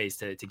finding new ways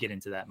to get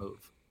into that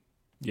move.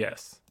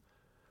 Yes.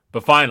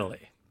 But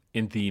finally,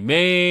 in the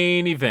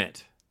main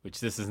event, which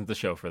this isn't the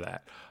show for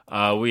that,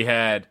 we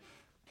had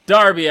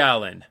Darby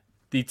Allin,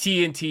 the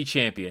TNT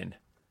champion,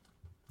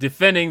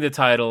 defending the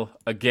title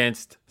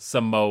against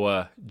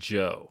Samoa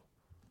Joe.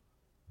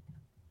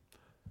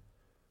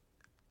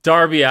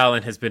 Darby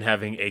Allin has been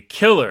having a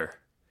killer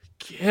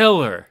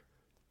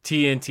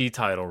TNT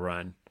title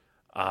run.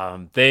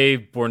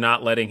 They were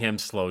not letting him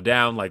slow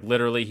down. Like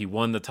literally, he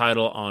won the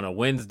title on a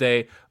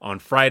Wednesday. On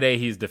Friday,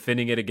 he's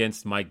defending it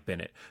against Mike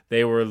Bennett.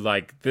 They were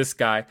like, this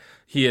guy,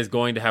 he is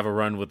going to have a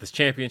run with this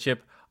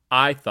championship.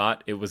 I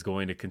thought it was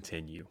going to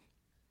continue.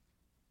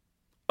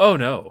 Oh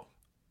no.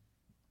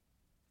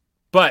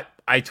 But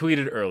I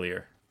tweeted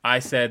earlier. I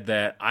said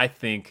that I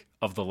think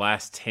of the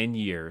last 10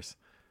 years,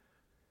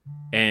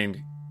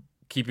 and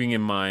keeping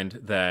in mind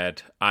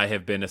that I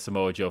have been a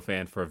Samoa Joe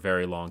fan for a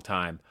very long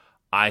time,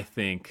 I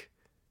think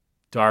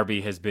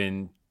Darby has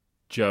been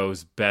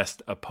Joe's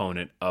best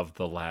opponent of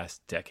the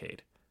last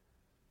decade.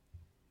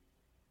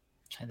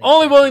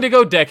 Only willing to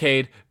go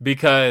decade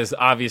because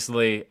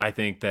obviously I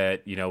think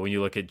that, you know, when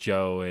you look at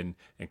Joe and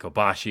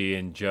Kobashi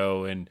and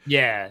Joe and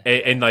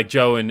like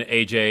Joe and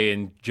AJ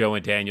and Joe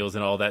and Daniels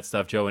and all that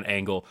stuff, Joe and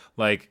Angle,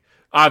 like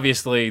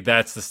obviously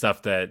that's the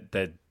stuff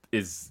that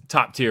is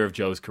top tier of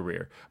Joe's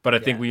career. But I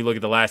think when you look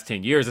at the last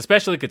 10 years,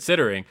 especially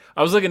considering,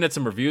 I was looking at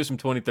some reviews from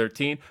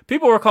 2013,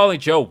 people were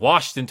calling Joe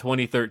washed in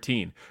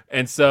 2013.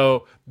 And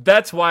so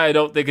that's why I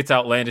don't think it's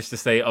outlandish to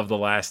say of the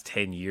last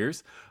 10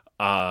 years.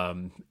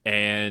 And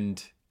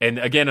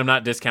again, I'm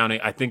not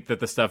discounting. I think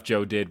that the stuff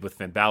Joe did with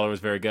Finn Balor was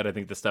very good. I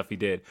think the stuff he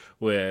did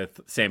with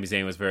Sami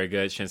Zayn was very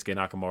good, Shinsuke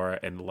Nakamura,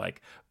 and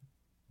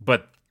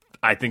but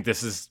I think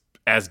this is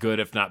as good,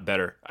 if not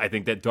better. I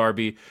think that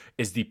Darby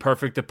is the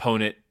perfect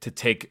opponent to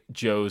take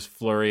Joe's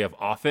flurry of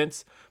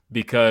offense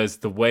because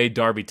the way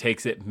Darby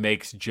takes it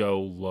makes Joe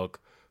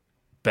look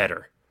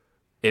better.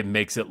 It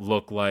makes it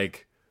look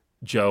like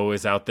Joe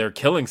is out there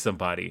killing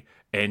somebody,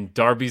 and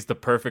Darby's the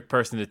perfect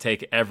person to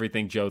take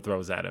everything Joe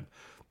throws at him.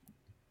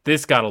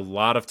 This got a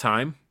lot of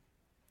time,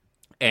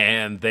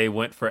 and they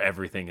went for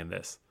everything in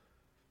this.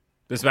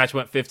 This match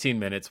went 15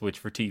 minutes, which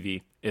for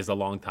TV is a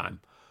long time.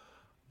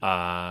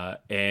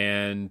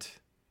 And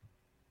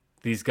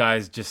these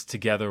guys just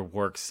together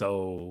work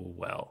so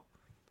well.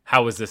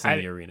 How was this in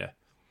the arena?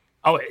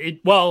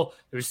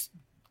 There's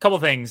a couple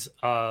things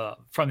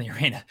from the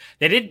arena.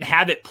 They didn't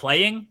have it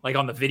playing like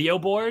on the video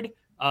board.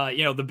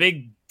 The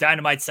big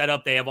Dynamite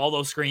setup, they have all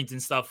those screens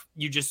and stuff.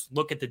 You just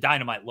look at the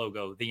Dynamite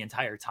logo the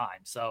entire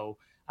time. So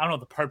I don't know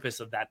what the purpose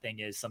of that thing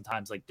is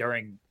sometimes, like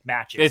during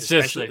matches. It's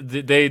just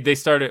they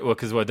started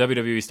because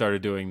WWE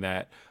started doing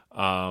that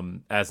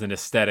as an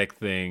aesthetic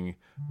thing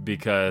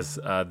because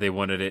they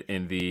wanted it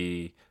in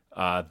the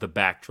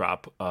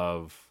backdrop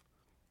of.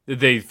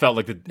 They felt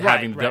like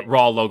having the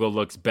Raw logo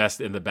looks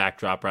best in the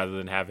backdrop rather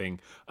than having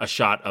a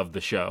shot of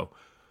the show.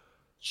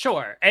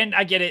 Sure, and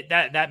I get it.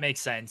 That makes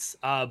sense.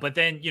 But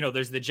then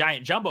there's the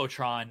giant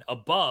jumbotron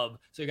above,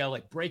 so you gotta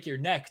like break your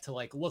neck to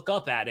like look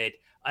up at it,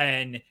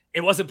 and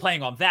it wasn't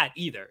playing on that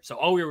either. So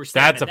all we were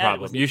that's a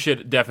problem. You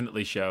should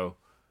definitely show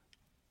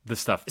the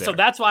stuff there. So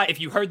that's why if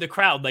you heard the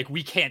crowd, like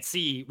we can't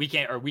see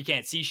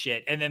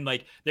shit, and then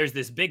like there's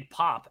this big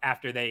pop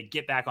after they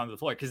get back onto the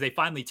floor because they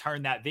finally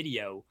turned that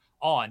video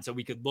on so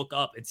we could look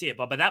up and see it.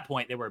 But by that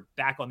point, they were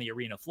back on the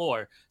arena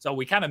floor. So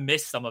we kind of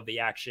missed some of the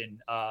action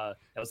that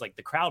was like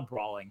the crowd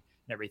brawling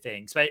and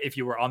everything. So if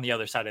you were on the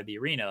other side of the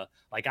arena,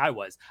 like I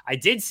was, I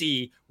did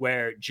see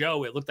where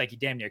Joe, it looked like he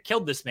damn near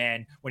killed this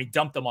man when he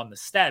dumped him on the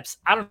steps.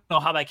 I don't know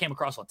how that came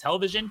across on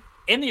television.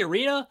 In the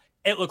arena,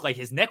 it looked like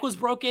his neck was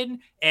broken.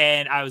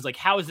 And I was like,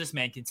 how is this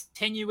man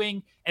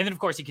continuing? And then, of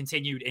course, he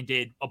continued and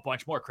did a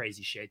bunch more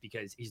crazy shit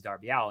because he's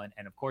Darby Allin.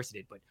 And of course he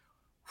did. But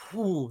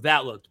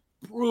that looked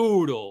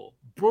brutal.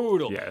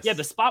 Yes. Yeah,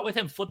 the spot with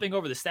him flipping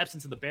over the steps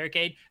into the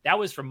barricade, that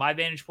was from my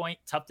vantage point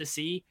tough to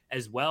see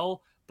as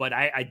well. But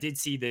I did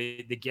see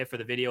the gif or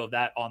the video of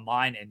that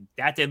online, and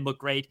that didn't look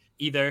great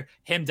either.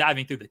 Him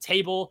diving through the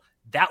table,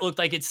 that looked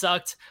like it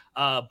sucked.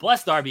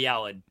 Bless Darby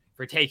Allin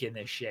for taking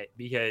this shit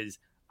because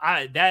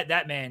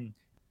that man,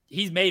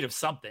 he's made of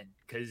something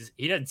because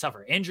he doesn't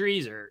suffer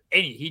injuries or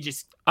any. He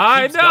just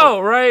I keeps know,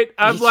 going. right?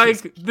 I'm He's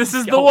like, just this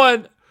is the going.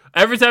 one.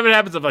 Every time it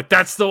happens, I'm like,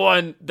 that's the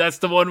one. That's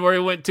the one where he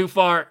went too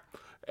far.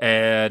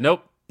 And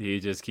nope, he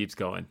just keeps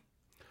going.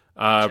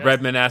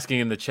 Redman asking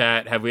in the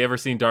chat, have we ever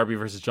seen Darby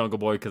versus Jungle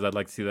Boy? Because I'd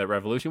like to see that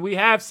Revolution. We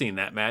have seen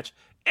that match,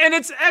 and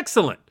it's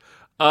excellent.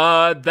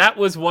 That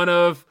was one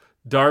of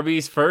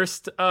Darby's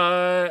first.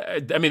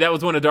 That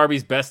was one of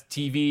Darby's best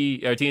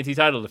TV or TNT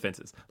title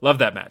defenses. Love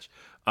that match.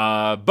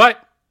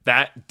 But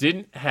that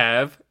didn't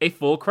have a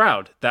full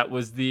crowd. That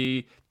was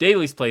the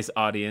Daily's Place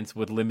audience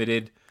with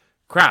limited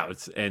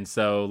crowds, and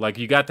so like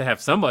you got to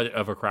have somewhat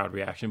of a crowd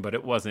reaction, but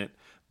it wasn't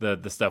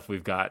the stuff we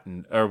got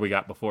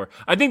before.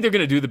 I think they're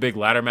going to do the big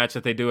ladder match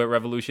that they do at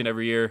Revolution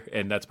every year,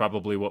 and that's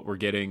probably what we're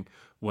getting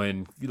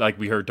when, like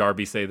we heard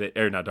Darby say that,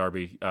 or not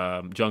Darby,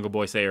 Jungle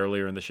Boy say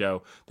earlier in the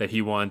show that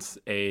he wants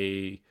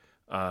he's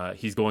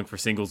going for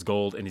singles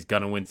gold, and he's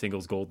going to win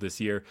singles gold this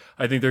year.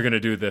 I think they're going to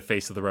do the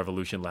Face of the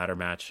Revolution ladder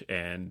match,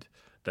 and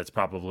that's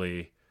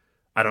probably,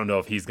 I don't know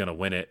if he's going to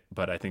win it,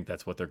 but I think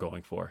that's what they're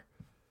going for.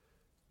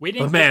 We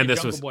didn't get the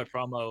Jungle Boy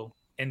promo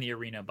in the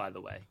arena, by the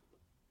way.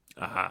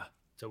 Aha.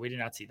 So we did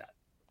not see that.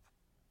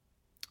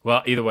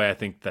 Well, either way, I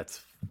think that's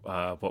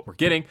what we're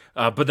getting.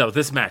 But no,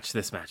 this match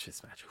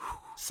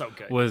So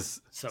good. Was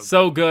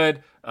so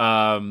good.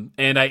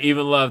 And I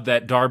even love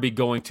that Darby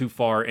going too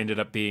far ended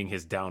up being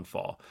his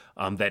downfall.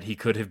 That he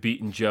could have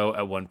beaten Joe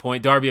at one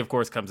point. Darby, of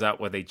course, comes out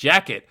with a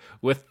jacket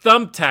with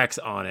thumbtacks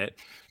on it.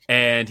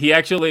 And he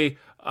actually,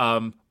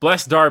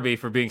 bless Darby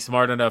for being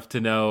smart enough to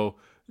know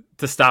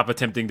to stop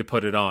attempting to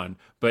put it on.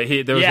 But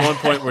there was one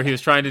point where he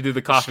was trying to do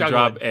the coffin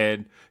drop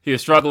and he was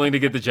struggling to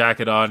get the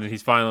jacket on, and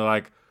he's finally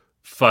like,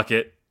 fuck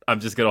it, I'm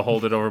just going to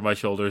hold it over my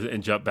shoulders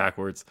and jump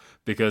backwards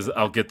because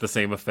I'll get the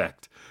same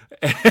effect.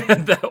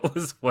 And that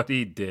was what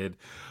he did.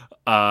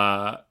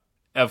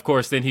 Of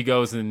course, then he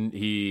goes and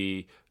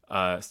he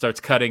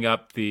starts cutting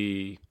up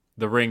the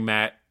ring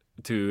mat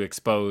to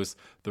expose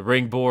the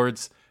ring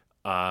boards,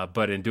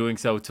 but in doing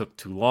so took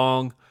too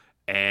long.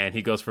 And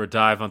he goes for a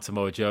dive on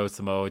Samoa Joe.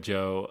 Samoa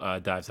Joe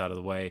dives out of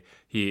the way.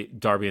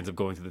 Darby ends up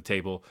going to the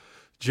table.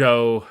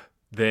 Joe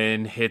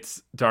then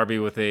hits Darby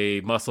with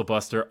a muscle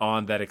buster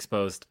on that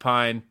exposed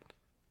pine.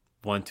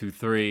 1, 2,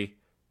 3.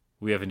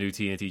 We have a new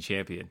TNT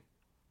champion.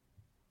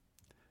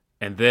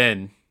 And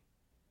then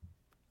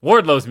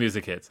Wardlow's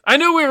music hits. I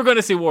knew we were going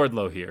to see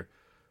Wardlow here.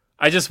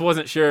 I just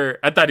wasn't sure.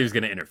 I thought he was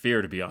going to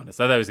interfere, to be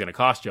honest. I thought he was going to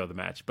cost Joe the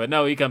match. But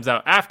no, he comes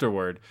out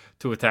afterward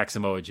to attack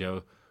Samoa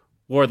Joe.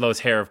 Wardlow's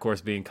hair, of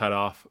course, being cut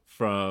off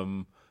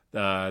from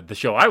the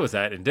show I was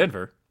at in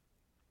Denver.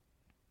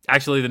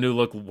 Actually, the new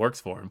look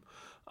works for him.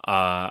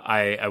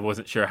 I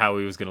wasn't sure how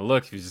he was going to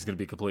look. He was just going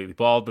to be completely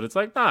bald, but it's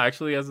like, nah,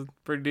 actually he has a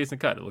pretty decent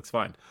cut. It looks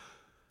fine.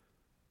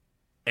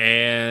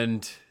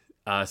 And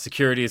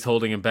security is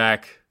holding him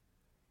back.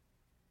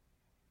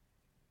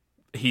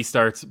 He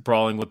starts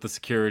brawling with the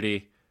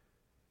security.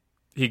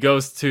 He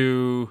goes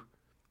to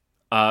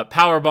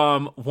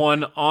powerbomb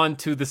one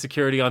onto the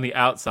security on the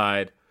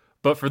outside.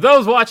 But for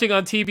those watching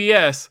on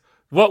TBS,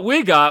 what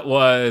we got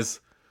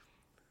was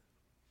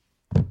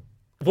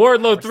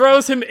Wardlow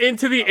throws him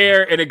into the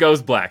air and it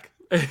goes black.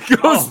 It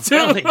goes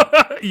really?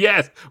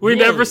 Yes. We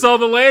never saw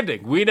the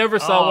landing. We never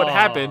saw what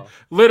happened.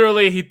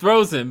 Literally, he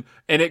throws him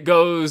and it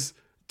goes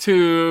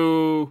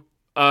to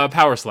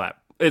power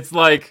slap. It's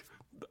like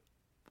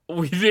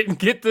we didn't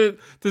get to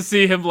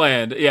see him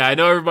land. Yeah, I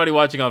know everybody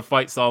watching on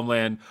Fight saw him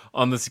land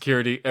on the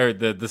security, or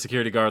the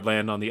security guard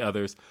land on the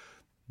others.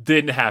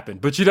 Didn't happen.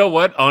 But you know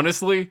what?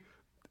 Honestly,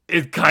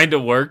 it kind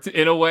of worked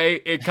in a way.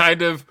 It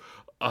kind of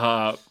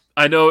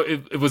I know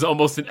it was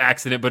almost an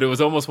accident, but it was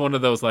almost one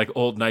of those like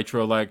old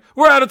Nitro, like,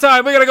 we're out of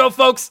time, we gotta go,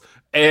 folks.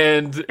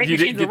 And you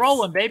didn't get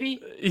rolling, baby.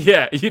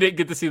 Yeah, you didn't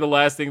get to see the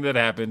last thing that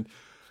happened.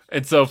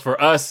 And so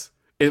for us,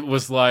 it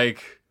was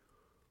like,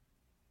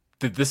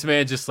 did this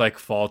man just like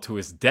fall to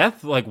his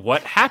death? Like,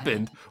 what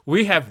happened?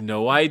 We have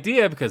no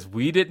idea because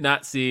we did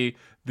not see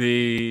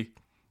the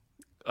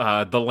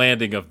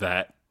landing of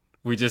that.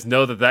 We just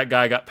know that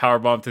guy got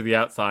powerbombed to the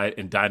outside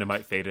and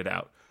Dynamite faded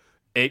out.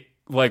 It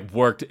like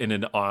worked in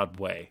an odd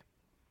way.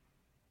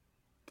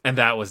 And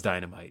that was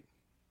Dynamite.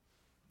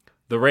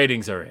 The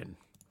ratings are in.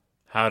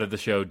 How did the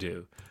show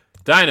do?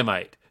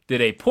 Dynamite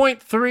did a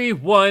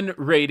 0.31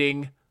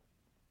 rating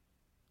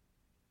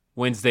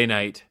Wednesday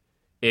night.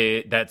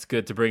 That's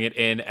good to bring it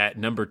in at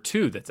number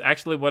 2. That's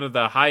actually one of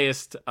the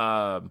highest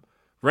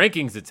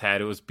rankings it's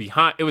had. It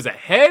was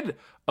ahead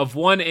of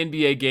one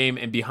NBA game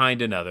and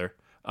behind another.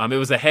 It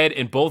was ahead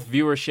in both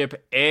viewership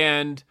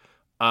and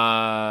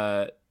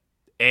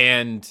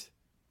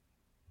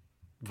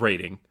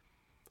rating,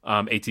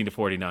 18 to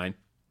 49.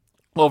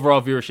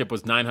 Overall viewership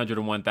was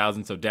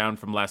 901,000, so down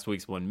from last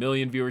week's 1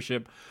 million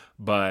viewership.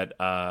 But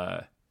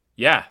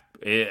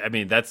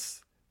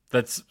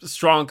that's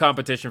strong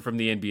competition from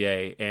the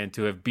NBA, and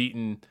to have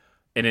beaten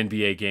an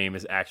NBA game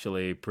is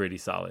actually pretty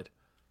solid.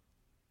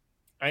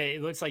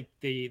 It looks like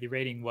the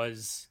rating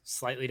was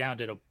slightly down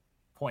to a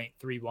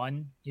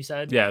 0.31. You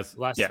said, yes,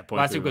 last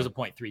week was a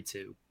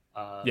 0.32.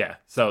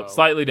 So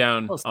slightly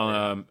down close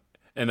to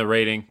in the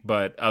rating,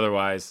 but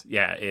otherwise,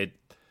 yeah. It.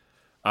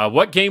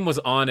 What game was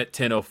on at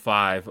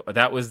 10:05?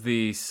 That was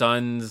the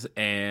Suns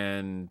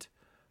and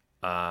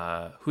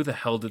who the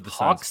hell did the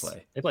Hawks Suns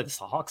play? They played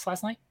the Hawks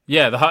last night.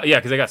 Yeah,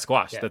 because they got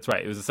squashed. Yeah. That's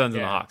right. It was the Suns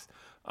and the Hawks.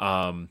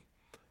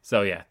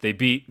 So yeah, they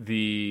beat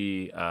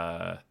the.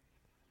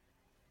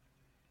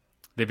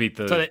 They beat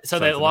the. So Suns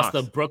they and lost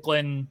Hawks. the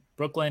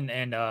Brooklyn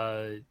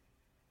and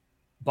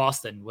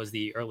Boston was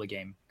the early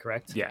game,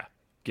 correct? Yeah.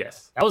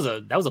 Yes. That was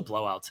a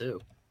blowout too.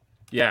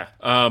 Yeah.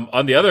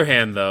 On the other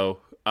hand, though,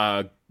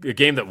 a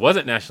game that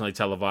wasn't nationally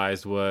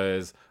televised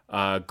was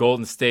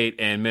Golden State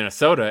and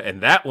Minnesota,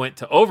 and that went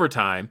to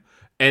overtime.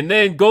 And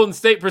then Golden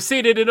State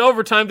proceeded in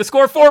overtime to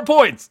score 4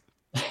 points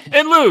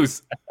and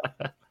lose.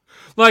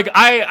 Like,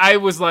 I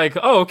was like,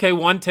 oh, okay,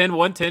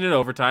 110 in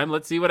overtime.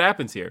 Let's see what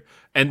happens here.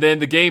 And then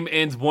the game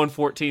ends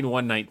 114,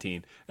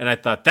 119. And I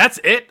thought, that's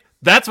it?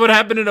 That's what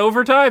happened in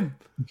overtime?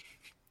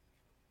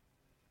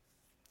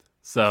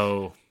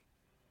 So,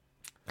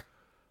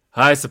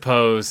 I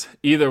suppose,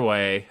 either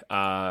way,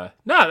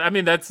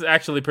 that's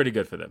actually pretty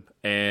good for them.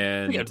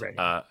 And, Pretty good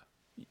rating.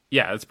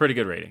 yeah, it's a pretty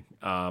good rating.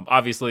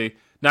 Obviously,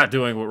 not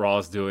doing what Raw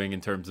is doing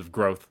in terms of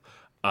growth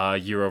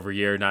year over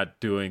year, not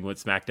doing what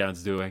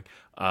SmackDown's doing.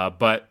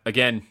 But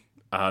again,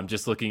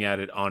 just looking at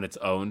it on its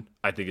own,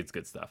 I think it's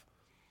good stuff.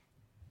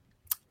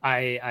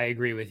 I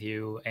agree with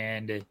you,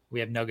 and we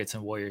have Nuggets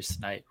and Warriors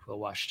tonight. Will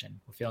Washington.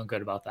 We're feeling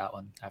good about that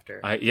one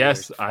after.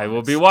 Yes, I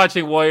will be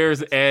watching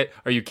Warriors. Are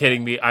you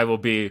kidding me? I will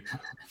be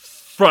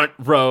front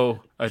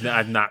row.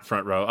 I'm not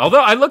front row.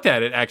 Although I looked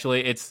at it,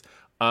 actually, it's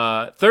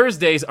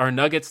Thursdays are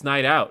Nuggets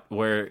night out,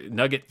 where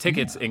Nugget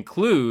tickets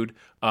include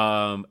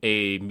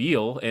a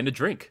meal and a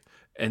drink,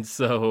 and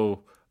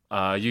so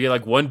you get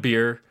like one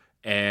beer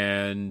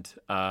and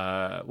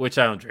which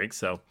I don't drink,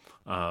 so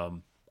I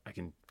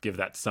can give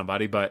that to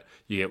somebody, but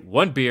you get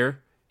one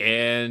beer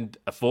and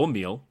a full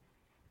meal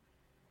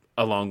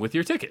along with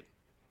your ticket.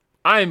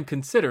 I'm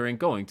considering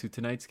going to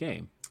tonight's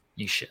game.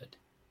 You should.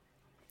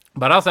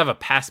 But I also have a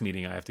PASS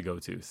meeting I have to go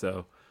to,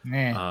 so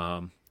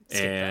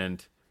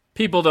and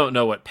people don't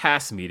know what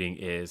PASS meeting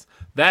is.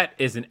 That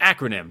is an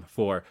acronym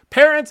for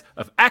Parents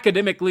of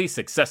Academically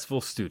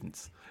Successful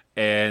Students.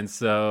 And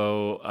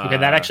so okay,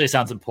 that actually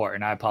sounds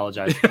important. I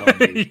apologize for going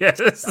to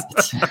yes.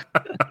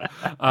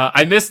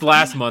 I missed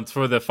last month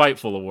for the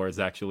Fightful Awards,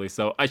 actually,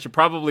 so I should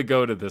probably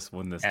go to this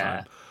one this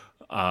time.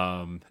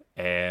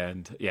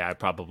 And yeah, I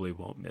probably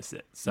won't miss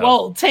it. So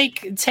well,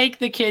 take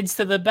the kids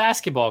to the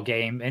basketball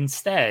game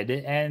instead,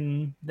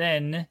 and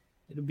then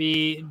it'll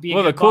be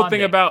well. The cool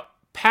thing about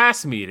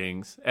PASS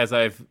meetings, as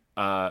I've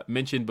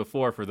mentioned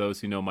before, for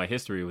those who know my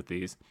history with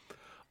these,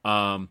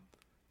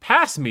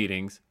 PASS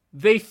meetings,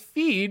 they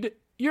feed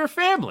your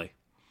family.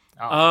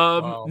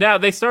 Now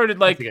they started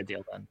like that's a good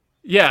deal then.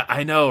 Yeah,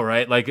 I know,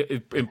 right? Like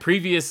in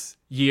previous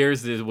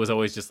years, it was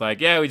always just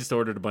like, yeah, we just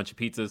ordered a bunch of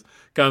pizzas.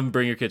 Come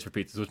bring your kids for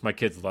pizzas, which my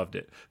kids loved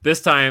it.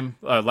 This time,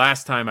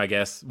 last time, I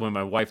guess, when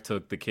my wife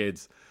took the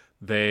kids,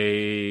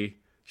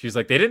 she's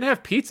like, they didn't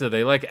have pizza.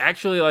 They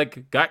actually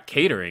got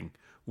catering,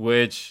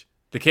 which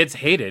the kids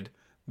hated.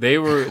 They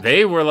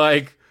were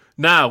like,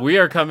 nah, we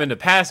are coming to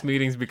PASS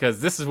meetings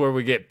because this is where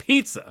we get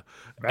pizza.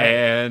 Right.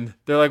 And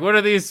they're like, what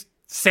are these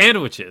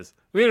sandwiches?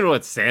 We didn't know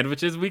what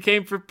sandwiches. We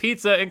came for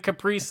pizza and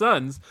Capri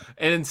Suns,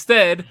 and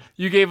instead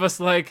you gave us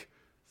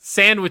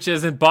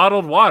sandwiches and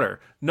bottled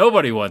water.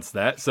 Nobody wants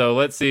that. So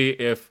let's see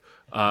if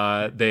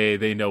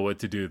they know what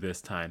to do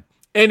this time.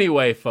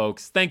 Anyway,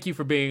 folks, thank you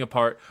for being a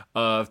part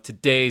of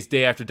today's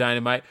Day After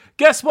Dynamite.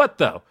 Guess what,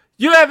 though?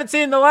 You haven't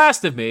seen the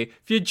last of me.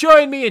 If you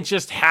join me in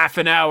just half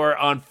an hour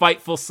on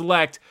Fightful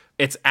Select,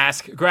 it's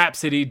Ask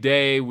Grapsody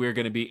Day. We're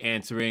going to be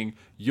answering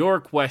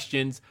your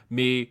questions,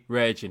 me,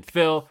 Reg, and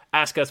Phil.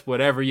 Ask us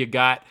whatever you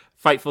got.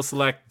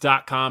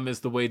 FightfulSelect.com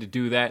is the way to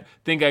do that.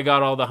 Think I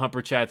got all the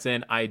Humper Chats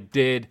in? I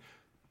did.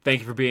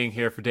 Thank you for being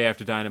here for Day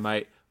After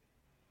Dynamite.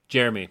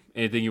 Jeremy,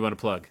 anything you want to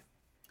plug?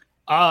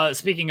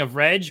 Speaking of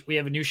Reg, we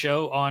have a new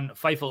show on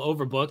Fightful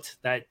Overbooked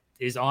that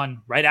is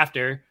on right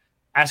after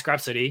Ask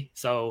Grapsody.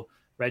 So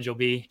Reg will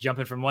be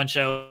jumping from one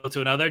show to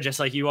another, just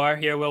like you are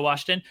here, Will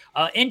Washington.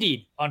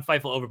 Indeed, on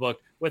Fightful Overbooked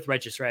with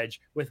Regis Reg,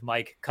 with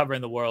Mike, covering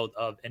the world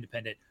of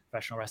independent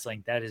professional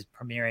wrestling. That is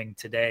premiering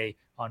today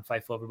on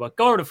Fightful Overbooked.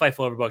 Go over to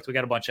Fightful Overbooked. We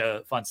got a bunch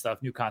of fun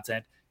stuff, new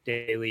content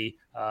daily,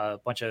 a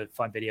bunch of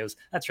fun videos.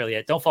 That's really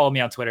it. Don't follow me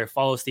on Twitter.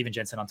 Follow Steven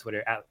Jensen on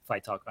Twitter at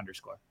FightTalk_.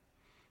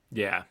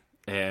 Yeah,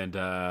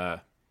 and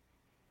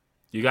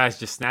you guys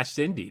just snatched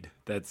Indeed.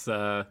 That's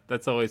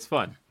always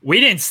fun. We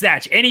didn't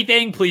snatch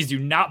anything. Please do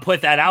not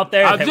put that out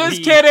there. I'm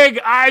just kidding.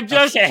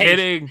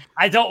 Kidding.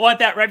 I don't want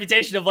that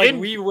reputation of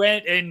we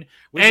went and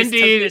we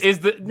Indeed is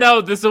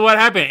this is what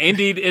happened.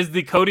 Indeed is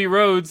the Cody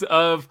Rhodes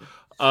of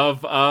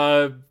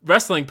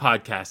wrestling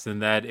podcasts, in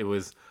that it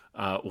was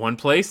one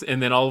place,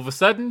 and then all of a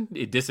sudden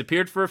it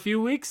disappeared for a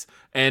few weeks,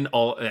 and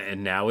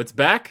now it's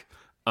back.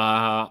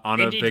 On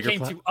Indeed a bigger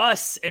came to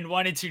us and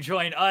wanted to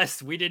join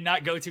us. We did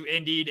not go to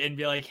Indeed and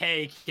be like,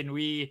 hey, can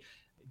we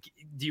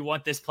do you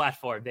want this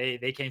platform?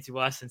 They came to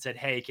us and said,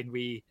 hey, can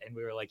we? And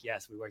we were like,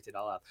 yes, we worked it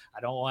all out.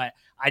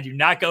 I do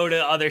not go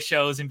to other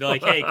shows and be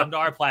like, hey, come to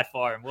our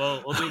platform.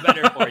 We'll do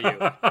better for you.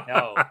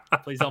 No,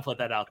 please don't put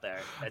that out there.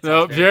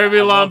 No,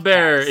 Jeremy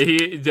Lambert.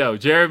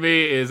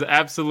 Jeremy is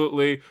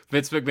absolutely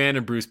Vince McMahon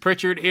and Bruce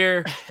Pritchard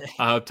here,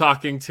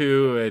 talking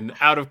to an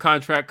out of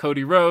contract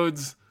Cody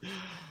Rhodes,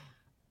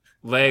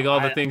 laying all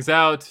the things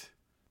out.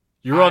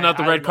 You're rolling out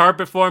the red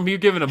carpet for him. You're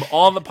giving him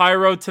all the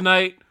pyro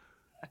tonight.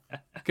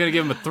 Gonna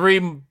give him a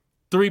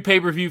three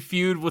pay-per-view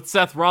feud with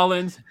Seth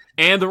Rollins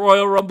and the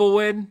Royal Rumble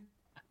win.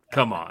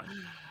 Come on.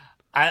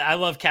 I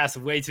love Cass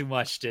way too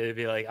much to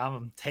be like,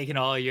 I'm taking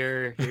all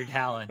your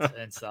talent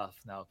and stuff.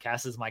 No,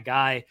 Cass is my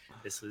guy.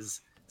 This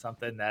was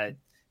something that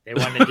they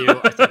wanted to do.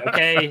 I said,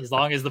 okay, as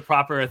long as the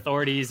proper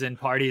authorities and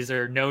parties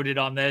are noted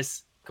on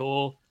this,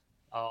 cool,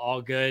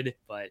 all good.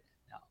 But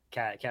no,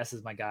 Cass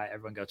is my guy.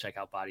 Everyone go check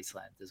out Body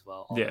Slam as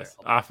well. Yes,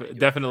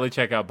 definitely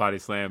check out Body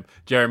Slam.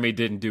 Jeremy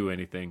didn't do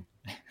anything.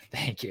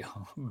 Thank you.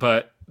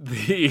 But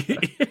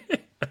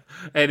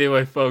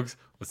anyway, folks,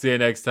 we'll see you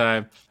next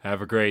time.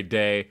 Have a great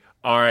day.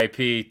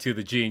 R.I.P. to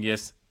the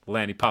genius,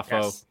 Lanny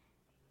Poffo. Yes.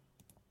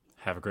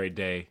 Have a great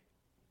day.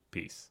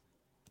 Peace.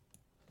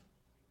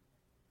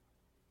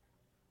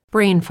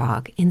 Brain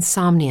fog,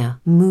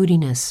 insomnia,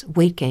 moodiness,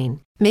 weight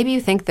gain. Maybe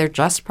you think they're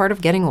just part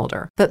of getting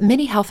older, but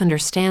MIDI Health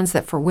understands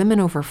that for women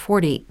over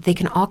 40, they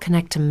can all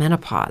connect to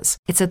menopause.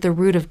 It's at the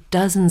root of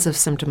dozens of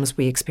symptoms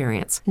we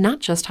experience, not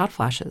just hot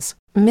flashes.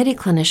 MIDI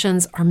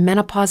clinicians are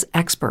menopause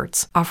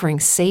experts, offering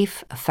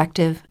safe,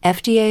 effective,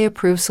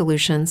 FDA-approved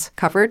solutions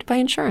covered by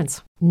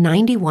insurance.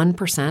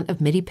 91%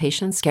 of MIDI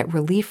patients get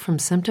relief from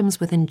symptoms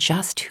within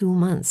just 2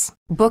 months.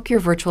 Book your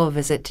virtual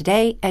visit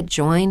today at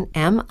joinmidi.com.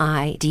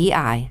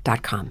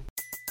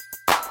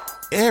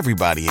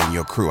 Everybody in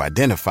your crew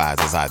identifies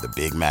as either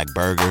Big Mac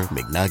Burger,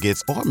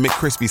 McNuggets, or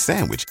McCrispy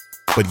Sandwich.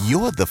 But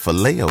you're the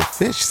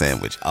Filet-O-Fish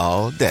Sandwich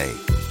all day.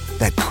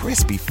 That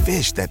crispy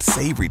fish, that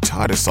savory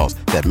tartar sauce,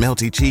 that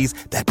melty cheese,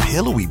 that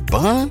pillowy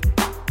bun.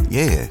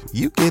 Yeah,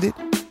 you get it.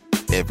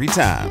 Every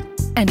time.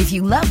 And if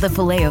you love the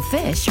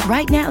Filet-O-Fish,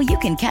 right now you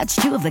can catch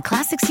 2 of the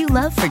classics you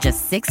love for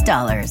just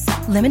 $6.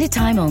 Limited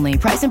time only.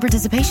 Price and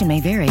participation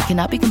may vary.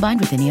 Cannot be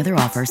combined with any other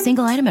offer.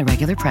 Single item at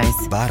regular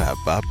price.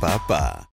 Ba-da-ba-ba-ba.